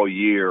 all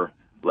year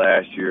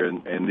last year,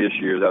 and this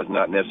year that's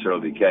not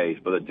necessarily the case.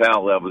 But the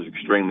talent level is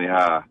extremely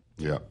high.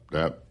 Yeah.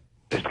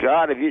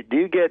 Scott, do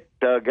you get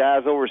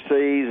guys overseas?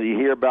 Do you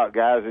hear about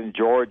guys in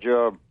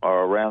Georgia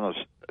or around the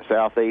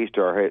southeast,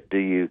 or do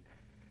you?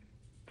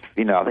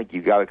 I think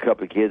you've got a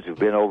couple of kids who've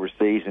been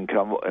overseas and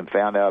come and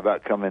found out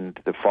about coming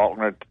to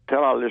Faulkner.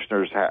 Tell our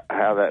listeners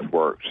how that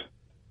works.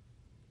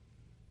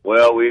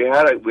 Well, we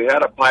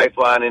had a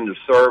pipeline into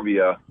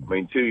Serbia.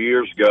 2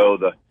 years ago,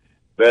 the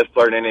best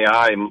player in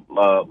NAIA,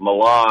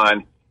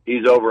 Milan,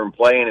 he's over and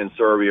playing in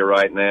Serbia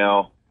right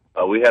now.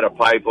 We had a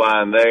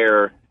pipeline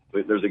there.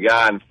 There's a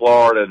guy in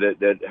Florida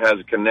that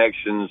has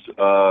connections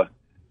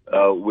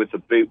with the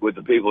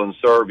people in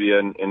Serbia,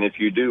 and if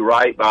you do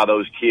right by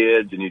those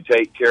kids and you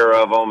take care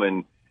of them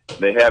and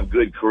they have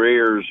good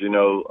careers,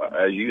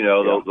 as you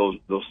know,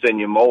 they'll send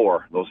you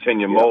more. They'll send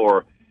you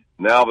more.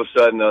 Now, all of a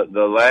sudden,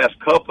 the last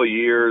couple of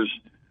years,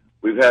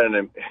 we've had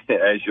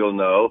as you'll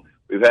know,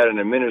 we've had an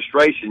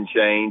administration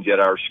change at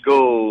our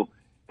school,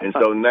 and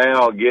so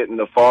now getting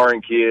the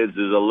foreign kids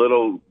is a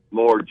little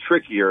more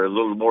trickier, a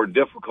little more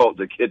difficult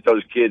to get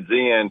those kids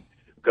in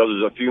because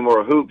there's a few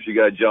more hoops you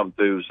got to jump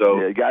through. So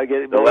you got to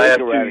get the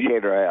last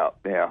eradicator out.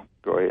 Yeah,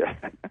 go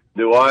ahead.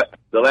 Do what?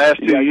 The last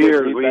 2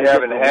 years we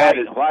haven't had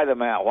it. White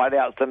them out. White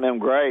out some of them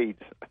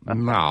grades.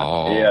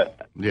 No.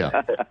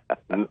 Yeah.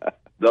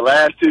 The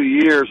last 2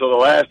 years,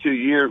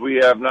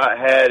 we've not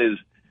had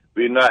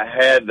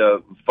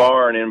the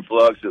foreign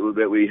influx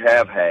that we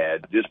have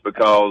had, just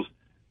because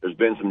there's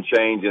been some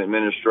change in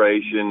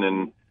administration,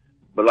 and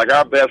but like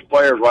our best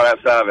players right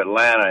outside of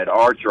Atlanta at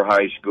Archer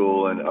High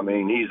School, and I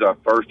mean he's a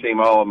first-team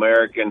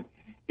All-American.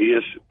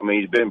 He's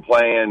been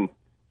playing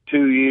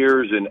 2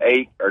 years and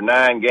 8 or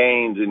 9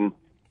 games, and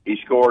he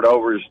scored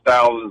over his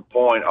 1,000th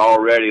point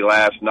already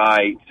last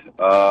night.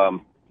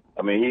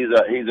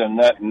 He's a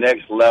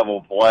next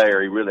level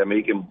player.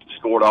 He can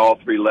score at all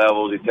 3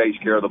 levels. He takes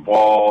care of the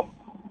ball.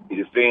 He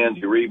defends.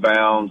 He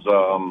rebounds.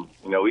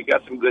 We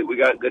got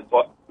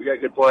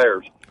good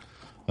players.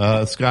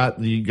 Scott,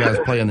 you guys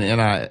play in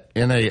the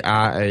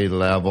NAIA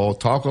level.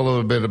 Talk a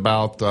little bit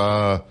about.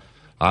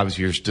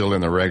 Obviously, you're still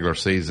in the regular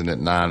season at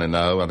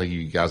 9-0. I think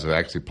you guys have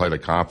actually played a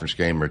conference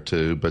game or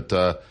 2. But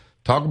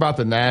talk about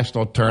the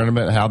national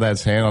tournament, how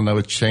that's handled. I know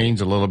it's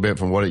changed a little bit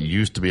from what it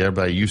used to be.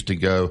 Everybody used to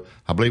go,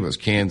 I believe it was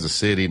Kansas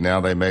City.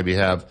 Now they maybe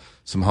have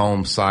some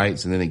home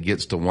sites, and then it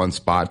gets to one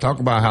spot. Talk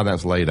about how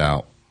that's laid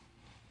out.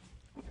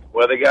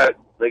 Well, they got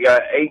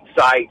 8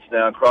 sites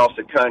now across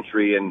the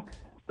country, and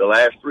the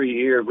last 3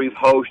 years we've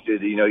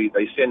hosted.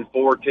 They send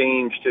 4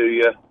 teams to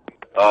you,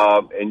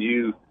 and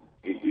you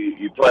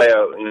play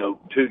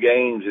 2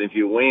 games, and if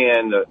you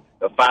win,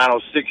 the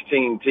final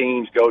 16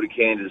 teams go to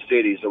Kansas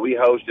City. So we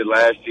hosted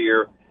last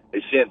year.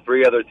 They sent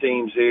 3 other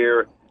teams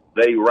here.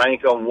 They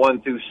rank them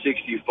 1 through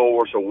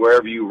 64. So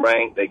wherever you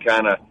rank, they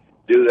kind of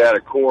do that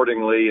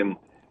accordingly, and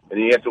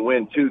you have to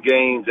win 2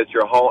 games at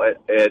your home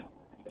at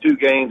 2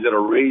 games at a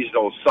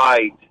regional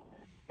site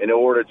in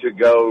order to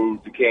go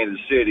to Kansas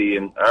City.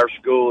 And our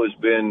school has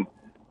been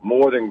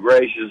more than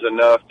gracious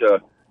enough to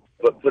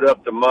put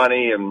up the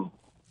money and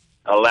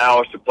allow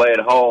us to play at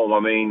home. I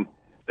mean,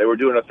 they were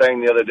doing a thing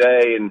the other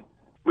day, and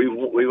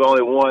we've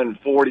only won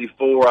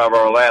 44 out of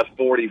our last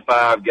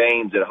 45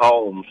 games at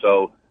home.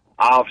 So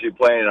obviously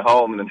playing at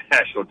home in the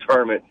national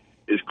tournament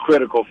is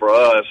critical for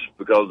us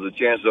because the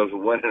chances of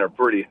winning are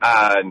pretty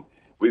high. And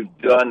we've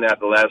done that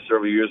the last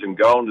several years and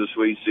gone to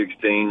Sweet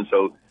 16.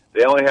 So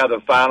they only have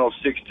the final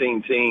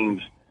 16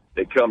 teams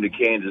that come to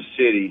Kansas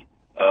City,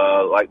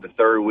 like the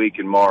 3rd week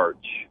in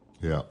March.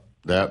 Yeah.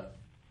 That.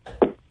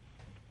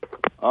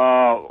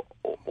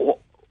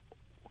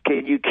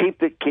 Can you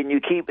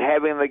keep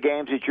having the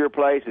games at your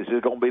place? Is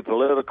it going to be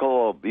political,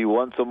 or you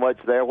won so much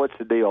there? What's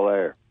the deal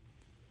there?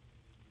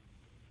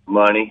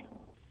 Money.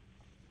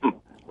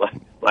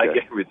 like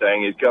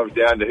everything, it comes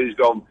down to who's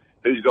going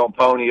to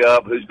pony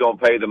up, who's going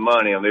to pay the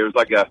money. I mean, there's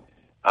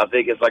I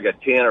think it's like a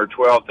 $10,000 or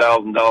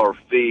 $12,000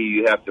 fee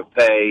you have to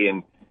pay,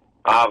 and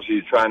obviously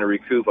you're trying to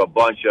recoup a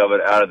bunch of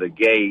it out of the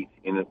gate.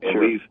 And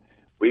Sure.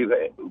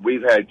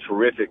 we've had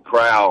terrific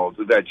crowds.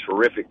 We've had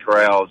terrific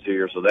crowds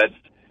here, so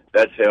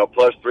that's helped.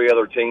 Plus 3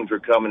 other teams are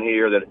coming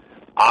here that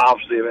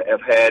obviously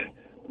have had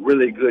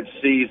really good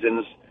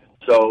seasons,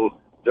 so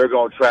they're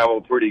going to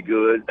travel pretty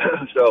good.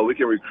 So we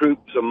can recoup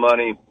some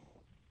money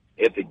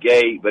at the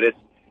gate, but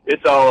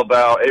it's all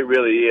about, it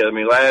really is. I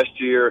mean, last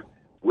year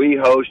we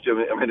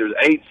hosted, there's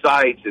 8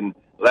 sites, and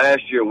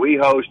last year we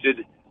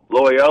hosted,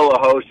 Loyola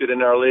hosted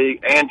in our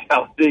league, and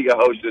Talladega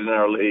hosted in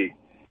our league.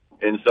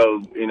 And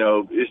so,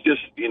 it's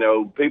just,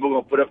 people are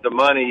going to put up the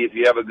money. If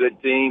you have a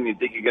good team, you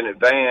think you can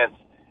advance,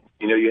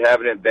 you have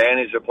an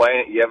advantage of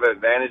playing. You have an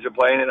advantage of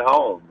playing at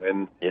home,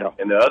 and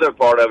the other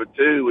part of it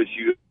too is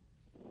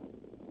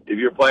if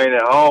you're playing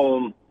at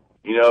home,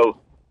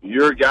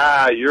 your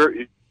guy, your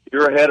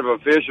head of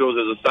officials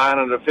is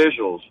assigning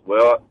officials.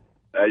 Well,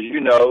 as you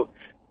know,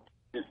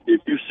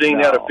 if you've seen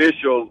that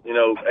official,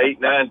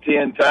 8, 9,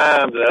 10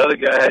 times, and the other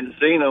guy hadn't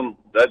seen them,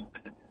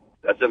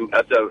 that's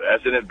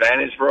an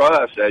advantage for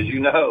us, as you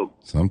know.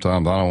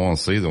 Sometimes I don't want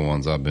to see the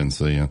ones I've been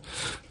seeing.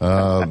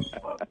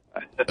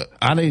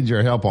 I need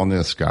your help on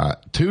this,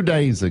 Scott. 2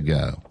 days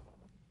ago,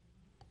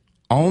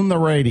 on the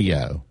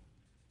radio,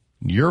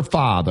 your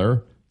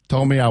father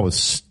told me I was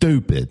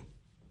stupid.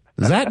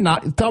 Is that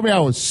not? Tell me I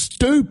was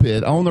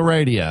stupid on the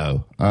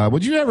radio.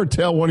 Would you ever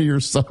tell one of your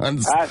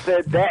sons? I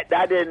said that.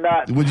 I did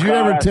not. Would you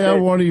ever tell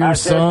one of your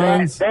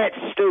sons? That's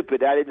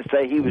stupid. I didn't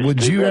say he was.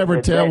 Would stupid. you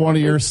ever tell one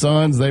of your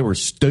sons they were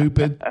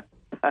stupid?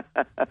 I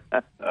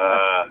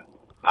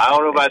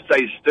don't know if I'd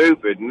say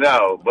stupid,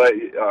 no. But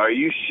are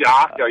you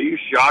shocked? Are you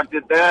shocked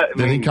at that?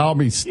 Did he call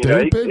me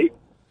stupid?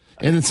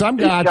 And then some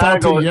guy I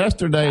talked to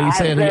yesterday, he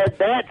said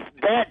that's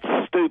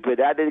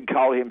stupid. I didn't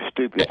call him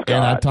stupid, Scott.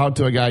 And I talked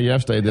to a guy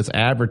yesterday that's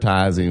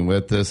advertising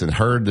with us and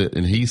heard it,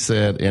 and he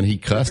said, and he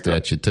cussed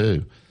at you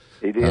too.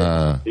 He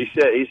did. He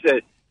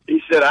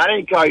said, I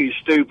didn't call you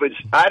stupid.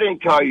 I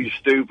didn't call you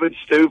stupid.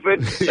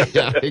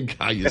 Yeah, I didn't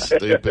call you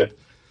stupid.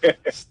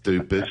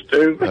 Stupid.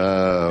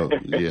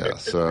 Yeah,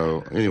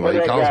 so anyway,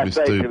 he calls me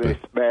stupid.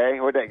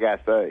 What'd that guy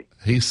say?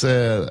 He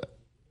said,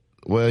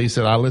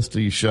 I listen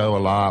to your show a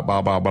lot,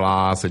 blah, blah,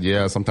 blah. I said,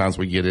 yeah, sometimes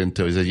we get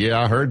into it. He said, yeah,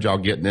 I heard y'all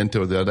getting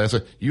into it the other day. I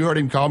said, you heard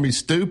him call me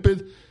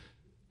stupid?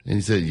 And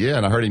he said, yeah,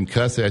 and I heard him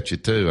cuss at you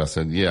too. I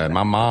said, yeah,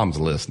 my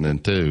mom's listening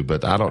too,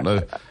 but I don't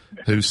know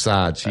whose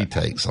side she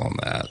takes on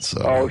that.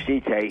 So. Oh, she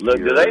takes. Look,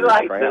 do they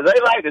like this? Do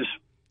they like this?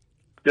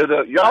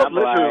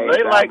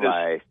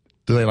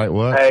 Do they like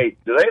what? Hey,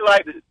 do they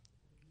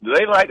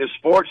like the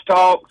sports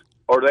talk,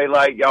 or they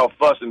like y'all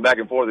fussing back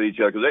and forth at each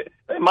other? Because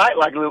they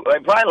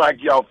probably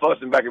like y'all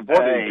fussing back and forth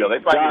at each other.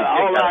 They probably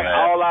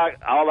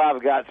all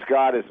I've got,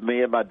 Scott, is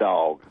me and my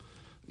dog.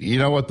 You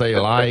know what they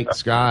like,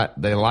 Scott?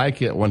 They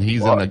like it when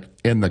he's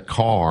in the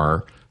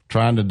car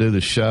trying to do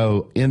the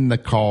show in the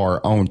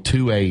car on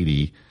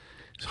 280.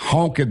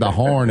 Honking the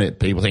horn at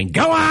people, saying,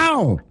 "Go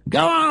on, go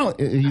on!"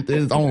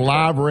 It's on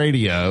live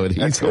radio, and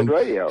he's on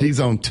radio.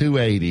 He's on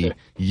 280,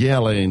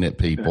 yelling at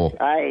people.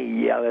 I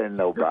ain't yelling at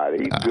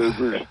nobody,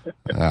 goobers.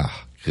 God.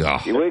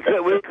 We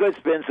could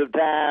spend some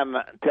time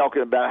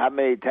talking about how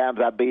many times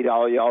I beat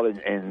all y'all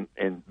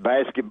in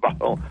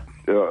basketball.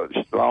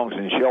 Longs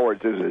and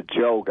shorts is a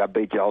joke. I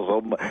beat y'all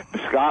so much.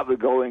 Scott would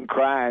go in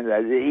crying.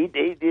 He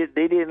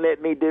didn't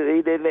let me do.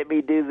 He didn't let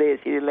me do this.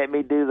 He didn't let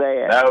me do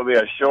that. That would be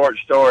a short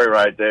story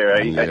right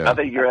there. Yeah. I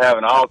think you're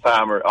having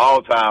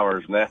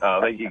Alzheimer's now.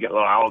 I think you get a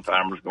little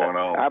Alzheimer's going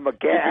on. I'm a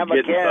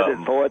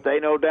candidate for it.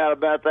 Ain't no doubt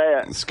about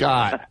that.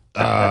 Scott,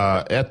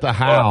 at the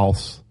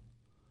house,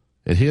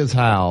 at his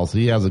house,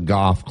 he has a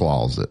golf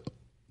closet.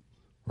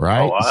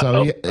 Right,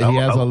 so he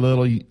has a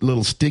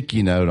little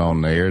sticky note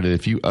on there that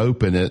if you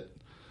open it,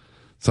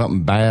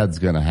 something bad's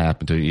going to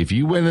happen to you. If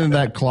you went into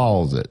that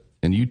closet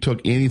and you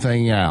took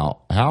anything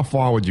out, how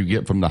far would you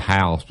get from the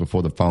house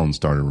before the phone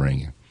started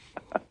ringing?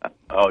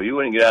 Oh, you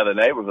wouldn't get out of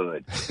the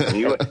neighborhood. If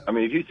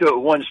you took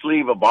one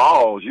sleeve of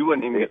balls, you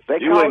wouldn't even get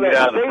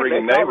out of the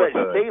freaking neighborhood.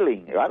 That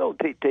stealing. I don't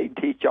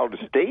teach y'all to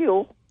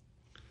steal.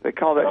 They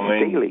call that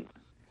stealing.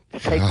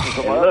 Take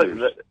from others.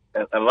 Look,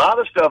 a lot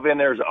of stuff in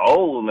there is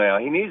old now.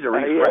 He needs to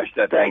refresh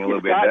that thing a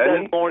little bit,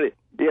 doesn't he?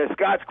 Yeah,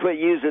 Scott's quit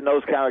using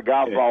those kind of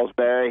golf balls,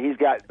 Barry. He's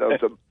got those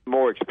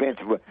more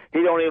expensive.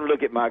 He don't even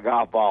look at my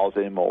golf balls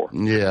anymore.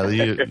 Yeah,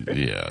 he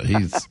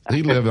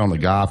lived on the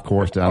golf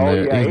course down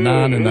there. Yeah, he's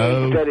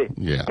 9-0.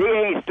 Yeah, he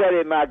ain't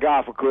studying my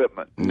golf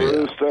equipment.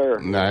 No, sir.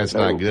 No, it's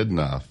not good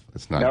enough.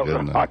 It's not good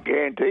enough. I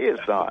guarantee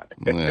it's not.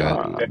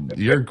 Yeah.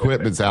 Your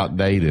equipment's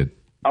outdated.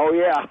 Oh,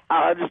 yeah,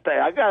 I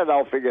understand. I got it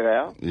all figured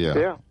out.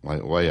 Yeah.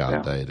 Way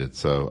outdated.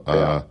 So,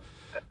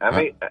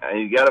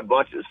 you got a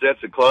bunch of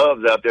sets of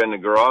clubs out there in the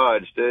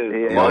garage,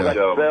 too. Yeah, I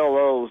sell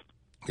those.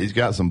 He's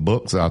got some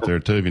books out there,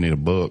 too, if you need a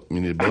book. You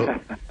need a book?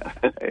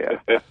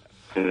 This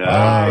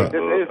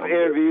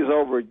interview's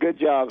over. Good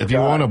job, If you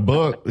want a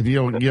book, if you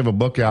don't give a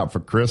book out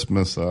for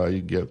Christmas, you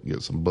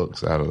get some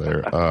books out of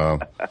there.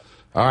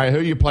 All right, who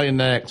are you playing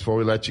next before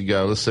we let you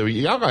go? Let's see.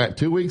 Y'all got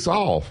 2 weeks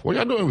off. What are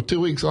y'all doing with 2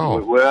 weeks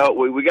off? Well,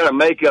 we got a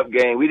makeup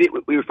game. We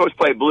were supposed to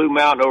play Blue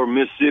Mountain over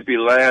Mississippi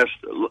last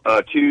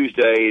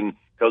Tuesday, and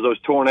because those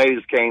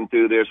tornadoes came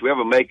through there, so we have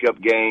a makeup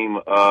game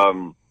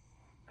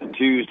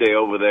Tuesday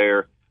over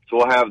there. So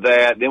we'll have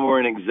that. Then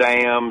we're in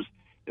exams,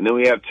 and then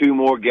we have 2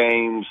 more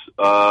games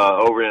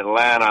over in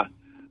Atlanta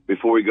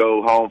before we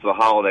go home for the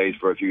holidays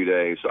for a few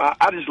days. So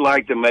I just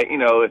like to make,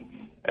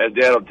 as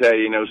Dad will tell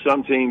you,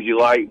 some teams you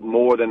like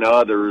more than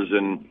others,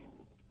 and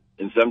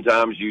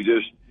sometimes you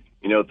just,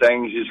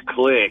 things just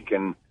click.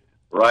 And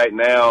right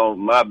now,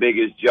 my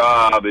biggest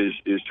job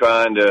is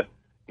trying to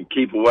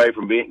keep away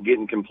from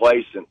getting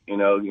complacent,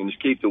 and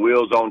just keep the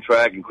wheels on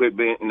track and quit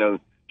being,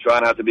 try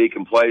not to be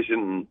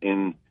complacent.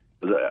 And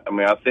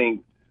I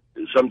think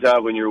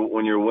sometimes when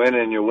you're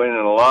winning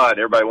a lot,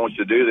 everybody wants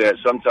to do that.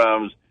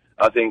 Sometimes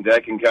I think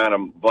that can kind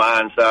of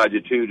blindside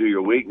you to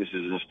your weaknesses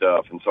and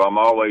stuff. And so I'm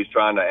always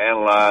trying to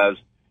analyze,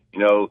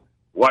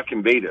 what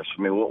can beat us?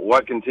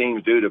 What can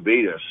teams do to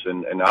beat us?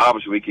 And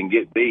obviously we can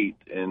get beat.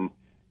 And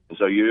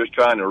so you're just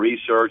trying to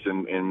research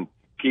and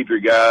keep your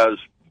guys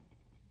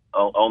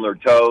on their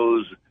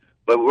toes.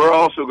 But we're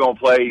also going to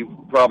play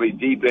probably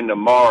deep into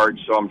March,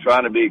 so I'm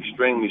trying to be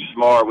extremely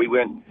smart. We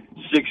went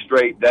 6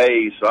 straight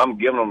days, so I'm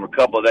giving them a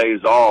couple of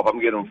days off. I'm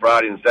giving them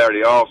Friday and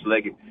Saturday off so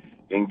they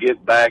can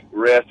get back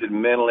rested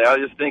mentally. I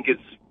just think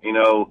it's,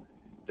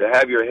 to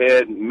have your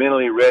head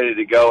mentally ready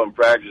to go and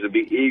practice and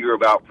be eager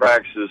about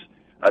practices.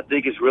 I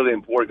think it's really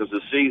important because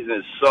the season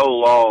is so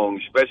long,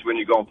 especially when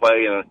you're going to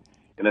play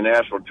in a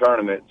national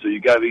tournament. So you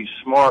got to be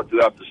smart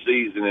throughout the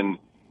season and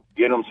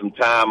get them some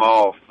time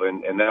off,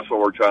 and that's what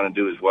we're trying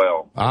to do as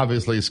well.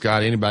 Obviously,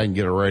 Scott, anybody can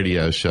get a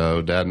radio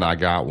show. Dad and I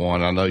got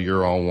one. I know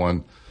you're on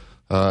one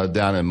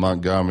down in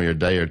Montgomery a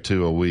day or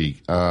 2 a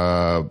week.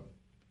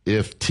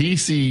 If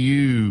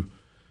TCU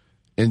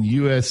and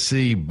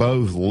USC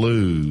both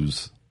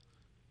lose,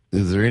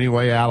 is there any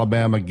way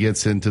Alabama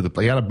gets into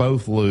they got to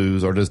both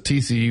lose, or does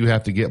TCU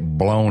have to get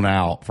blown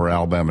out for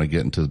Alabama to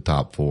get into the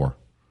top 4?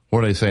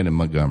 What are they saying in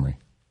Montgomery?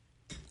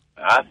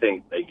 I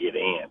think they get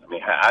in.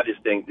 I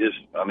just think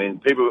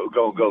people are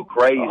going to go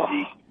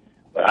crazy,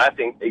 but I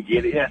think they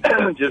get in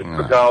just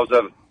because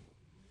of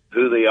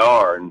who they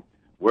are and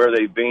where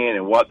they've been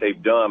and what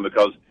they've done.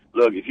 Because,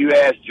 look, if you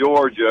ask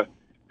Georgia,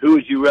 who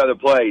would you rather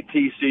play,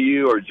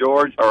 TCU or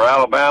Georgia or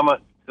Alabama,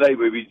 they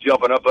would be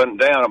jumping up and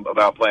down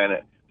about playing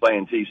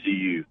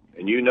TCU.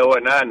 And you know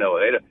it and I know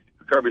it.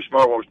 Kirby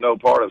Smart wants no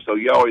part of it, so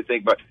you always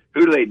think about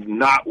who do they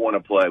not want to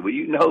play. Well,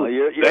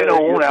 they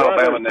don't want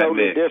Alabama in that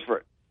totally mix.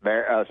 Different.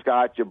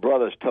 Scott, your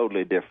brother's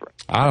totally different.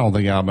 I don't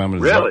think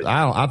Alabama's really.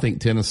 I think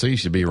Tennessee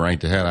should be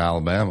ranked ahead of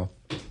Alabama.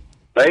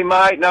 They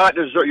might not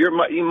deserve.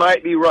 You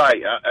might be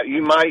right.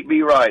 You might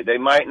be right. They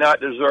might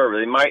not deserve it.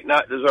 They might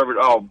not deserve it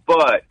all.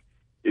 But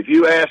if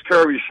you ask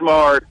Kirby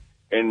Smart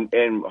and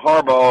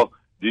Harbaugh,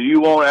 do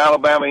you want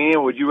Alabama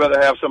in? Would you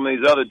rather have some of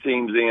these other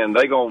teams in?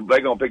 They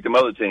gonna pick them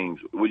other teams.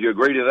 Would you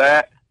agree to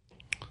that?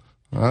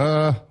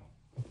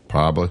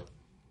 Probably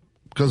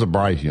because of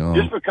Bryce Young.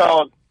 Just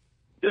because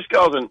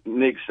of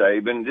Nick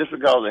Saban, just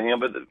because of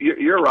him. But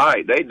you're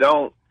right. They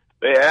don't.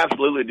 They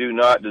absolutely do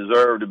not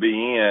deserve to be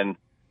in.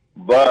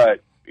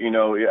 But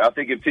I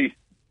think if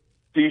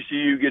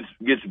TCU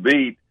gets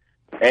beat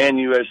and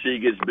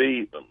USC gets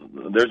beat,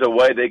 there's a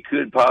way they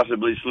could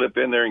possibly slip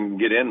in there and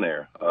get in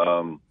there.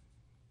 I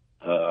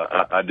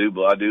do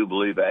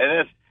believe that,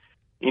 and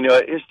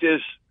it's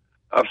just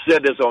I've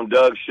said this on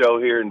Doug's show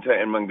here in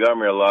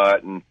Montgomery a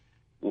lot, and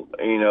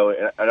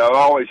and I've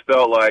always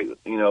felt like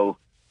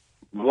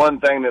one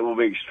thing that will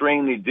be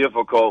extremely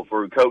difficult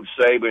for Coach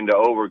Saban to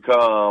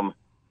overcome,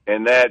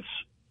 and that's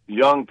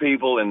young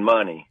people and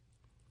money.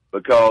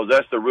 Because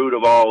that's the root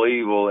of all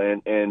evil,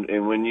 and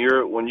when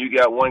you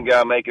got one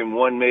guy making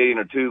 $1 million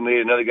or $2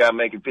 million, another guy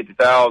making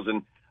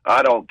 $50,000,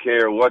 I don't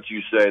care what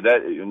you say.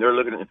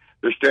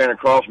 They're staring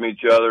across from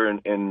each other,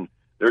 and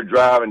they're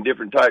driving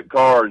different type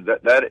cars.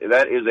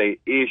 That is a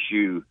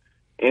issue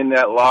in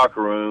that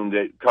locker room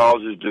that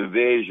causes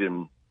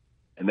division,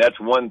 and that's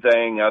one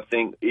thing I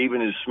think.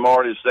 Even as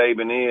smart as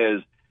Saban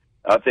is,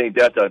 I think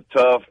that's a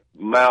tough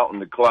mountain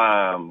to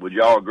climb. Would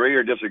y'all agree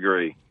or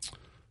disagree?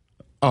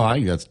 Oh, I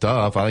think that's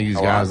tough. I think these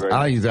guys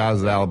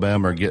at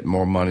Alabama are getting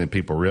more money than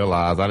people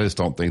realize. I just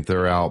don't think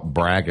they're out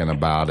bragging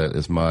about it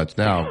as much.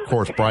 Now, of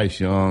course, Bryce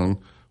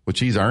Young, which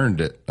he's earned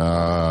it,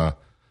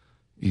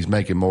 he's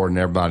making more than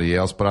everybody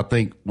else. But I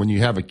think when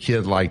you have a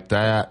kid like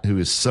that who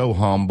is so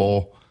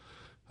humble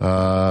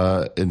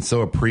and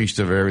so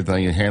appreciative of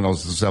everything and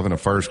handles himself in a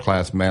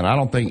first-class manner, I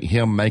don't think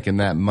him making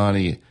that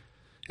money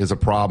is a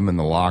problem in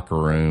the locker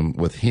room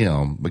with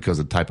him because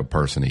of the type of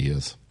person he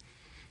is.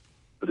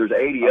 But there's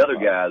 80 other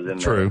guys in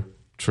there.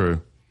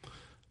 True.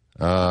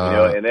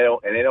 And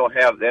they don't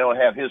have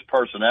his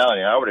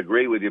personality. I would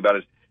agree with you about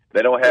it.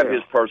 They don't have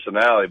his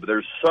personality, but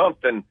there's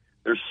something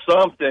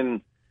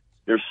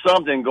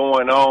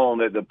going on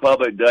that the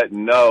public doesn't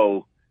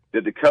know,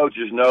 that the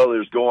coaches know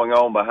there's going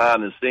on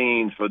behind the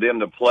scenes for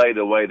them to play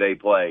the way they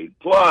played.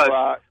 Plus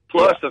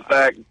the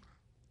fact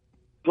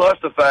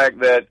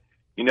that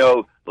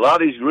a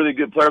lot of these really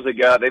good players they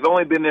got, they've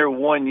only been there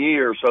 1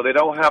 year, so they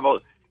don't have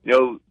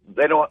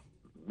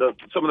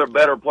some of their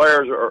better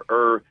players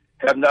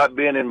have not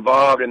been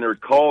involved in their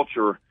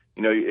culture.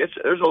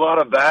 There's a lot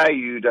of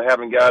value to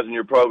having guys in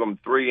your program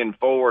 3 and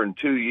 4 and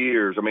 2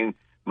 years. I mean,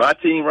 my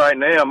team right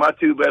now, my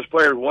two best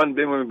players, one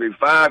been with me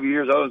 5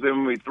 years, the other's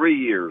been with me 3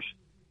 years.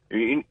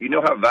 You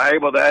know how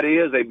valuable that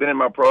is? They've been in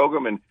my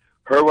program and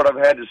heard what I've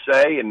had to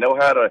say and know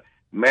how to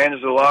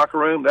manage the locker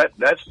room.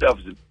 That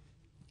stuff's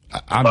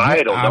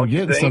vital. I'm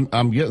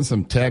getting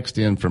some text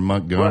in from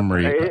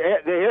Montgomery.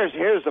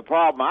 Here's the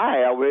problem I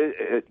have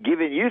with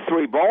giving you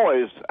 3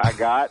 boys. I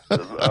got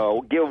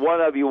give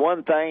one of you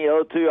one thing, the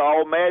other 2 are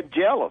all mad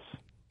jealous.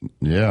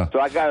 Yeah. So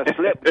I got to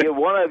slip give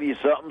one of you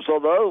something, so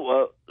the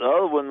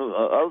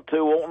other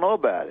 2 won't know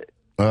about it.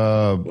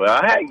 Well,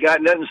 I hadn't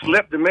got nothing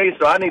slipped to me,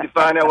 so I need to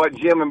find out what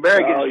Jim and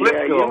Barry get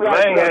slipped to them.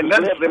 They ain't had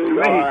nothing slipped to me.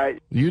 Right.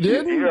 You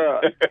didn't?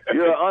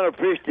 You're an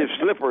unappreciative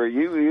slipper.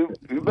 You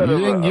better.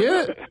 You didn't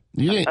get it.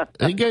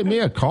 He gave me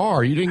a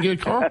car. You didn't get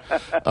a car.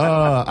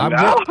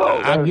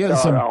 I'm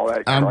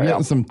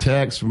getting some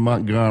texts from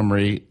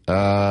Montgomery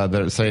that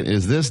are saying,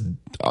 "Is this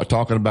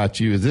talking about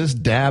you? Is this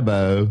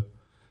Dabo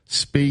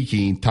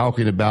speaking,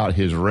 talking about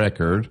his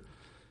record?"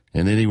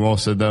 And then he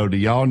wants to know, do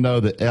y'all know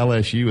that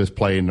LSU is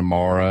playing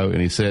tomorrow?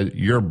 And he said,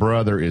 your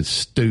brother is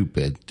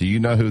stupid. Do you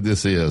know who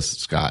this is,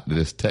 Scott, that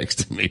is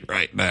texting me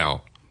right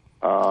now?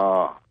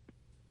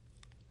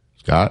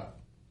 Scott?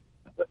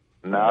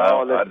 No,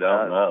 I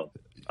don't know.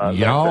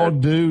 Y'all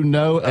do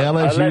know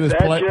LSU is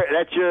playing? Is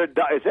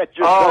that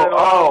your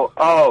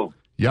Oh.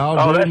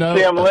 Y'all do that's know?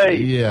 Tim Lee.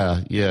 Yeah.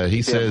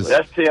 He says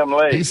that's Tim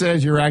Lee. He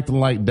says you're acting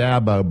like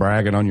Dabo,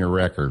 bragging on your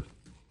record.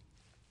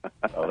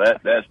 Oh,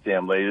 that's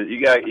Tim Lee.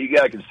 You got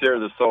to consider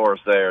the source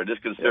there.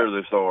 Just consider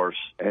the source.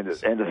 And to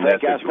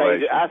think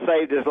I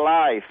saved his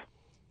life.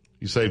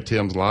 You saved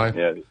Tim's life?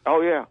 Yeah. Oh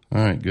yeah.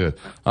 All right, good.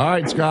 All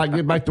right, Scott,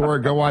 get back to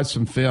work. Go watch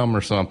some film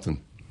or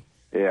something.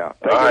 Yeah.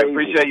 All right,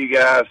 appreciate you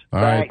guys. All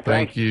right,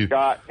 thank you.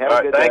 Scott. All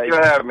right, thank you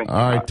for having me.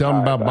 All right, tell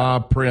them about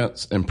Bob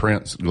Prince and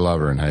Prince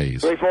Glover and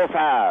Hayes.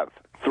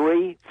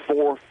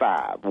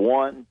 345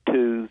 1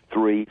 2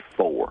 3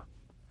 4.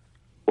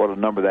 What a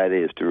number that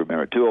is to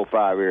remember.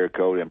 205 area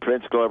code. And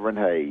Prince Glover and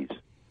Hayes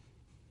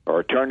are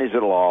attorneys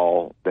at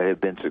law that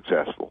have been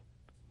successful.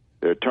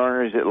 They're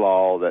attorneys at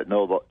law that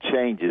know the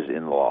changes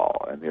in law,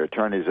 and they're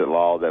attorneys at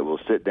law that will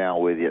sit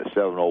down with you at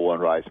 701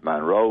 Rice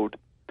Mine Road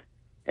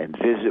and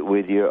visit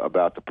with you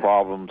about the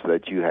problems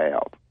that you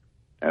have.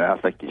 And I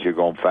think that you're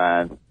going to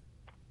find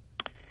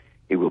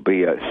it will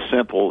be a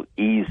simple,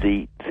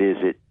 easy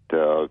visit,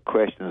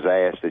 questions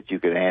asked that you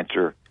can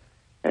answer,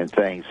 and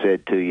things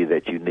said to you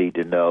that you need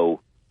to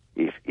know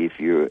if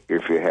you're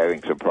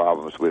having some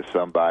problems with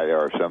somebody,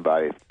 or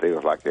somebody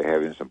feels like they're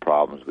having some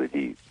problems with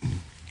you.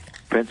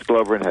 Prince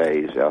Glover and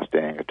Hayes,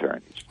 outstanding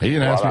attorneys. He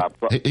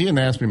didn't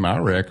ask me my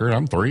record.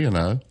 I'm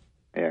 3-0.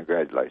 Yeah,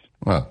 congratulations.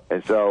 Well.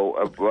 And so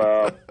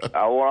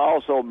I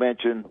want to also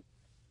mention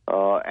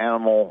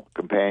Animal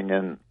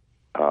Companion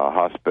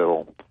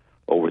Hospital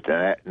over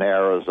at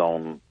Narrows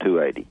on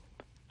 280.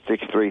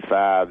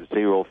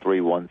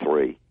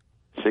 635-0313.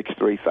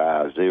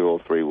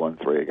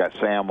 635-0313. I got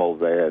Sam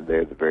over there, and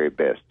they're the very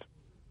best.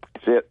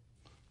 That's it.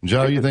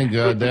 Joe, you think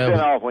Dad would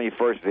off when you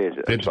first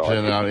visit?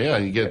 50% off? Yeah,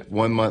 you get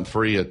 1 month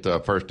free at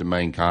First and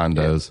Main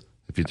Condos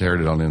if you tear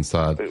it on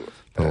inside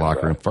the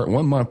locker room.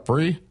 1 month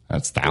free?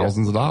 That's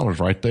thousands of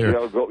dollars right there.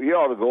 You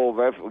ought to go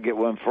over there and get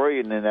one free,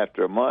 and then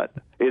after a month.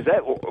 Is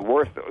that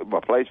worth a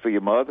place for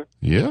your mother?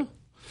 Yeah.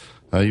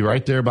 You're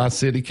right there by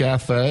City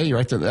Cafe. You're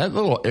right there. That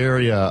little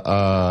area.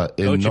 Coach,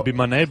 you'd be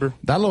my neighbor.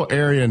 That little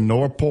area in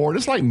Northport.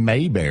 It's like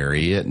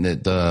Mayberry, isn't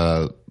it,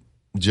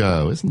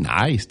 Joe? It's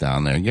nice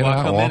down there. Get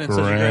out and walk around. Such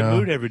a great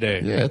mood every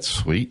day. Yeah, it's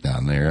sweet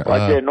down there.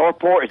 Right there in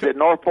Northport. Is it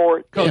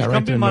Northport? Coach, yeah,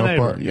 come be my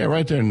neighbor. Yeah,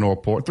 right there in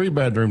Northport.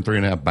 3-bedroom,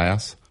 3.5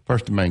 baths.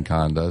 First and Main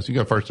Condos. You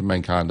go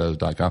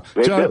firstandmaincondos.com.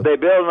 They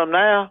building them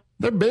now?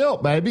 They're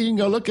built, baby. You can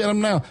go look at them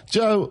now.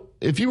 Joe,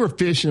 if you were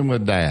fishing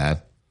with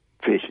Dad.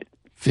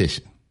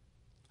 Fishing.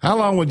 How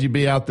long would you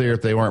be out there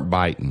if they weren't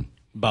biting?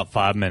 About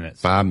 5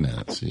 minutes. 5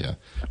 minutes, yeah.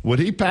 Would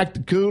he pack the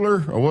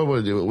cooler, or what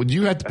would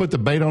you have to put the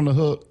bait on the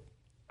hook?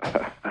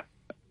 I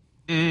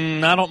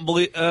don't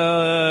believe.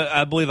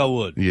 I believe I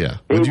would. Yeah.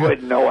 He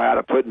wouldn't know how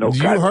to put no.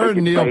 You heard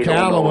Neil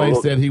Calloway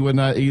said he would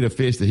not eat a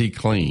fish that he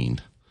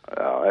cleaned.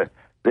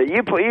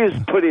 You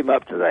put him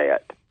up to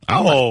that.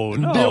 Oh,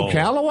 no. Neil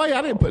Calloway?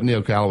 I didn't put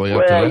Neil Calloway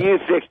up to that. Well,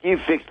 you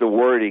fixed the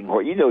wording.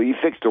 You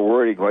fixed the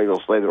wording where you'll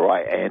say the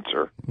right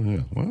answer.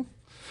 Yeah, well.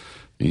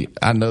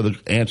 I know the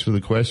answer to the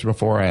question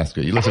before I ask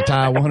it. You listen to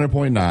Tide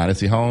 100.9.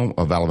 It's the home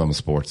of Alabama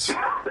sports.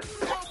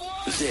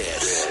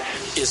 This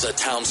is a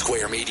Town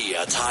Square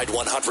Media Tide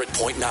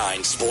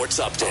 100.9 Sports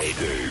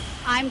Update.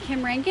 I'm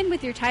Kim Rankin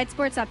with your Tide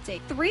Sports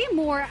Update. 3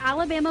 more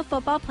Alabama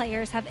football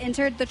players have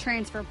entered the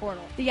transfer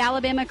portal. The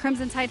Alabama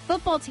Crimson Tide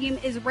football team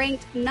is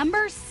ranked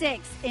number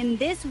 6 in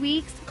this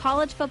week's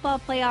college football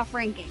playoff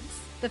rankings.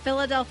 The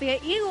Philadelphia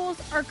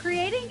Eagles are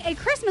creating a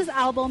Christmas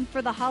album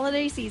for the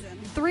holiday season.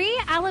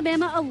 3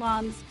 Alabama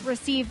alums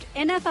received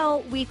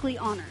NFL Weekly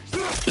honors.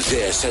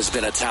 This has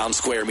been a Town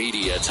Square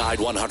Media Tide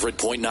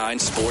 100.9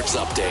 Sports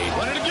Update.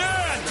 Run it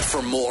again!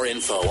 For more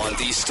info on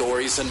these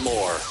stories and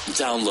more,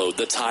 download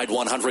the Tide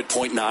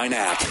 100.9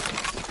 app.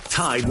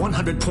 Tide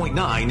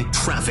 100.9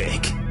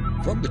 Traffic.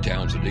 From the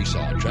Townsend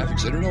Nissan Traffic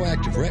Center, no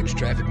active wrecks.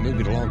 Traffic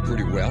moving along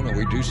pretty well. Now,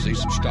 we do see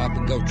some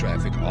stop-and-go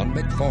traffic on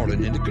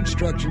McFarland in the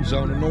construction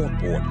zone of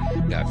Northport.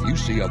 Now, if you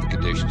see other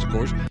conditions, of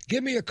course,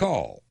 give me a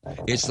call.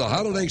 It's the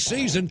holiday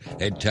season,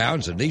 and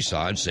Townsend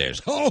Nissan says,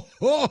 ho,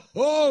 ho,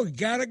 ho,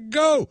 gotta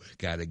go.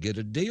 Gotta get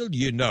a deal,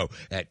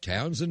 at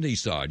Townsend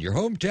Nissan, your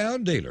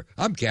hometown dealer.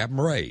 I'm Captain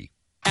Ray.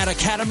 At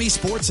Academy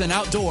Sports and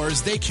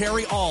Outdoors, they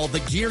carry all the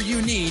gear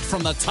you need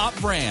from the top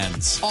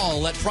brands,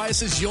 all at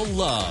prices you'll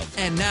love.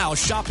 And now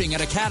shopping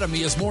at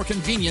Academy is more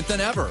convenient than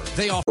ever.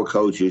 They offer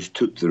coaches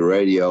took to the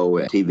radio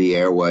and TV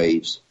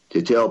airwaves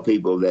to tell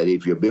people that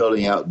if you're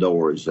building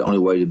outdoors, the only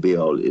way to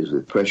build is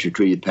with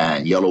pressure-treated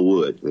pine, yellow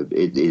wood.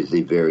 It is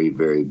the very,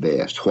 very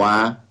best.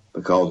 Why?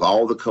 Because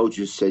all the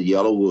coaches said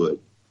yellow wood,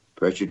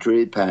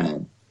 pressure-treated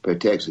pine,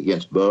 protects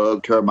against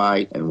bug,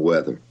 termite, and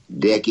weather.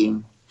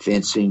 Decking,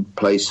 fencing,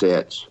 play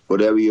sets,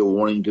 whatever you're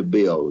wanting to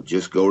build,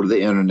 just go to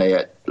the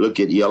internet, look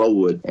at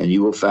Yellowwood, and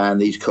you will find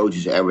these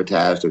coaches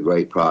advertised a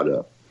great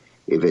product.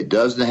 If it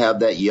doesn't have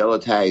that yellow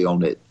tag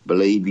on it,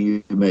 believe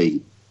you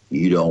me,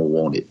 you don't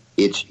want it.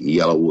 It's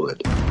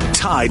Yellowwood.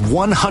 Tide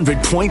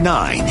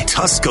 100.9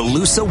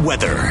 Tuscaloosa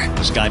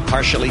weather. Sky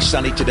partially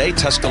sunny today.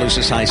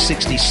 Tuscaloosa's high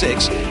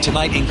 66.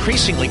 Tonight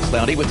increasingly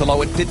cloudy with the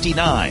low at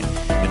 59.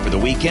 And for the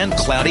weekend,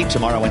 cloudy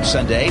tomorrow and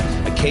Sunday.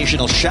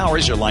 Occasional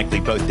showers are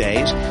likely both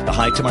days. The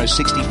high tomorrow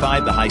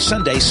 65, the high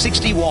Sunday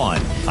 61.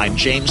 I'm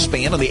James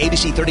Spann on the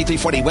ABC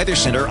 3340 Weather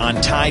Center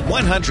on Tide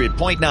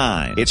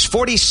 100.9. It's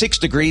 46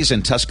 degrees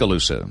in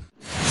Tuscaloosa.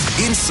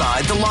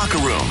 Inside the Locker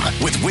Room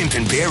with Wimp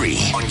and Barry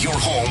on your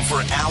home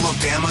for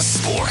Alabama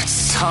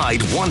sports.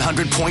 Tide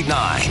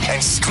 100.9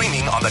 and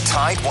streaming on the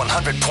Tide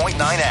 100.9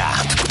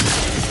 app.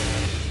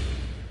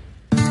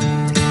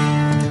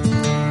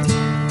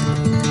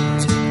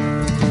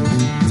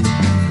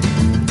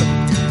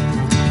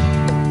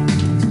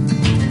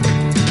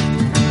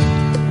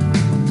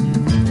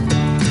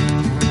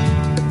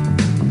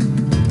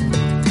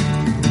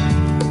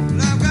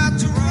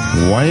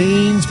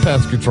 Wayne's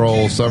Pest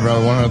Control, serving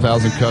over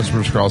 100,000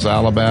 customers across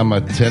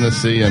Alabama,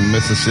 Tennessee, and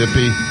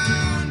Mississippi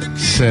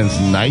since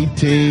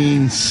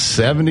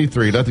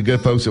 1973. Let the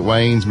good folks at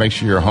Wayne's make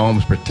sure your home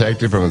is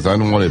protected from its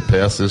unwanted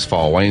pests this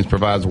fall. Wayne's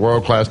provides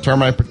world-class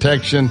termite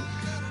protection,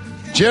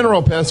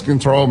 general pest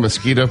control,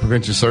 mosquito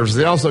prevention services.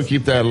 They also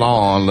keep that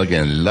lawn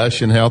looking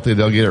lush and healthy.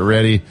 They'll get it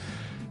ready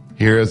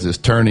here as it's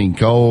turning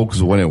cold,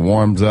 because when it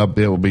warms up,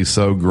 it will be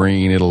so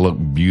green. It'll look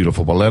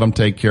beautiful. But let them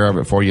take care of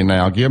it for you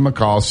now. Give them a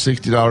call,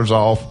 $60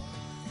 off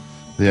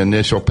the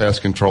initial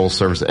pest control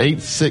service,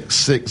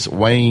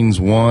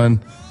 866-WAYNES-1.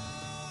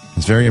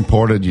 It's very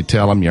important you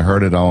tell them you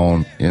heard it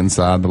on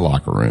Inside the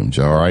Locker Room,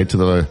 Joe. All right, to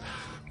the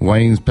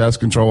Wayne's Pest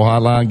Control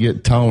Hotline,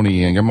 get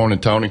Tony in. Good morning,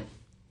 Tony.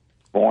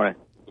 Morning.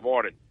 Good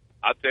morning.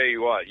 I'll tell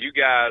you what, you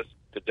guys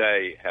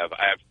today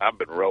I've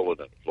been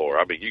rolling on the floor.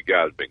 I mean, you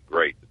guys have been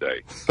great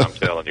today. I'm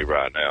telling you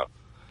right now.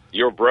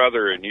 Your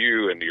brother and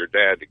you and your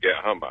dad together,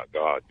 oh, my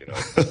God,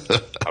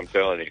 I'm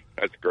telling you,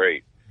 that's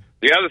great.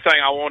 The other thing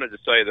I wanted to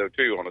say, though,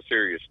 too, on a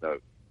serious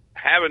note,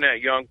 having that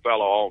young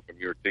fellow on from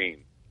your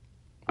team,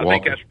 I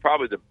think that's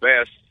probably the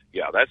best.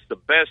 Yeah, that's the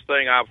best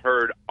thing I've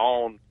heard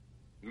on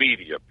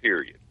media,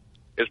 period.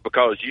 It's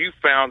because you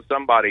found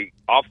somebody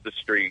off the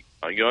street,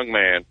 a young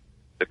man,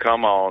 to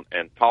come on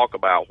and talk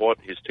about what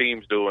his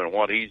team's doing and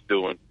what he's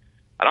doing.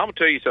 And I'm going to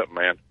tell you something,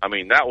 man. I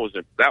mean, that was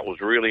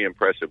really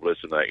impressive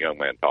listening to that young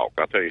man talk.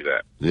 I'll tell you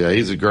that. Yeah,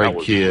 he's a great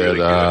kid.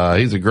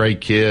 Really he's a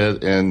great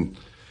kid, and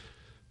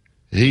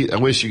I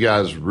wish you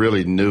guys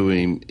really knew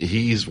him.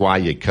 He's why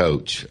you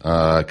coach,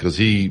 because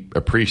he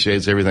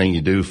appreciates everything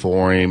you do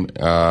for him.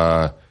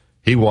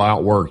 He will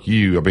outwork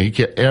you. I mean,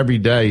 every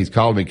day he's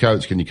calling me,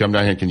 Coach, can you come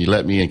down here? Can you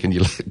let me in? Can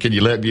you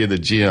let me in the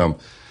gym?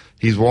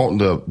 He's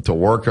wanting to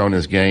work on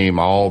his game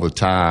all the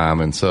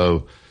time, and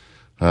so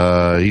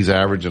he's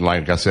averaging,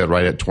 like I said,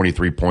 right at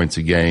 23 points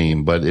a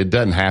game. But it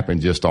doesn't happen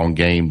just on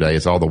game day.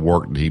 It's all the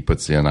work that he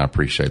puts in. I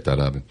appreciate that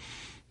of him.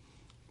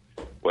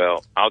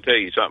 Well, I'll tell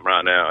you something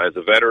right now. As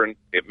a veteran,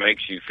 it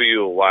makes you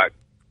feel like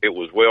it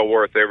was well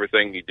worth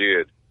everything you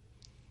did.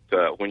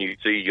 When you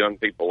see young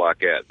people like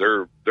that,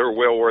 they're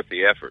well worth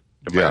the effort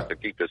to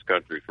keep this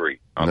country free.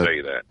 I'll tell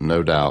you that.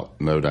 No doubt.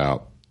 What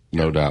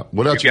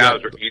else?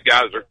 You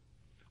guys are.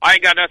 I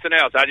ain't got nothing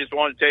else. I just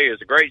wanted to tell you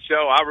it's a great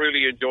show. I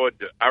really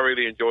enjoyed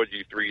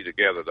you three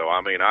together, though.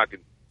 I mean,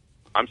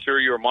 I'm sure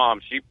your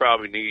mom. She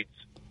probably needs.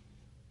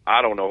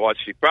 I don't know what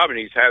she probably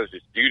needs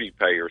hazardous duty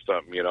pay or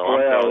something. I'm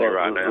telling you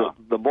right now.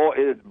 The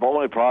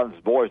only problem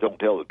is boys don't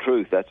tell the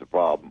truth. That's the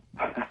problem.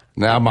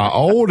 Now, my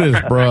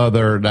oldest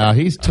brother,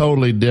 he's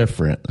totally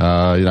different.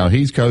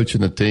 He's coaching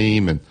the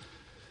team, and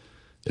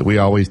we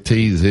always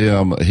tease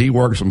him. He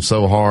works them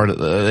so hard,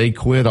 they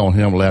quit on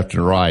him left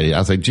and right.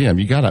 I say, Jim,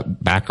 you got to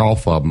back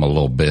off of him a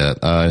little bit.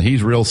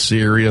 He's real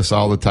serious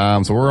all the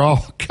time, so we're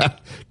all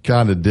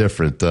kind of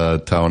different,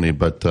 Tony,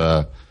 but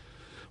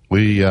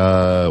we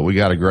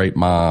got a great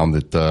mom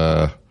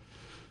that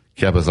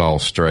kept us all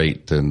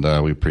straight, and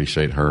we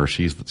appreciate her.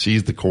 She's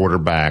the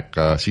quarterback.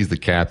 She's the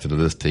captain of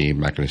this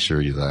team. I can assure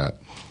you that.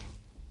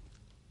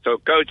 So,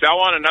 Coach, I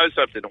want to know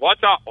something.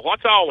 What's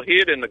all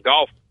hid in the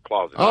golf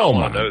closet? Oh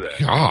my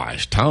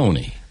gosh,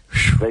 Tony!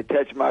 They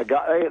touch my.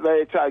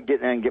 They try to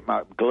get in and get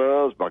my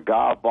gloves, my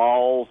golf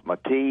balls, my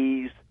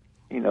tees.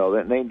 They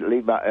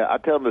leave my. I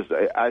tell them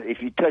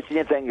if you touch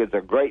anything, there's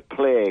a great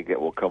plague that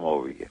will come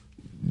over you.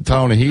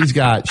 Tony, he's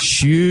got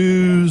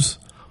shoes,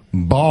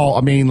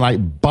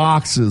 like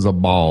boxes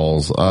of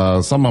balls.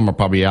 Some of them are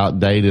probably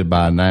outdated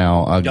by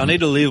now. Y'all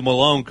need to leave him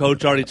alone.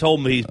 Coach already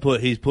told me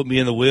he's put me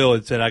in the wheel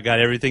and said I got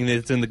everything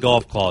that's in the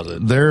golf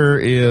closet. There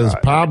is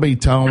probably,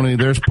 Tony,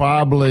 there's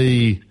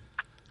probably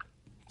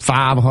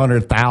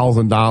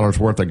 $500,000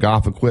 worth of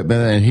golf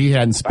equipment, and he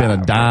hadn't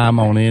spent a dime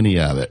on any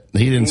of it.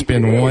 He didn't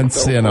spend 1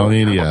 cent on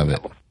any of it.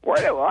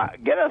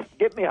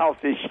 Get me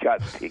off this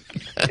shot ticket.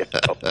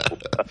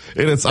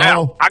 And it's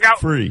all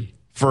free.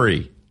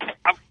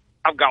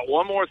 I've got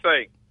one more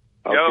thing,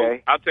 Joe.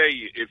 Okay. I'll tell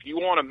you, if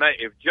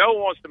Joe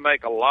wants to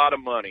make a lot of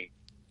money,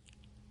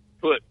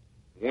 put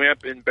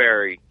Wimp and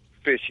Barry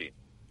fishing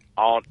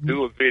on.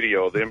 Do a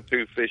video of them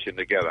two fishing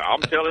together.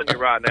 I'm telling you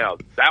right now,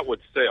 that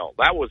would sell.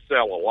 That would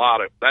sell a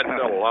lot of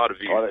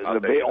views. Well,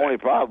 the only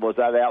problem was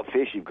I'd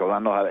outfish him because I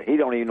know he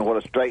don't even know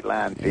what a straight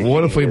line fishing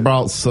What if we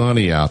brought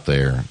Sonny out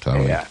there,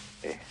 Tony? Yeah.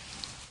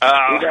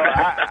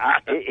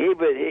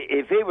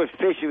 If he was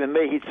fishing with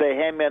me, he'd say,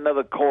 "Hand me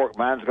another cork.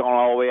 Mine's gone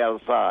all the way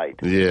outside."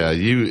 Yeah,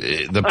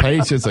 the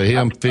patience of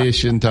him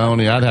fishing,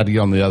 Tony. I'd have to get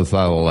on the other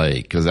side of the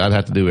lake because I'd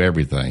have to do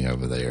everything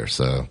over there.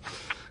 So,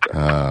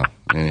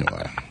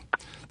 anyway,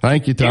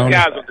 thank you, Tony. You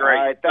guys are great.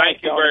 Right,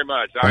 thank you very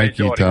much. Thank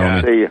you,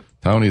 Tony. See you.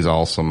 Tony's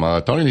awesome.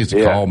 Tony needs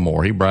to call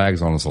more. He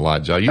brags on us a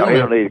lot, Joe. He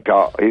don't need to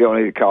call. He don't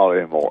need to call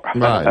anymore.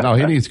 Right? No,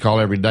 he needs to call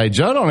every day.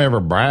 Joe don't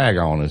ever brag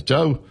on us.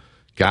 Joe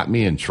got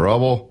me in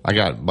trouble. I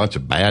got a bunch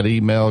of bad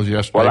emails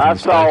yesterday. Well, I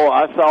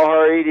saw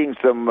her eating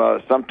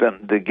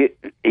something to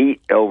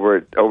eat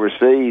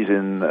overseas,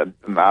 and I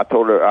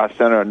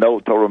sent her a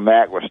note, told her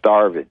Mac was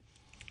starving.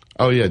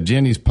 Oh yeah,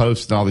 Jenny's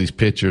posting all these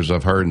pictures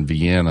of her in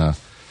Vienna.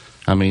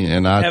 I mean,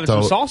 and I having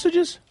some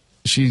sausages.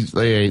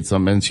 They ate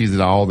some, and she's in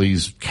all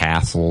these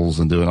castles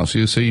and doing all.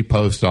 So you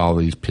post all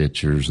these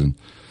pictures, and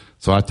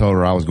so I told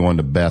her I was going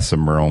to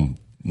Bessemer on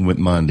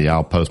Monday.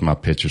 I'll post my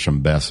pictures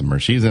from Bessemer.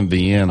 She's in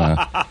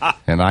Vienna,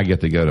 and I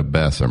get to go to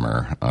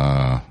Bessemer.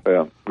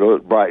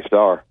 Bright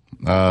star.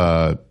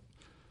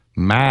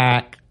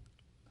 Mac,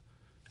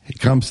 He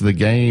comes to the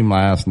game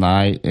last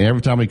night, and every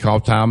time we call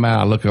timeout,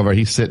 I look over,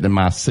 he's sitting in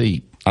my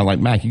seat. I'm like,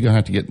 Mac, you're going to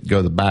have to go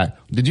to the back.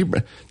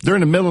 During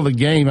the middle of the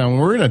game, I mean,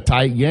 we're in a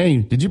tight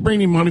game. Did you bring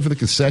any money for the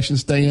concession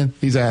stand?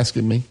 He's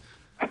asking me.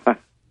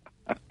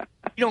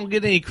 You don't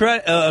get any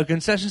credit,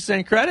 concession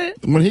stand credit?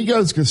 When he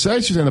goes to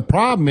concessions, and the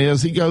problem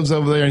is he goes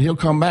over there and he'll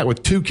come back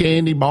with 2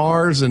 candy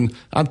bars. And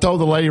I told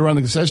the lady running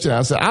the concession stand,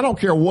 I said, I don't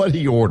care what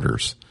he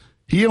orders.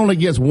 He only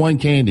gets 1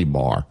 candy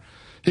bar.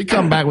 He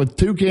come back with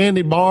 2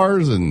 candy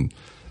bars and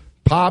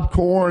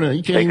popcorn, and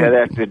he can't. Take that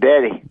after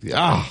Daddy.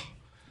 Yeah.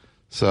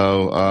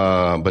 So,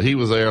 but he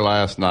was there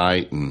last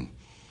night, and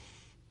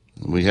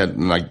we had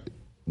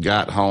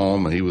got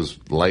home, and he was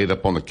laid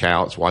up on the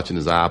couch watching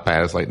his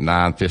iPad. It's like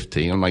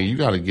 9:15. I'm like, you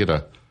got to get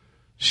a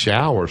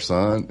shower,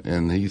 son.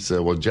 And he said,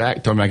 well,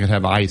 Jack told me I could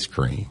have ice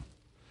cream.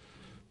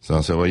 So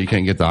I said, well, you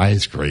can't get the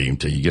ice cream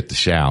till you get the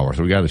shower.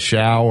 So we got a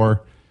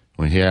shower.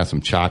 When he has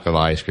some chocolate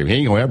ice cream, he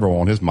ain't gonna ever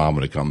want his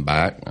mama to come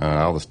back.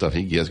 All the stuff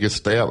he gets to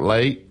stay up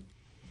late,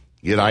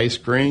 get ice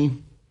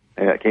cream.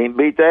 Yeah, can't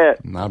beat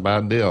that. Not a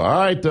bad deal. All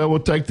right, we'll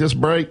take this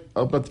break.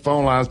 Open up the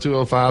phone lines,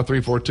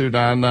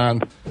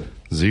 205-342-9904.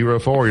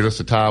 You're listening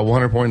to Tide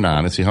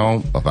 100.9. It's your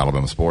home of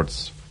Alabama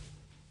sports.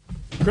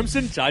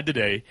 Crimson Tide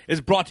Today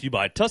is brought to you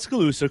by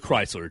Tuscaloosa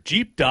Chrysler,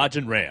 Jeep, Dodge,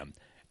 and Ram,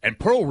 and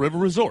Pearl River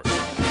Resort.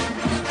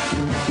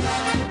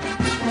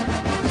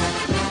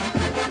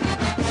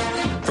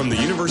 From the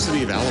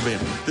University of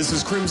Alabama, this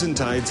is Crimson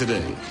Tide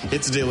Today.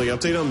 It's a daily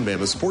update on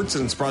Bama sports,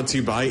 and it's brought to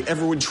you by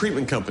Everwood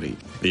Treatment Company,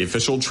 the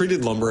official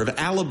treated lumber of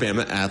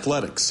Alabama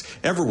athletics.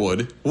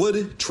 Everwood,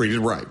 wood treated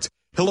right.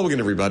 Hello again,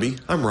 everybody.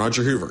 I'm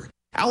Roger Hoover.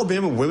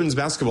 Alabama women's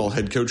basketball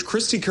head coach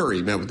Christy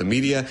Curry met with the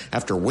media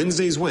after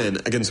Wednesday's win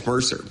against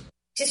Mercer.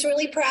 Just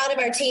really proud of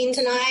our team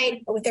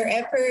tonight with their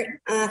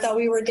effort. I thought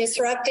we were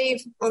disruptive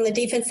on the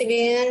defensive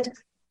end.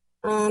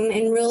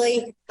 And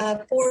really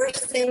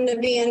forced them to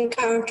be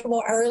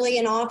uncomfortable early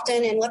and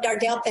often, and left our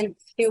depth and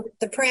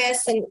the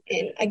press and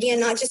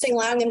again, not just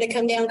allowing them to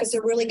come down because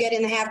they're really good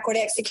in the half-court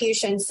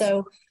execution.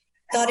 So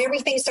thought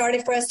everything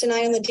started for us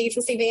tonight on the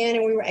defensive end,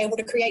 and we were able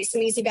to create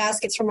some easy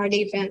baskets from our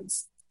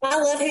defense. I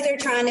love who they're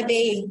trying to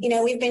be.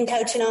 We've been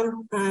coaching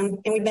them, and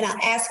we've been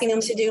asking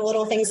them to do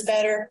little things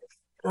better.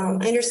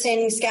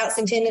 Understanding scouts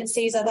and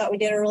tendencies, I thought we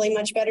did a really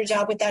much better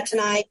job with that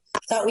tonight. I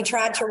thought we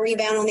tried to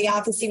rebound on the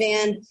offensive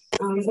end.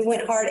 We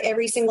went hard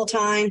every single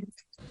time.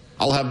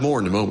 I'll have more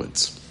in a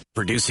moment.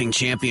 Producing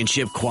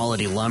championship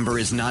quality lumber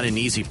is not an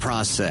easy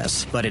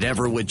process, but at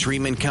Everwood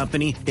Treatment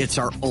Company, it's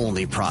our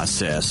only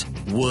process.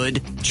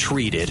 Wood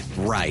treated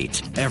right.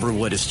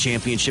 Everwood is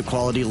championship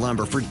quality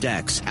lumber for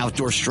decks,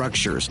 outdoor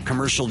structures,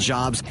 commercial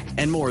jobs,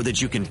 and more that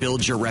you can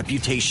build your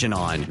reputation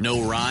on.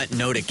 No rot,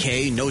 no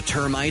decay, no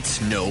termites,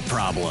 no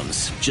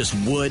problems. Just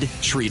wood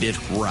treated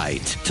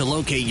right. To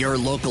locate your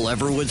local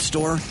Everwood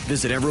store,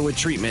 visit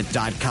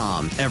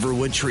EverwoodTreatment.com.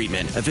 Everwood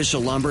Treatment,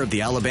 official lumber of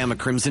the Alabama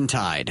Crimson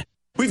Tide.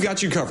 We've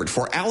got you covered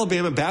for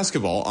Alabama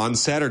basketball on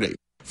Saturday.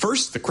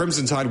 First, the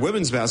Crimson Tide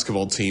women's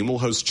basketball team will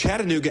host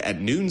Chattanooga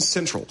at noon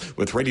Central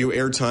with radio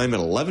airtime at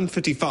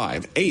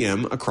 11:55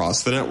 a.m.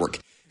 across the network.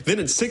 Then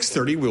at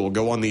 6:30, we will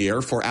go on the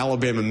air for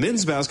Alabama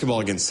men's basketball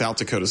against South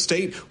Dakota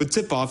State with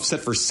tip-off set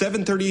for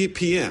 7:38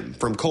 p.m.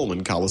 from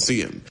Coleman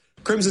Coliseum.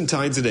 Crimson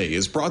Tide Today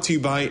is brought to you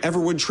by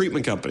Everwood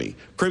Treatment Company.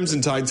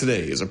 Crimson Tide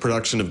Today is a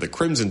production of the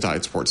Crimson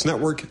Tide Sports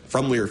Network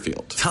from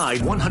Learfield. Tide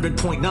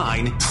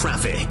 100.9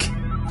 Traffic.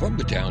 From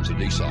the Townsend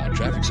Nissan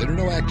Traffic Center,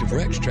 no active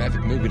wrecks.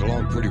 Traffic moving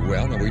along pretty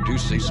well. Now, we do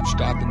see some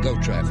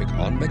stop-and-go traffic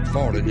on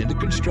McFarland in the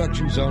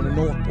construction zone in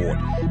Northport.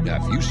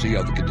 Now, if you see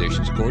other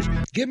conditions, of course,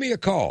 give me a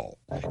call.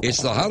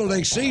 It's the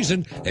holiday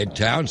season, and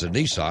Townsend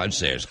Nissan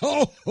says,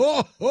 ho,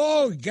 ho,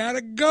 ho,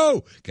 gotta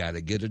go.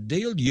 Gotta get a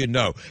deal,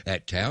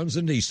 at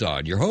Townsend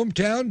Nissan, your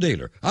hometown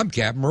dealer. I'm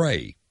Captain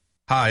Ray.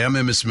 Hi, I'm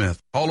Emmitt Smith,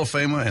 Hall of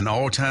Famer and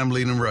all-time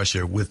leading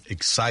rusher with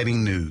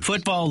exciting news.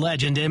 Football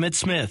legend Emmitt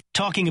Smith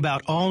talking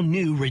about all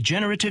new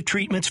regenerative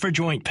treatments for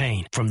joint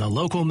pain from the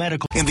local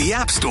medical. In the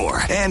App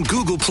Store and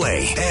Google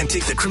Play, and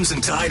take the Crimson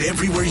Tide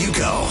everywhere you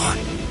go.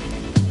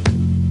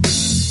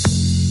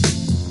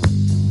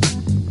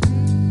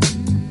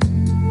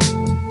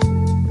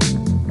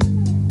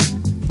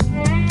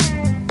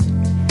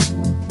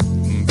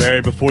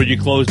 Barry, before you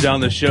close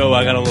down the show,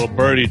 I got a little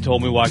birdie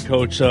told me why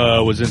Coach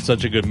was in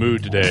such a good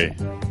mood today.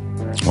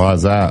 Why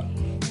is that?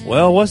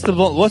 Well, what's the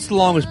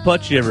longest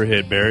putt you ever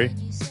hit, Barry?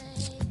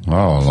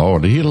 Oh,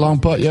 Lord. Did he hit a long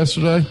putt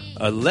yesterday?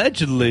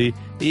 Allegedly,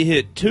 he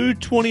hit 2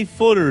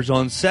 20-footers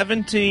on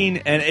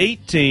 17 and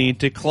 18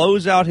 to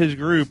close out his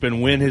group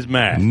and win his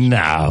match.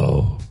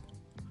 No.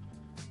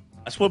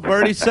 That's what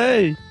birdies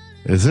say.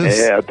 Is this?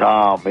 Yeah,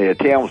 Tom. Yeah,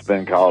 Tim's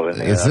been calling.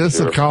 Is this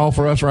a call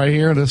for us right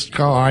here? This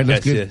call. All right,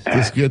 let's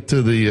get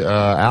to the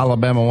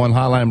Alabama One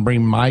hotline and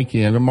bring Mike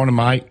in. Good morning,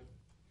 Mike.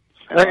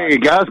 Hey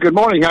guys, good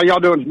morning. How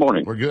y'all doing this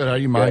morning? We're good. How are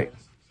you, Mike?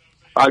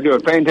 I'm doing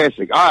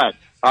fantastic. All right,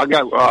 I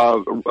got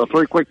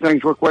 3 quick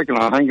things, real quick, and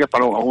I'll hang up.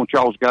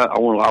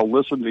 I'll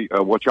listen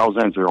to what y'all's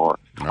answers are. All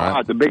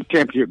right, the big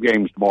championship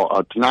games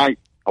tomorrow tonight.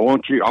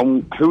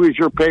 Who is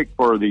your pick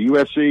for the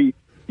USC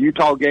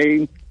Utah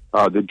game?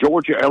 the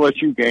Georgia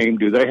LSU game,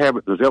 does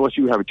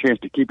LSU have a chance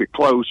to keep it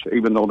close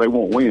even though they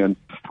won't win?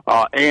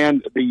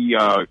 And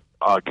the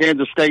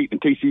Kansas State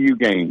and TCU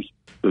games,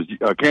 does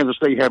Kansas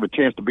State have a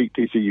chance to beat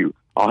TCU?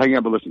 I'll hang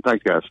up and listen.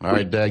 Thanks, guys. All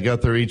right, Dad, go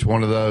through each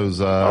one of those.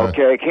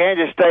 Okay,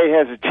 Kansas State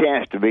has a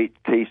chance to beat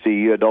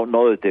TCU. I don't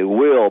know that they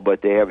will,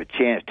 but they have a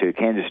chance to.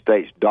 Kansas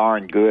State's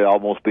darn good.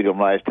 Almost beat them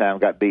last time.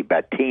 Got beat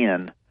by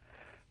 10,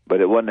 but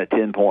it wasn't a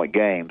 10-point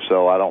game,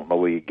 so I don't know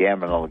whether you're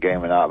gambling on the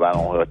game or not. But I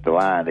don't know what the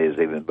line is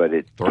even, but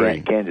it's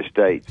Kansas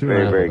State's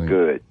very, very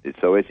good.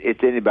 So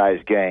it's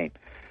anybody's game.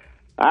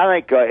 I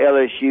think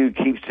LSU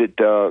keeps it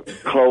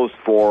close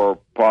for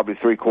probably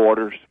 3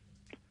 quarters.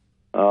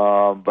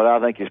 But I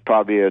think it's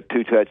probably a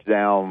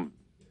 2-touchdown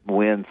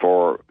win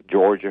for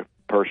Georgia,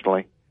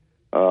 personally.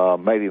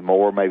 Maybe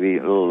more, maybe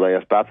a little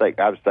less. But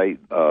I would say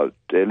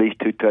at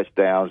least 2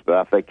 touchdowns. But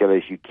I think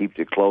LSU keeps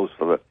it close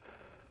for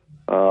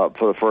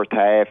the first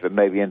half and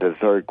maybe into the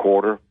third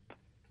quarter.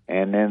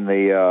 And then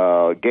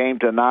the game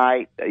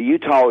tonight,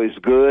 Utah is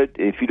good.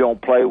 If you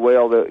don't play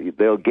well,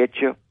 they'll get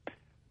you.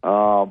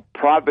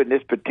 Probably in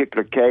this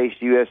particular case,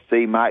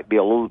 USC might be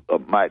a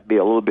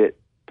little bit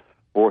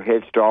more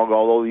headstrong,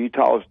 although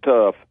Utah's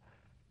tough.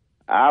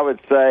 I would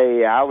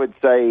say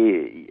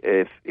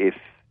if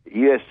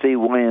USC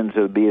wins, it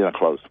would be in a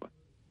close one.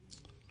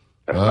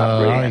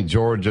 I think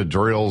Georgia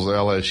drills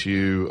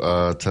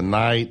LSU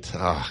tonight.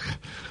 I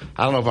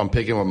don't know if I'm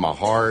picking with my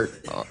heart.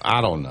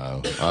 I don't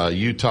know.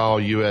 Utah,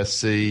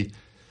 USC.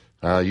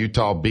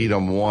 Utah beat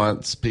them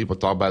once. People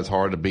talk about it's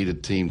hard to beat a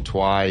team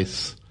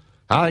twice.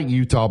 I think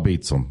Utah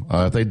beats them.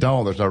 If they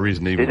don't, there's no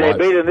reason to even Did they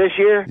beat them this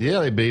year?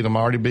 Yeah, they beat them.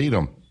 Already beat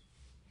them.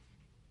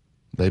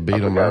 They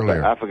beat them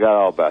earlier. I forgot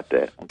all about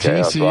that.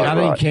 Okay, TCU, I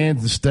think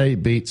Kansas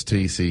State beats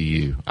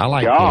TCU. I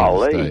like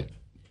Kansas State.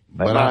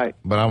 But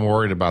I'm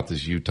worried about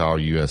this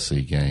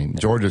Utah-USC game.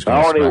 Georgia's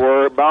going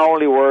to My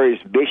only worry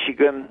is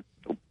Michigan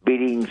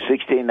beating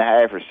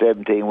 16.5 or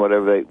 17,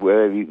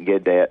 whatever you can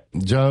get that.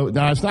 Joe,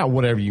 no, it's not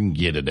whatever you can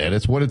get it at.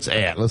 It's what it's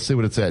at. Let's see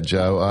what it's at,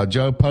 Joe.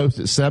 Joe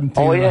posted 17.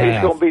 Oh, yeah,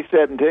 he's going to be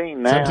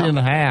 17 now.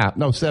 17.5.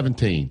 No,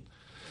 17.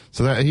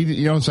 So that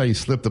you don't say he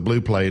slipped the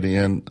blue plate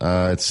in.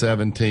 It's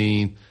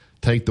 17.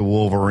 Take the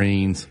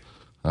Wolverines.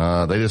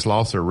 They just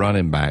lost their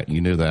running back.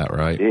 You knew that,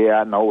 right? Yeah,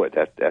 I know it.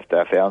 After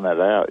I found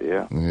that out,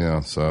 yeah.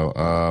 Yeah, so,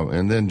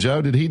 and then,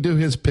 Joe, did he do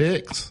his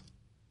picks?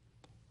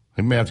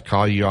 He may have to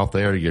call you off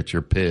there to get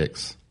your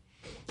picks.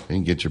 He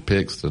can get your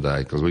picks today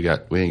because we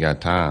ain't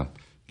got time.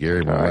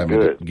 Gary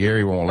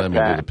won't let me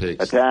do the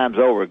picks. The time's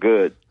over.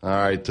 Good. All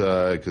right,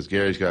 because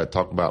Gary's got to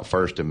talk about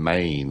First and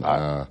Main.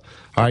 All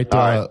right.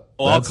 Well,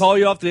 I'll call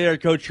you off the air,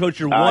 Coach. Coach,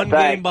 you're one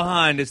game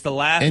behind. It's the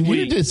last and week.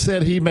 You just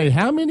said he made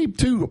how many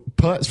 2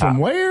 putts from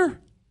where?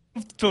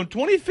 From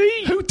 20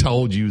 feet. Who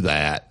told you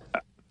that?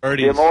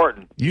 Jim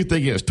Morton. You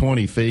think it was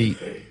 20 feet?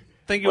 I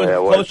think it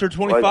was closer to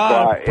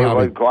 25. It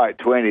wasn't quite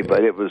 20,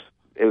 but it was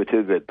 2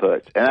 good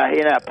putts. And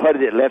I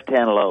putted it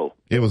left-hand low.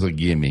 It was a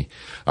gimme.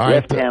 All right,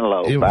 left-hand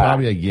low. It was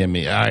probably a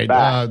gimme. All right,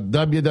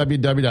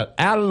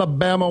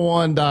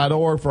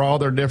 www.alabama1.org for all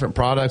their different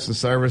products and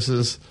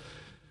services.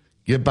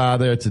 Get by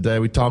there today.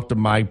 We talked to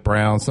Mike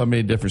Brown, so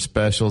many different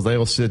specials. They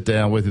will sit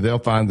down with you. They'll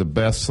find the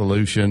best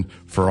solution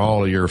for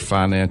all of your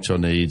financial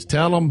needs.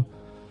 Tell them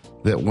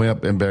that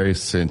Wimp and Barry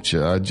sent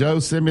you. Joe,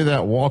 send me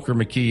that Walker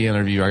McKee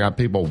interview. I got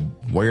people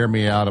wearing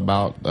me out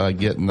about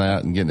getting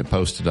that and getting it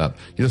posted up.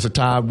 You listen to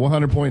Tide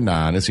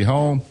 100.9. Is he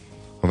home?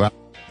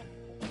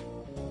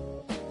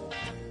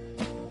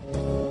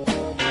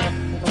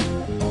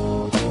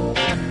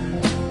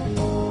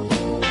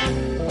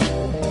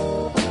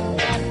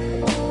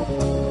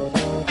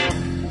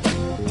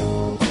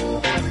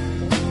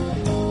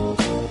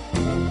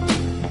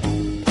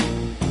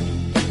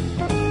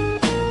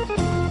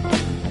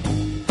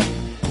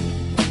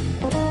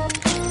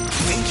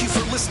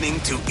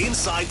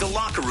 Inside the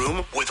Locker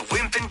Room with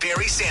Wimp and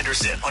Barry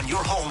Sanderson on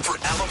your home for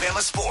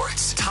Alabama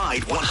sports.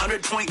 Tide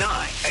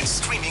 100.9 and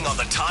streaming on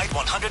the Tide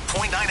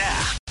 100.9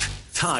 app.